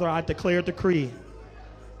 Father, I declare a decree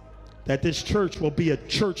that this church will be a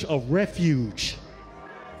church of refuge.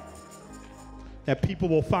 That people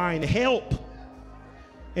will find help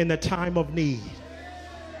in the time of need.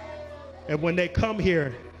 And when they come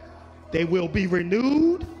here, they will be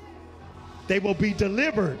renewed. They will be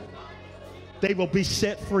delivered. They will be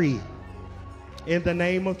set free. In the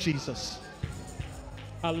name of Jesus.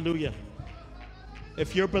 Hallelujah.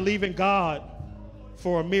 If you're believing God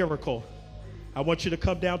for a miracle, I want you to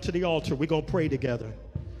come down to the altar. We're going to pray together.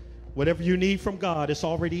 Whatever you need from God, it's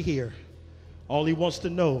already here. All he wants to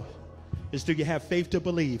know is, do you have faith to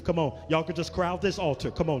believe? Come on. Y'all can just crowd this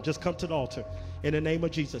altar. Come on. Just come to the altar. In the name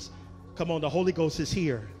of Jesus. Come on. The Holy Ghost is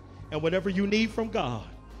here. And whatever you need from God,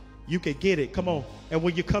 you can get it. Come on. And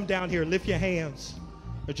when you come down here, lift your hands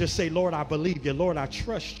and just say, Lord, I believe you. Lord, I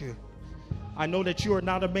trust you. I know that you are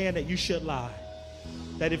not a man that you should lie.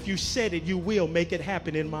 That if you said it, you will make it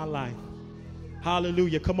happen in my life.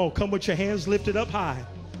 Hallelujah. Come on. Come with your hands lifted up high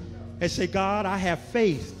and say, God, I have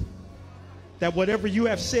faith that whatever you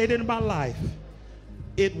have said in my life,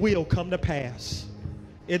 it will come to pass.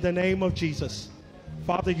 In the name of Jesus.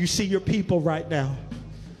 Father, you see your people right now.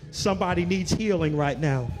 Somebody needs healing right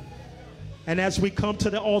now. And as we come to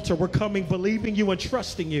the altar, we're coming believing you and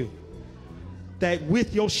trusting you that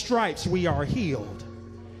with your stripes we are healed.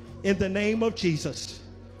 In the name of Jesus.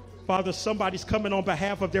 Father, somebody's coming on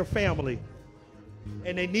behalf of their family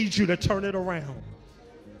and they need you to turn it around.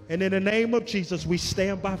 And in the name of Jesus, we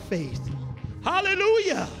stand by faith.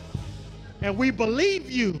 Hallelujah. And we believe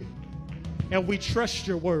you and we trust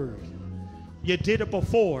your word. You did it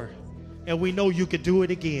before and we know you could do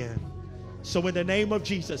it again. So in the name of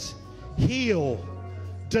Jesus, heal,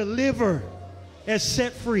 deliver, and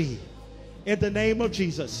set free. In the name of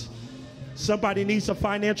Jesus. Somebody needs a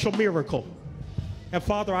financial miracle. And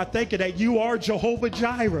Father, I thank you that you are Jehovah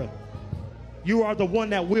Jireh. You are the one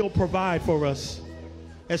that will provide for us.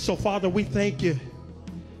 And so, Father, we thank you,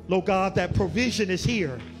 Lord God, that provision is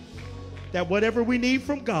here. That whatever we need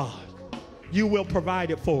from God, you will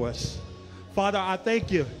provide it for us. Father, I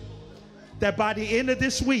thank you that by the end of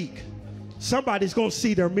this week, somebody's going to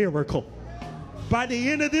see their miracle. By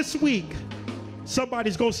the end of this week,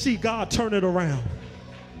 somebody's going to see God turn it around.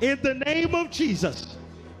 In the name of Jesus,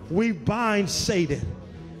 we bind Satan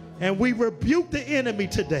and we rebuke the enemy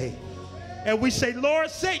today. And we say, Lord,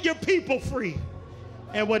 set your people free.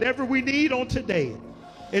 And whatever we need on today,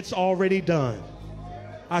 it's already done.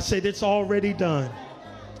 I said it's already done.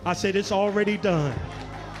 I said it's already done.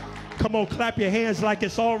 Come on, clap your hands like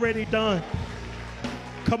it's already done.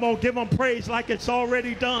 Come on, give them praise like it's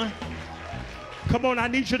already done. Come on, I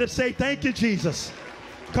need you to say thank you, Jesus.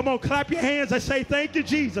 Come on, clap your hands and say thank you,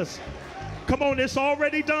 Jesus. Come on, it's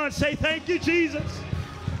already done. Say thank you, Jesus.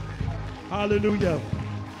 Hallelujah.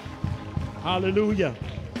 Hallelujah.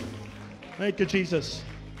 Thank you, Jesus.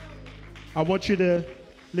 I want you to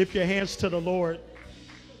lift your hands to the Lord.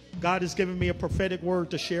 God has given me a prophetic word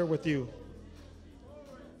to share with you.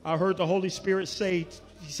 I heard the Holy Spirit say,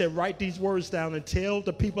 he said, write these words down and tell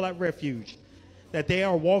the people at Refuge that they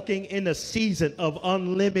are walking in a season of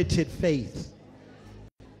unlimited faith.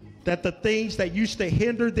 That the things that used to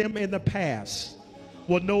hinder them in the past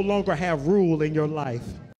will no longer have rule in your life.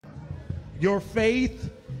 Your faith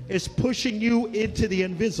is pushing you into the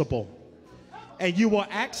invisible. And you will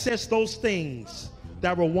access those things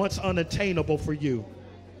that were once unattainable for you.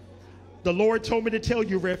 The Lord told me to tell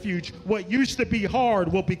you, Refuge, what used to be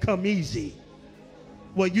hard will become easy.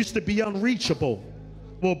 What used to be unreachable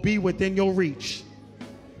will be within your reach.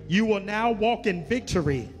 You will now walk in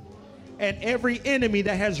victory, and every enemy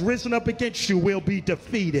that has risen up against you will be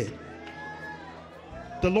defeated.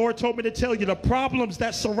 The Lord told me to tell you the problems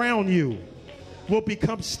that surround you will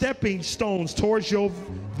become stepping stones towards your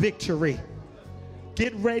victory.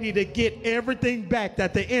 Get ready to get everything back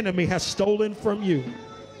that the enemy has stolen from you.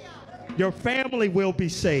 Your family will be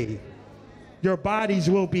saved. Your bodies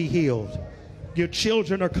will be healed. Your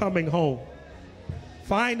children are coming home.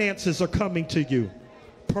 Finances are coming to you.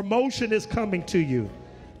 Promotion is coming to you.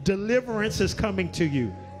 Deliverance is coming to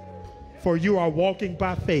you. For you are walking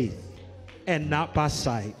by faith and not by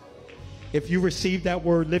sight. If you receive that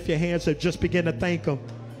word, lift your hands and just begin to thank him.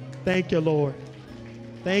 Thank you, Lord.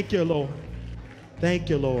 Thank you, Lord. Thank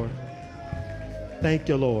you, Lord. Thank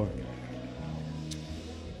you, Lord.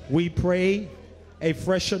 We pray a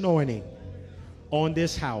fresh anointing on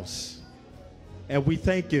this house. And we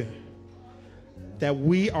thank you that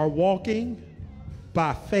we are walking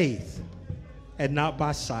by faith and not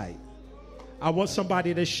by sight. I want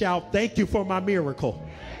somebody to shout, thank you for my miracle.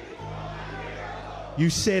 You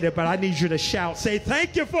said it, but I need you to shout, say,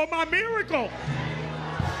 thank you for my miracle.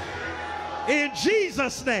 In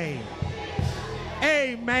Jesus' name,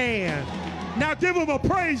 amen. Now give him a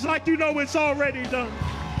praise like you know it's already done.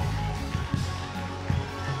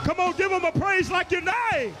 Come on, give him a praise like you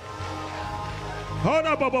know.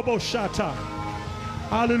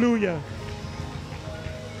 Hallelujah.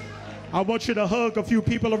 I want you to hug a few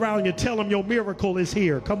people around you. Tell them your miracle is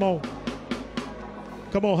here. Come on.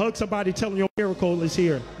 Come on, hug somebody. Tell them your miracle is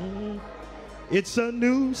here. It's a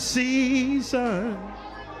new season.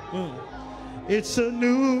 It's a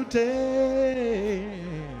new day.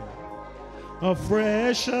 A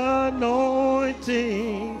fresh anointing.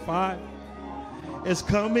 Fire is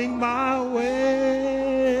coming my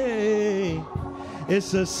way.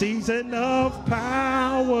 It's a season of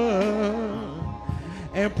power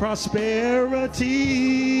and prosperity.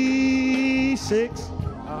 6.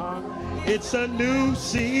 It's a new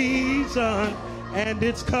season and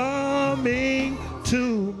it's coming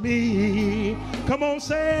to me. Come on,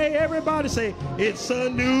 say, everybody say, it's a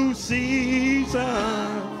new season.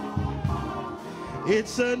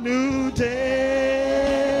 It's a new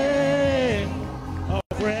day. A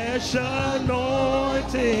fresh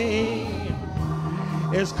anointing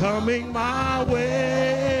is coming my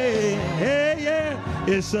way. Hey, yeah.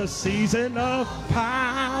 It's a season of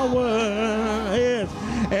power, yes,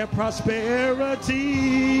 and prosperity.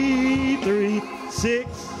 3, 6.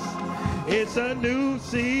 It's a new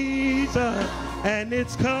season and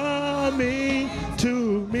it's coming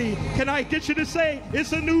to me. Can I get you to say,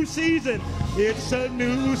 it's a new season? It's a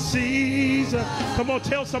new season. Come on,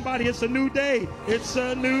 tell somebody it's a new day. It's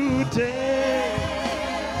a new day.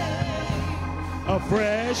 A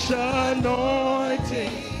fresh anointing.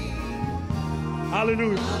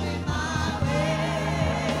 Hallelujah.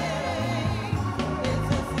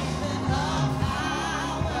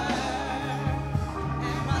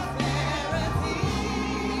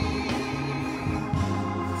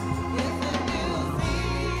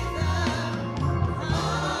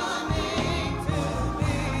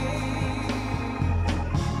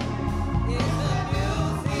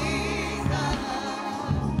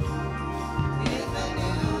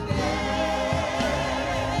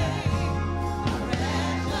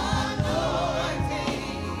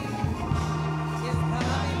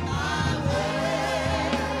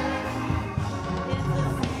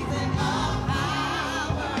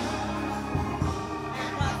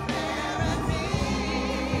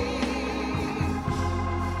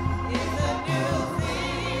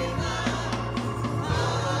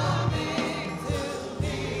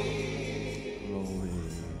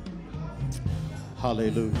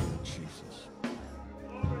 Hallelujah, Jesus.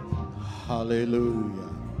 Hallelujah.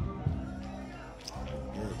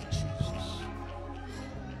 Yes, Jesus.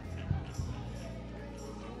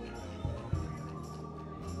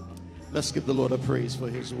 Let's give the Lord a praise for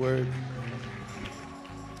his word.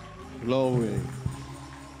 Glory.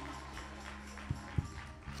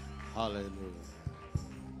 Hallelujah.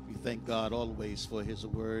 We thank God always for his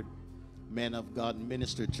word. Man of God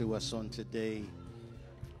ministered to us on today.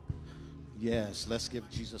 Yes, let's give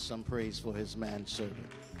Jesus some praise for his manservant.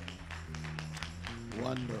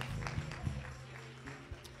 Wonderful.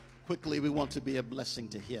 Quickly, we want to be a blessing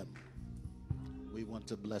to him. We want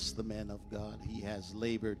to bless the man of God. He has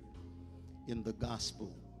labored in the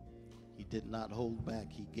gospel. He did not hold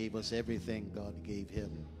back. He gave us everything God gave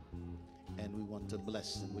him. And we want to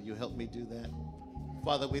bless him. Will you help me do that?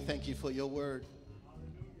 Father, we thank you for your word.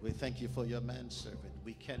 We thank you for your manservant.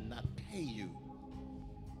 We cannot pay you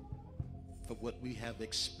for what we have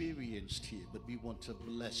experienced here, but we want to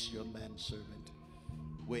bless your manservant.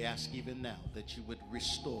 We ask even now that you would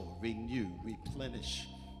restore, renew, replenish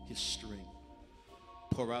his strength.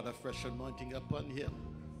 Pour out a fresh anointing upon him.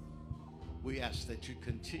 We ask that you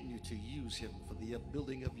continue to use him for the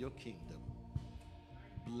upbuilding of your kingdom.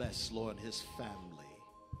 Bless, Lord, his family,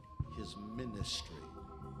 his ministry.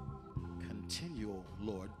 Continue,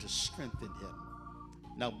 Lord, to strengthen him.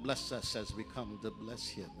 Now bless us as we come to bless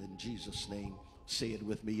him. In Jesus' name, say it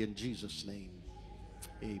with me, in Jesus' name,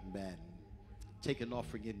 amen. Take an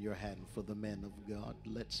offering in your hand for the man of God.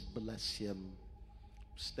 Let's bless him.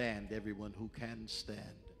 Stand, everyone who can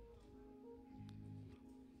stand.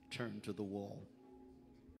 Turn to the wall.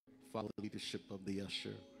 Follow the leadership of the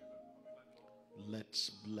usher. Let's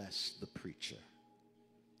bless the preacher.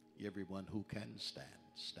 Everyone who can stand,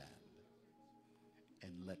 stand.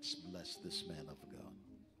 And let's bless this man of God.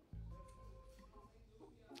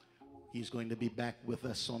 He's going to be back with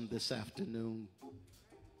us on this afternoon.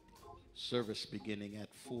 Service beginning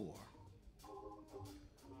at 4.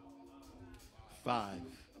 5, all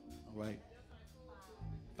right?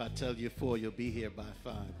 If I tell you 4, you'll be here by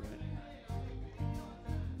 5, right?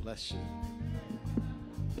 Bless you.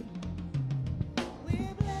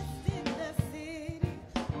 We're blessed in the city.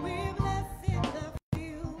 We're blessed in the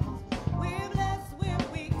fields. We're blessed when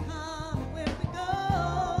we come, when we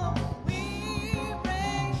go. We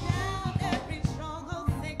break down every stronghold,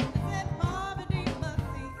 sickness and poverty must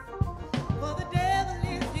cease. For the devil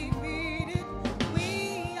is defeated.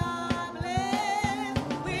 We are blessed.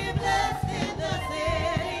 We're blessed in the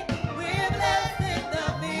city. We're blessed in the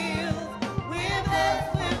fields. We're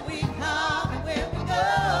blessed when we come and when we go.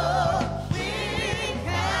 We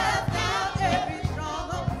cast out every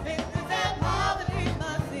stronghold, sickness and poverty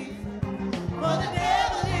must cease. For the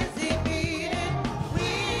devil is defeated.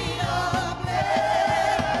 We are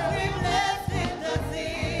blessed. We're blessed in the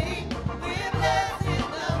city. We're blessed in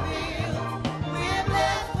the fields. We're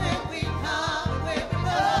blessed when we come and when we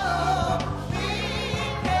go. We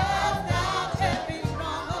cast out every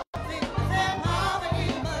stronghold, sickness and poverty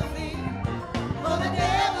must cease. For the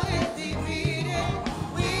devil is defeated.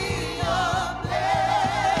 We are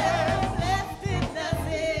blessed. Blessed in the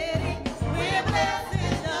city. We're blessed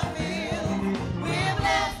in the fields. We're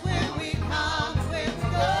blessed when we come and when we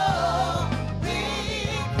go. We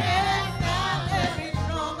cast out every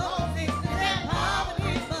stronghold, sickness and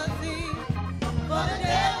poverty must cease. For the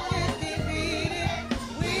devil is defeated.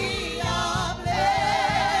 We are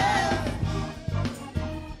blessed.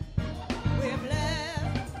 We're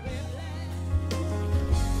blessed. We're blessed.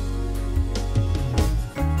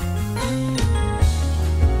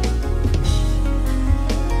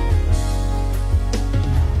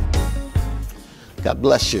 God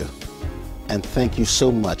bless you. And thank you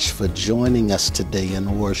so much for joining us today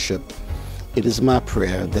in worship. It is my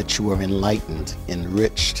prayer that you are enlightened,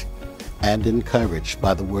 enriched, and encouraged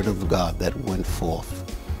by the word of God that went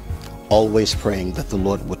forth. Always praying that the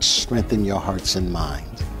Lord would strengthen your hearts and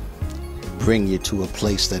mind, bring you to a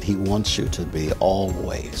place that he wants you to be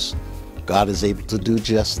always. God is able to do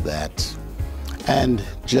just that. And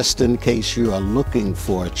just in case you are looking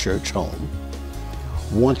for a church home,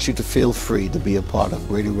 want you to feel free to be a part of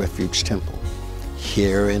Greater Refuge Temple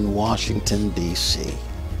here in Washington, D.C.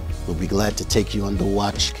 We'll be glad to take you under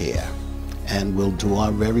watch care, and we'll do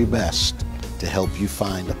our very best to help you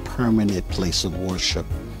find a permanent place of worship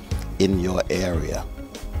in your area.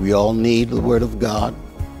 We all need the Word of God,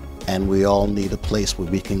 and we all need a place where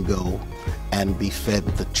we can go and be fed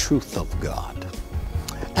the truth of God.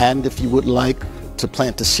 And if you would like to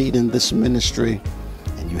plant a seed in this ministry,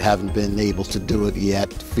 and you haven't been able to do it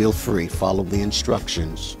yet, feel free. Follow the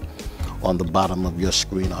instructions on the bottom of your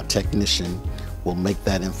screen. Our technician will make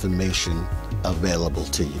that information available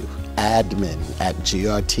to you.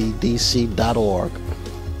 admin@grtdc.org.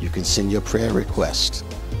 You can send your prayer request,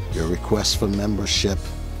 your request for membership,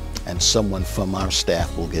 and someone from our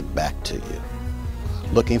staff will get back to you.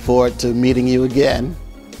 Looking forward to meeting you again.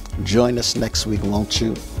 Join us next week, won't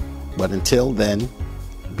you? But until then,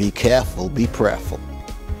 be careful, be prayerful,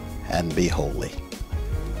 and be holy.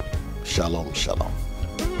 Shalom, shalom.